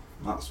state.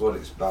 That's what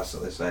it's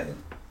basically saying.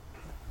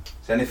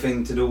 It's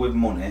anything to do with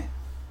money,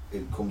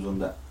 it comes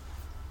under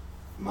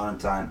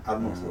Maritime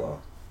Admiralty law.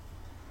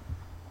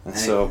 And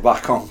so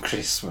back on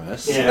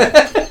Christmas.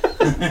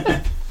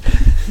 Yeah.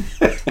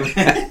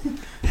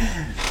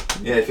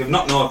 Yeah, if you've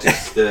not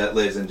noticed,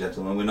 ladies and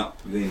gentlemen, we're not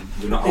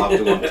allowed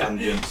to go on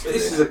tangents.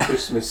 This is a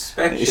Christmas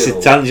special. It's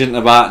a tangent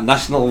about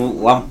National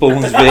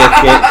Lampoon's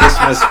Vacate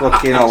Christmas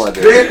fucking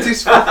holiday.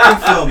 Greatest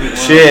fucking film. it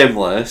was.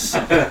 Shameless.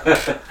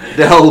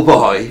 Del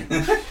Boy.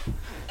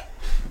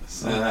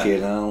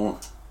 Fucking hell.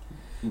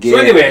 So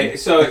anyway,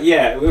 so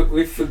yeah,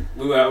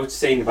 I was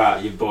saying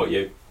about you bought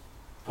your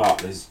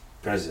partner's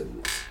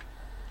presents.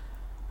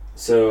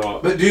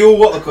 So But do you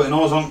what they cut?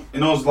 You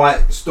know,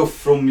 like stuff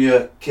from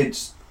your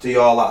kids to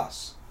your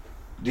lass.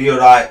 Do you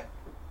write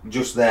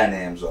just their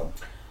names on?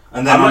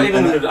 And then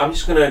I'm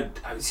just gonna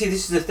see.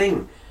 This is the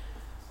thing.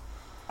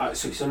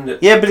 So it's under.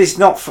 Yeah, but it's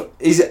not.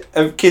 Is it?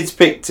 Have kids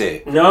picked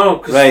it? No,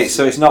 cause Right,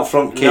 so it's not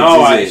from kids,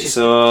 No, is it? it's just-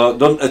 So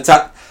don't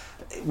attack.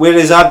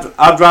 Whereas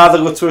I'd rather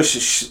go to a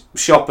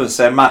shop and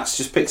say, Max,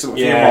 just pick something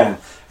for your Yeah. mum,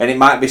 and it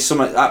might be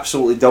something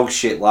absolutely dog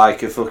shit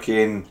like a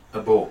fucking a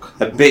book.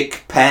 a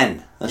big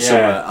pen or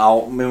Yeah.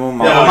 something. My mum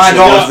Yeah, might my actually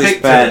daughter loves this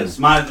picked pen. it.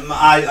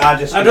 I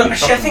just. I don't.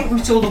 Actually, I think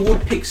Matilda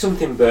would pick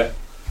something, but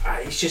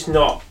it's just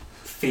not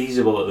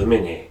feasible at the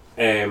minute.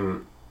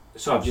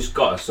 So I've just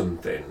got her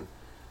something.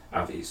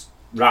 It's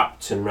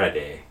wrapped and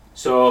ready.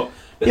 So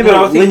Yeah, then I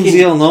but was thinking-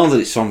 Lindsay will know that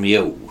it's from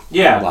you.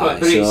 Yeah, Like,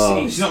 but it's, so-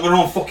 She's not got her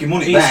own fucking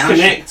money. it's there, has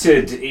she?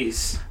 connected.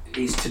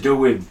 It's to do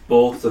with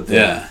both of them.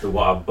 Yeah. The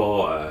what I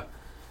bought her.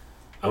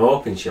 I'm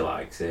hoping she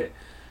likes it.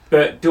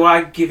 But do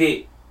I give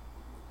it?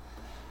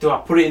 Do I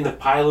put it in the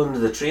pile under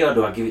the tree, or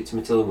do I give it to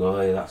Matilda and go,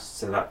 "Hey, that's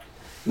so that"?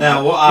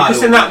 Now what I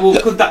Because do,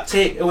 then could that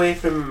take away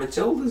from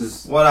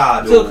Matilda's? what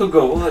I Matilda do, could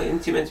go, "Well,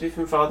 isn't it meant to be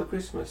from Father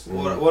Christmas?" And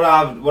what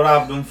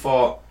I've done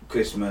for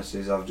Christmas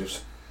is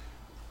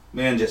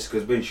me and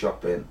Jessica's been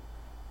shopping,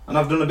 and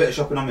I've done a bit of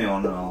shopping on my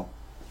own and all,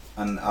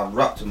 and I've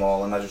wrapped them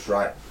all, and I just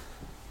write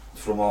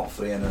from all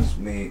three and us,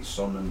 me,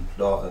 son and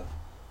daughter,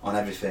 on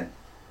everything.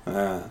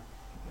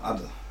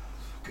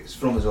 It's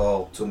from us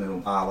all to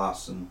me, our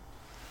lass, and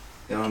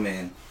You know what I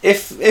mean?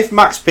 If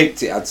Max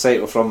picked it, I'd say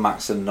it was from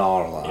Max and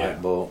Nora, like, Yeah.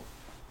 but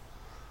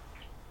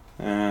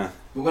But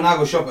when I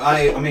go shopping,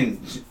 I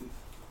mean,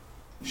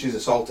 she's a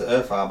salt to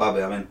earth, our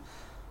baby. I mean,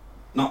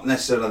 not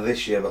necessarily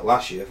this year, but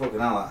last year, fucking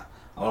hell.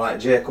 I was like,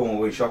 Jay, come on,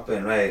 we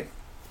shopping, right?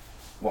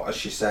 What has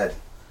she said?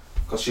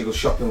 Because she goes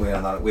shopping with me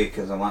on that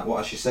weekends. I'm like, what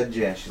has she said,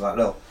 Jay? She's like,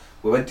 well,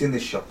 we went in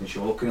this shop and she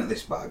was looking at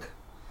this bag.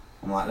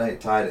 I'm like, right,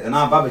 tied it. And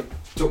our baby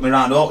took me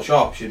around all the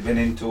shop she'd been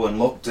into and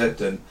looked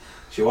at, and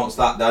she wants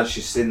that, Dad.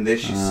 She's seen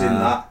this, she's seen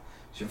that.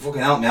 She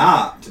fucking helped me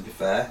out, to be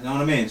fair. You know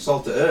what I mean?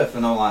 Salt to earth,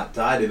 and I'm like,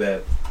 tidy,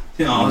 babe.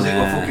 You know, I was like,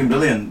 well, fucking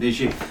brilliant, did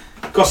she?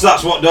 Because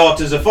that's what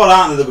daughters are for,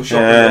 aren't they? They go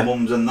shopping with their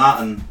mums and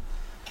that, and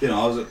you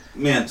know, I was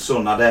me and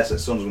son. I dare say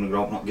son's going to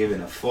grow up not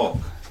giving a fuck.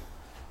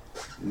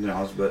 You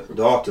know, but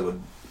daughter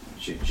would.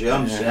 She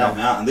honestly helped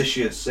me out, and this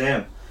year the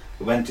same.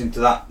 We went into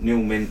that new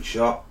mint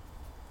shop,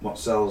 what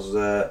sells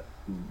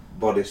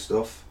body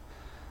stuff,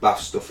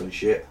 bath stuff and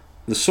shit.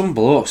 there's some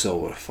blokes though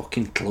who are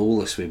fucking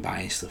clueless with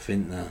buying stuff,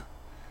 isn't there?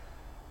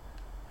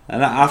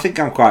 And I think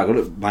I'm quite good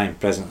at buying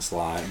presents,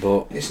 like,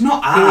 but It's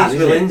not Thing hard, is is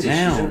with it? Lindsay,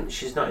 No.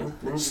 she's not in.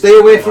 Lindsay Stay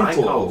away doesn't from like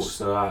clothes. Coles,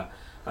 so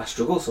I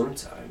struggle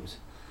sometimes.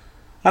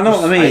 I know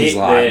what I mean. I It's hit,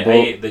 like, I but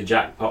hit the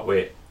jackpot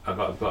with. I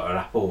got an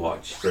Apple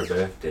Watch for a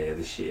birthday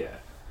this year.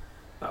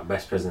 That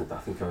best present I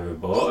think I've ever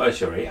bought her.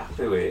 She's very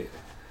happy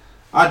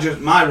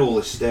with. My rule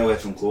is stay away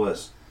from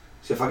clothes.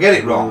 So if I get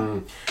it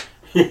wrong,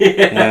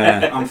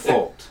 yeah. I'm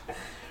fucked.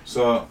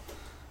 So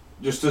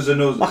just as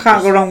another, I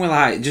can't go wrong with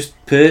like just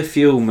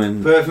perfume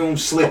and perfume,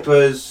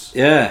 slippers,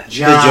 yeah,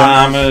 Pajamas.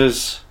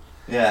 pajamas,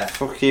 yeah.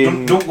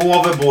 fucking Don't go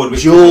overboard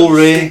with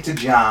Jewellery. Stick to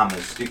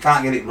pajamas. You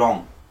can't get it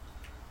wrong.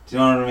 Do you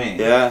know what I mean?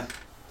 yeah,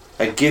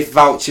 a gift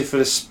voucher for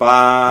the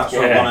spa. That's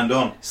what I've Yeah. gone and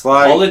done. It's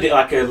like Holiday,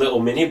 like a little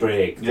mini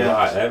break. Yeah. Yeah.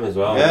 Like them as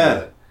well.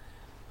 Yeah.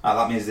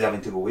 That means they're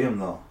having to go with him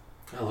though.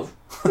 I love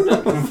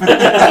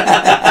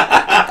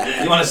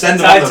You want to send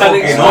them on the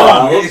Titanic fucking Spa. I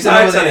home. love It's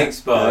over Titanic there.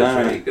 Spa. Yeah.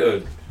 It's really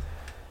good.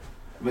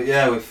 But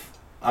yeah,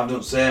 I've done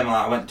the same.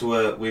 Like I went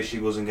to where she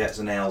goes and gets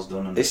her nails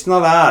done and it's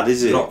not hard,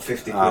 is it? dropped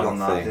 50 quid I on don't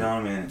that. Do think. you know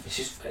what I mean? It's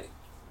just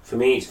for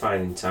me. It's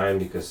finding time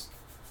because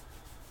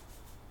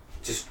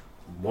just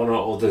one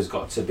or other's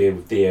got to be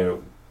there.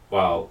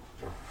 Well,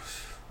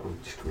 I'm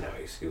just coming out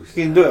with excuses.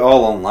 You can do it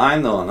all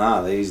online though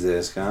now these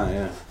days, can't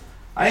you?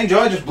 I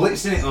enjoy just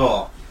blitzing it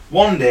though.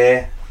 One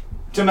day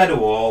to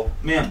Meadowhall,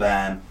 me and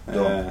Ben,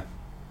 done. Yeah.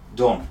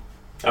 Done.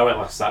 I went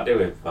last Saturday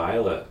with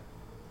Violet.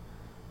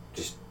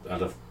 Just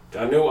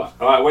I knew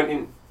I went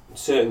in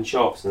certain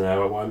shops and then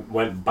I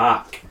went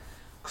back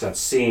because I'd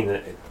seen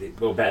it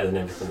was better than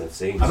everything I'd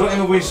seen. I don't So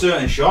even go in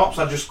certain shops.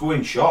 I just go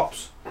in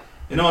shops.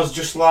 You know, it's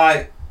just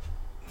like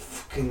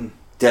fucking.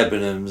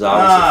 Debenhams,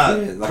 Ah, I can't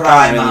really go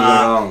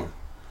Primark. wrong.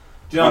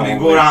 Do you know what I mean?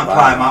 Oh, Go around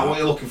Primark. Primark. What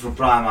are you looking from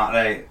Primark,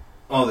 right?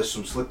 Oh, there's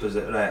some slippers.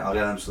 Right, I'll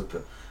get them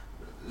slippers.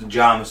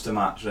 Jammers to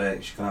match,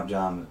 right? She can have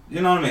jammers. You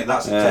know what I mean?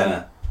 That's a Yeah.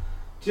 tenner.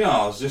 Do you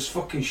know? It's just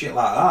fucking shit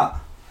like that.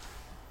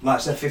 Like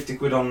I said, 50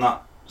 quid on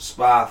that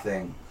spa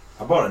thing.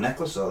 I bought a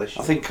necklace though this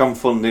I year. think I'm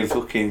funding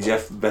fucking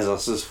Jeff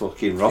Bezos's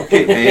fucking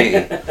rocket,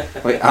 mate.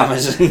 With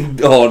Amazon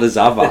orders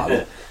I've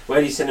had. where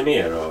do you send them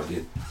here, or do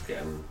you get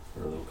them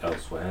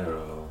elsewhere,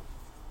 or?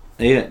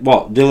 Yeah,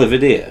 what,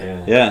 delivered here?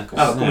 Yeah. Yeah.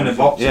 Oh, they come in a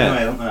box Yeah.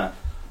 anyway, don't they?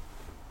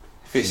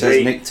 If it says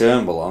Great. Nick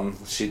Turnbull on,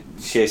 she's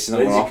chasing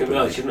up Lindsay can,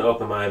 well, an she doesn't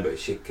open mine, but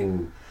she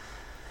can.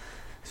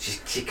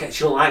 She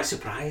don't like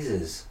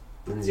surprises.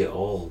 Lindsay at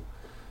all.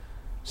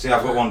 See,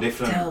 I've got one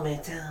different. Tell me.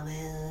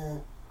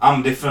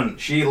 I'm different.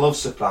 She loves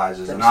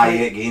surprises, Let and me I smell-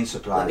 hate getting Let me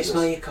surprises.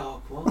 smell your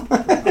cock. What?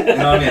 You know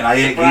what I mean? I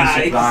hate getting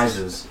Surprise.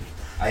 surprises.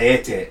 I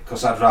hate it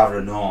because I'd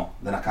rather know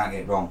than I can't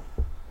get it wrong.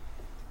 You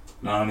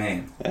know what I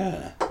mean?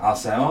 Yeah. I'll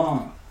say,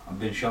 oh, I've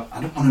been shocked.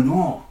 I don't want to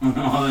know. You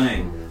know what I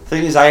mean?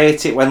 Thing is, I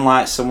hate it when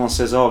like someone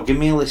says, "Oh, give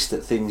me a list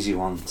of things you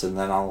want," and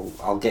then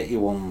I'll get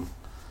you one.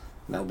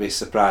 And it'll be a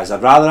surprise.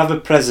 I'd rather have a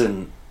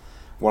present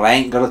what I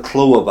ain't got a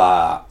clue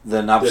about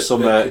than have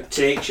some. That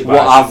takes you by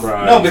what I've-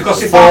 surprise. No,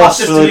 because if I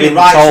said to Forcefully you, been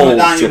right, something told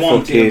down you to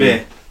want it to fucking-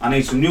 be, I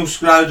need some new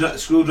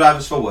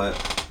screwdrivers for work,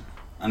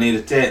 I need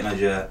a tape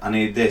measure, I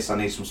need this, I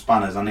need some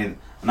spanners, and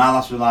I'll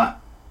ask me like,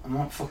 I'm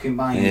not fucking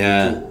buying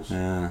Yeah. new tools.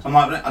 Yeah. So I'm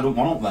like, I don't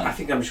want them I then.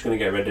 think I'm just going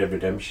to get Red Dead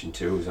Redemption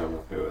 2, so I'm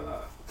happy with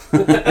that.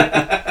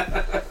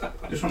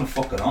 I just want to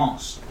fuck an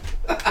arse.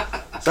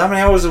 So how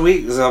many hours a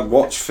week does I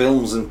watch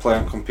films and play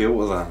on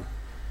computer then?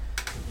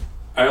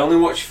 I only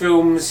watch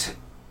films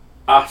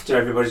after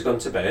everybody's gone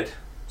to bed,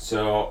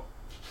 so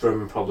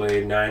from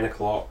probably 9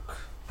 o'clock,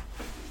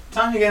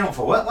 Time you getting up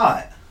for work,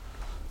 like?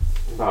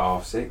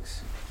 about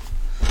 6:30.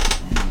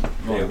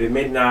 It'll be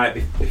midnight,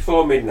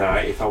 before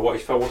midnight if I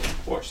watch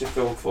the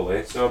film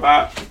fully, so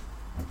about,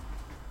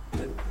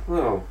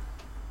 well,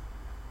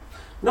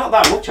 not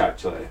that much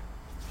actually,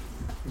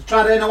 You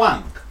tried in a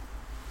wank?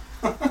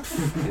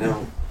 you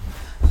know.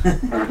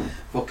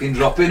 Fucking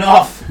dropping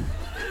off.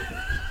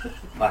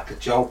 Like a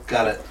choke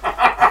carrot.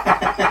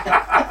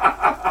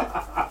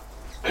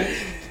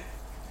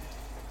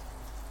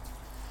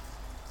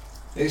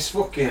 It's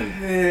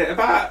fucking.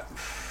 About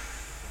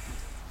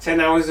 10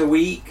 hours a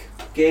week.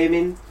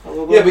 gaming.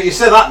 Yeah, but you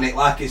say that, Nick,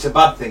 like it's a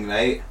bad thing,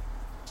 right?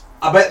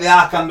 I bet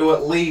I can do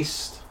at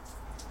least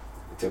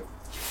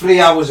 3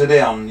 hours a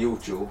day on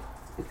YouTube.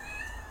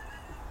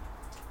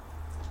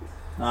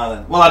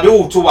 Then. Well, I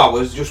do 2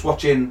 hours just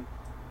watching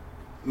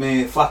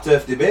me flat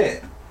Earth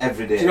debate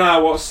every day. Do you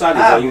know what's sad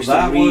is I used to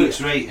that read.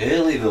 works right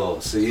early though,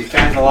 so you're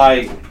kind of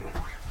like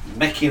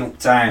making up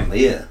time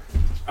here.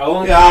 Yeah,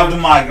 I've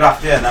done my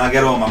graft here, and then I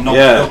get home. I'm not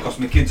Yeah. because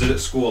my kids are at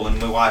school and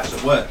my wife's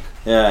at work.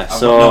 Yeah, I've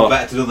so got no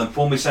better to do than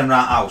pull me son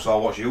round house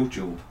or watch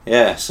YouTube.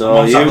 yeah, so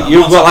Once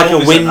you've got like I've a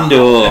always done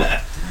window.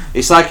 that.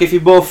 It's like if you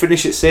both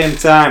finish at the same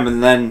time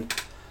and then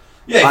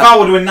Yeah, if I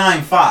were doing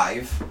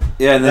 9-5,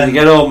 yeah, and then you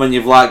Then- get home and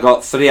you've like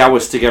got 3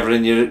 hours together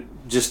and you're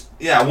just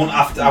yeah, I wouldn't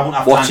have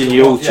watching time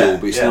to watch,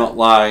 YouTube. yeah, It's yeah. not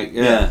like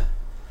Yeah.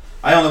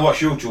 I only watch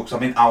YouTube because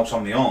I'm in house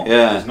on my own.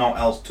 Yeah. There's no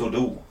else to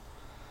do.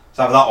 It's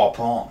either that or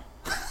porn.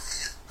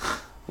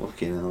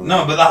 fucking hell.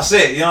 No, but that's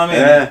it. You know what I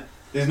mean? Yeah.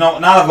 There's no.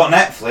 Now I've got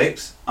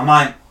Netflix. I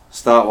might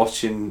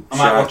Watching. watch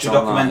a shite on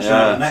documentary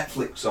that, on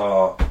Netflix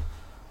or.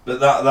 But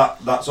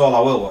that's all I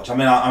will watch. I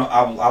mean,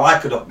 I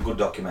like a good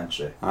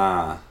documentary.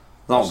 Ah,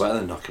 not better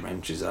than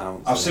documentaries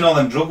out. I've seen all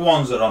them drug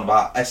ones that are on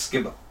about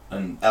Escobar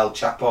and El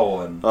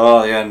Chapo and.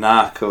 Oh yeah,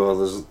 Narco.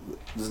 There's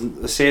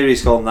a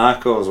series called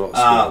Narcos. What's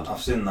called?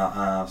 I've seen that.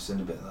 I've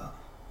seen a bit of that.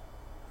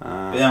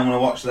 Ah. But yeah, I'm gonna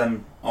watch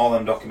them. All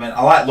them documentaries.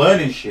 I like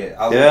learning shit.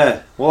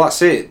 Yeah, well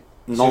that's it.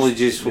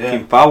 Knowledge is just-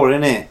 fucking yeah. power,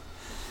 innit?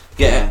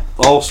 Get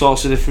all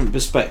sorts of different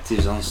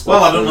perspectives on stuff.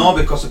 Well, I don't and- know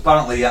because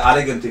apparently you're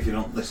arrogant if you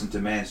don't listen to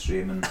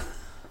mainstream and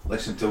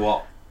listen to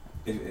what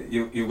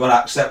you've got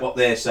to accept what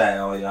they say,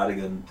 or you're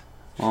arrogant.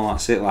 Well,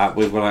 that's it. Like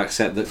we've got to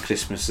accept that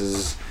Christmas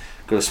is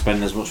got to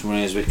spend as much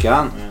money as we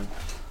can. Yeah.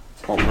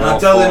 What And more I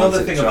tell you phones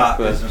another it thing track about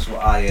with. business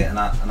what I hate, and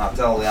I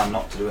tell Liam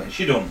not to do it, and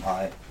she don't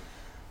like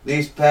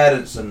these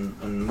parents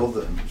and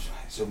mothers.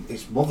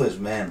 It's mothers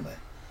mainly.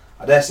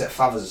 I dare say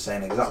fathers are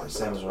saying exactly the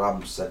same as what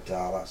Adam said to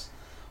our lass.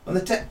 When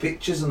they take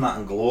pictures and that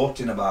and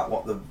gloating about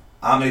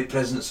how many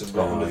presents have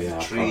got under the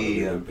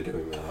tree, and be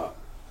doing with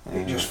that.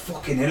 it just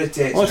fucking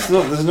irritates Well, me. it's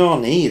not, there's no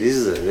need,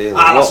 is there? Really?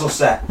 Our lass What- will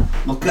say,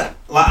 look at,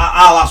 like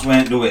our lass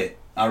won't do it.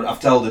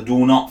 I've told her,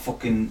 do not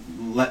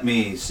fucking let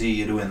me see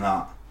you doing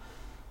that.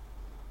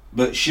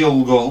 But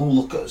she'll go, oh,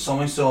 look at so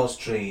and so's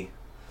tree.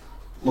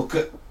 Look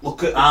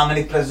at how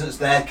many presents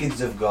their kids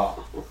have got.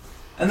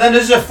 And then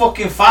as a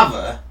fucking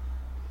father,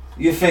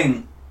 you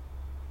think,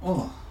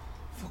 oh,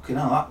 fucking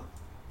hell,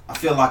 I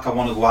feel like I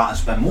want to go out and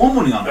spend more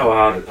money on it. Oh,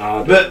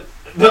 hard. But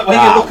when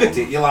you look at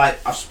it, you're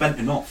like, I've spent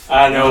enough.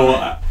 I know. You what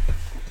I mean?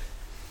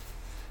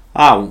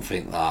 I wouldn't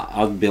think that.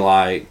 I'd be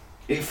like,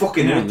 It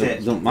fucking no,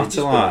 irritates it don't me.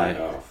 matter. Like,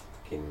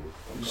 It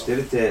just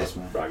irritates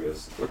me.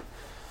 Braggers.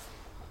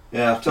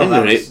 Yeah, I've told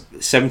Under them. it,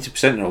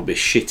 70% will be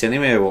shit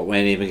anyway. What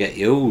won't even get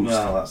used.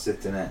 Well, that's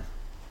it, innit?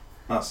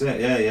 That's it,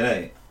 yeah, you're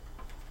right.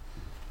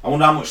 I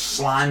wonder how much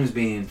slime's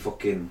being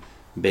fucking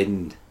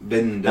Binned.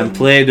 binned And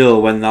Play-Doh,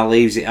 when that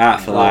leaves it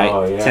out for like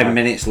Oh, yeah. 10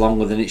 minutes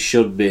longer than it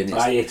should be, and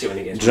I it's hate it when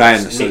it gets dry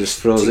and mixed so just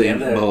throws it in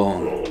the together.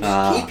 bone.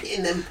 Ah. Keep it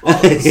in them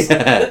pots.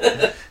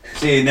 Yeah.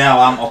 See, now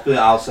I'm up with it,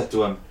 I'll say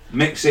to him,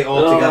 mix it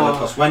all Oh. together,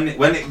 because when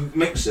it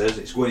mixes,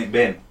 it's going in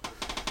bin.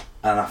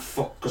 And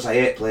because I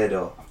hate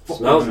Play-Doh. I fucking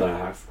Smells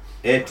like.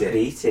 hate Could it.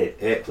 eat it.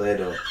 Hate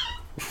Play-Doh.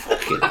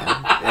 Fucking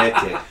hell.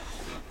 Hate it.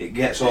 It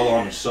gets all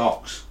on my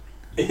socks.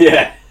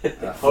 Yeah. I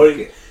Or fuck it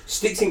it.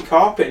 sticks in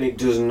carpet and it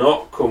does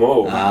not come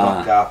over. Ah.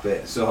 My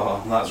carpet,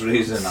 so that's the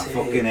reason I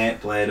fucking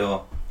hate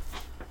Play-Doh.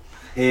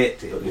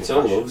 Hate it. My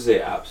son loves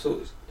it,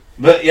 absolutely.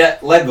 But yeah,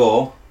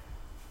 Lego.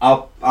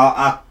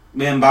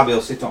 Me and Babby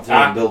will sit on floor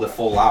and build a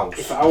full house.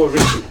 If I were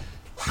rich,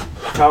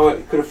 if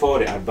I could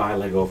afford it, I'd buy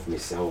Lego for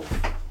myself.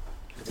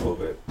 I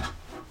love it.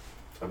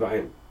 I buy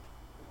it.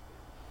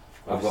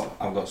 I've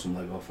got some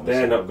Lego for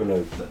They're myself not gonna.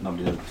 that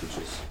nobody ever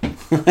touches.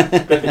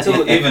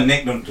 Until, Even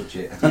Nick don't touch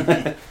it.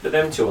 but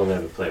them two will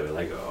never play with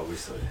Lego,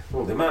 obviously.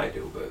 Well, they might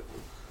do, but.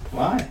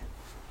 Why?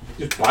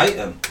 Just bite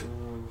them.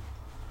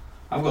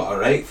 I've got a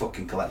right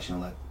fucking collection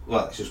of Lego.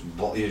 Well, it's just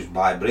you just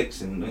buy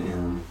bricks and. You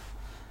know.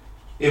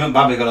 Even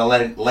Babby got a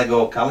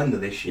Lego calendar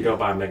this You year. don't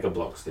buy Mega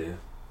Blocks, do you?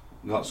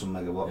 Got some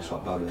Mega Blocks for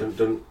Babby.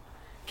 Don't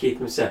keep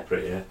them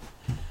separate, yeah.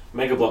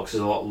 Mega Blocks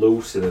is a lot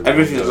looser than.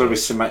 Everything's got to Lego. be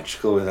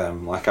symmetrical with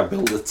them. Like I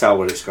build a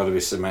tower, it's got to be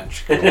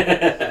symmetrical.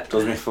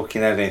 Does me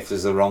fucking head in if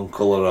there's the wrong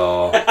colour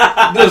or.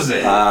 Does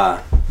it?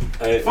 Ah.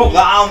 Fuck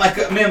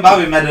that! Me and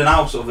Babby made an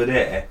house the other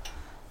day,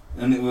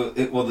 and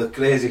it was the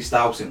craziest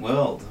house in the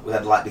world. We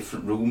had like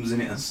different rooms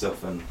in it and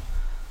stuff,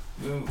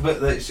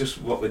 but it's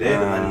just what we did,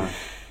 and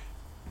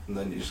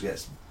then it just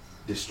gets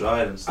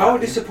destroyed and stuff. I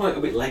was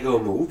disappointed with Lego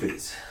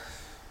movies.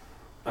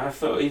 I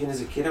thought even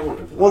as a kid I wouldn't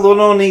have. Well, there was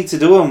no need to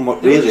do them, they were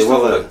really, just were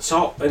over there? the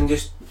top and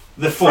just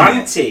They're funny.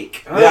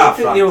 frantic. I They don't are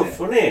think they were frantic.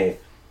 funny.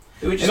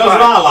 They were You just know what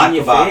like I in like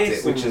your about face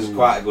it, which is and-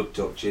 quite a good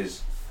touch,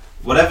 is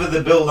whatever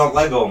they build on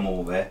Lego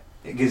movie,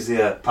 it gives you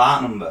a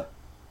part number.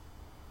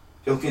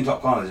 If you look in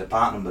top corner, there's a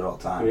part number all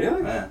the time.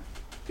 Really? Yeah.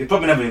 You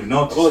probably never even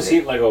noticed I've only it.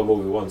 seen Lego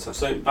movie once. I've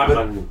seen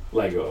Batman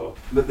Lego.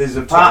 But there's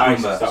a part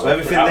twice, number, that so was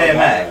everything out they of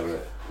make there,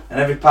 and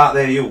every part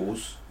they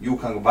use, you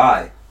can go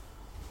buy.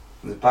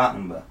 The part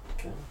number.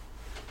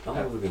 How long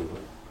have we been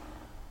going?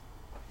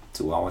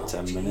 2 hours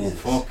 10 minutes.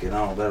 Fucking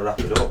hell, better wrap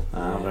it up.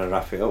 I'm gonna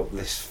wrap it up.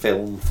 This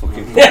film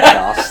fucking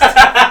podcast.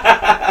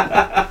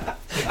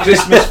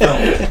 Christmas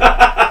film.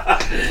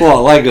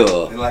 What,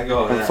 Lego? Like,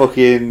 oh, And yeah.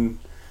 fucking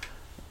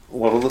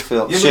what other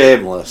film? Yeah, but-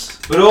 Shameless.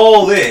 But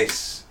all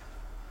this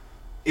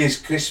is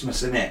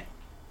Christmas, isn't it?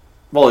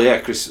 Well, yeah,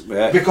 Chris.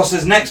 Yeah. Because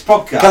his next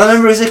podcast. Can I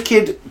remember as a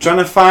kid trying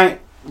to find?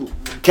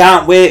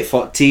 Can't wait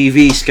for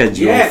TV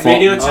schedule. Yeah, for,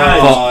 Radio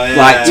Times. Oh, yeah.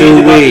 like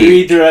You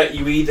 2 weeks.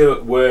 you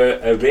either were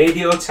a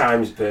Radio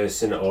Times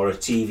person or a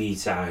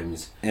TV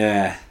Times.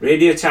 Yeah.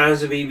 Radio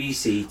Times or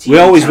BBC. TV We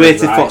always Times,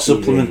 waited Right for TV.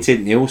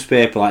 supplementing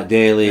newspaper like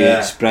Daily Yeah.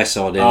 Express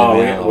or Daily Oh,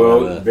 Mail yeah, or well,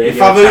 whatever. Radio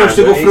If I ever used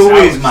to go Times through at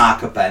with his his house.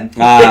 marker pen,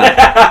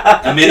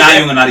 Ah, I mean, I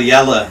young and had a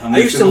yellow. And I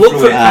we used to go look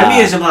through for it.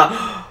 premieres. I'm like,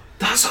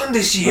 that's on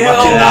this year. We're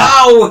watching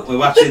Oh, wow. We're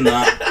watching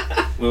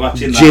that. We're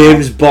watching that.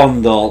 James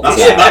Bond all That's,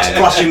 yeah. that's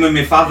clashing with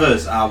my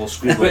father's. I will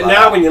scribble But that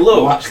now out. when you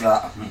look- Watch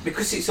that.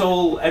 Because it's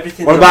all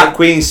everything. What about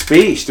Queen's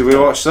Speech? Do we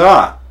watch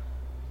that?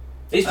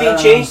 It's been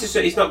changed. So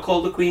it's not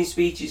called the Queen's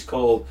Speech. It's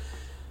called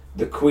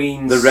the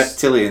Queen's. The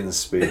Reptilian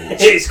Speech.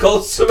 It's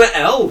called something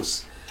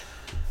else.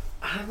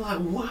 I'm like,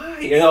 why?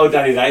 You know,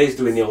 Danny Dyer's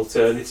doing the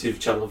alternative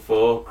Channel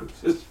 4.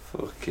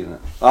 Fucking.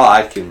 I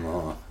like him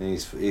more.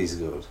 He's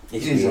good.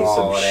 He's He's been in some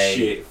alright.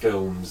 shit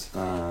films.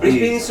 Uh, But he's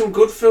been in some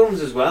good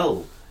films as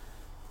well.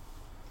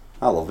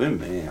 I love him,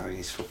 mate. I think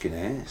he's fucking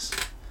ace.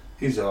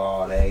 He's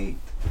alright.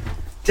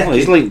 Well,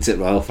 he's linked to the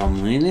royal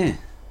family, isn't he?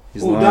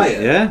 He's Oh,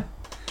 Dyer? yeah.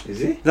 Is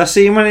he? Did I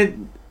see him when he,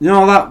 you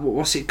know that,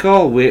 what's it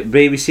called?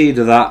 BBC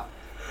do that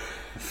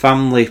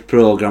family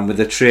programme with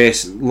the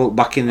trace, look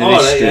back in the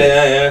history.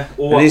 yeah.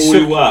 And he's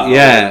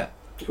yeah.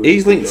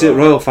 He's linked to the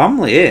royal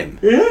family, him.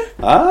 Yeah?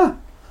 Ah.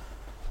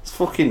 It's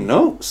fucking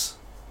nuts.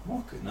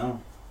 Fucking no.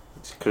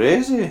 It's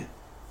crazy.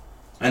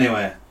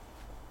 Anyway,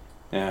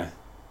 Yeah.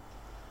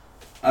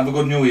 have a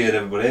good New Year,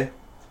 everybody.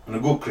 And a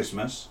good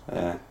Christmas.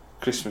 Yeah.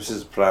 Christmas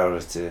is a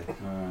priority.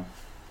 And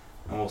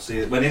we'll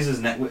see. When is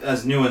his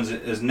as new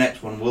as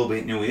next one will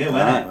be New Year,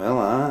 won't Right, it?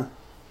 well,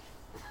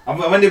 And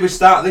when did we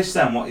start this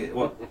then?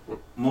 What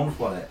month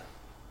was it?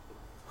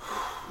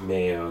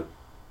 May or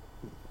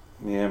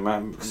yeah,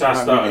 man. So I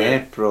started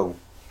it. April.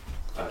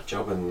 that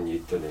job and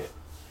you'd done it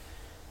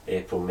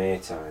April, May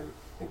time,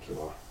 I think it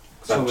was.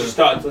 Because So I've just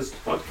started to listen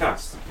to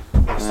podcasts.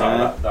 I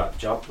started that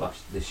job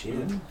this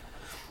year.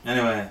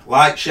 Anyway,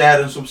 like,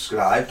 share, and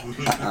subscribe.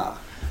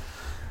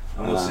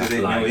 And we'll see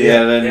you in New Year.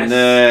 Yeah, then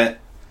Yes.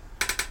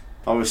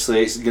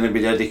 obviously it's going to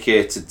be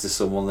dedicated to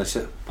someone this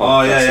podcast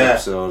Oh, yeah.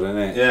 episode, isn't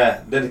it?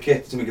 Yeah,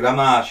 dedicated to my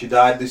grandma. She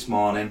died this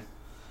morning.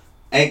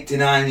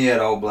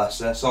 89-year-old, bless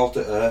her, salt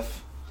of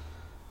earth.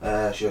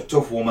 She's a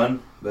tough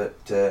woman, but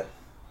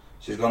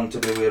she's gone to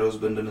be with her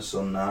husband and her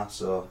son now.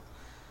 So,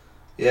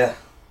 yeah,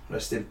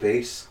 rest in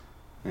peace.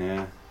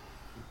 Yeah.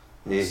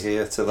 You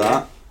here to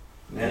that?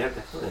 Yeah,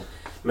 definitely.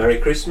 Merry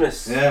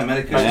Christmas. Yeah,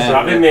 Merry Thanks Christmas. for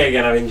having me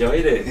again. I've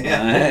enjoyed it. Yeah.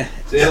 Yeah.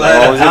 See you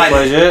later. Always a Night.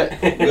 pleasure.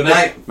 Good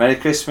night. Merry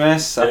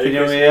Christmas. Happy Merry New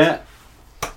Christmas. Year.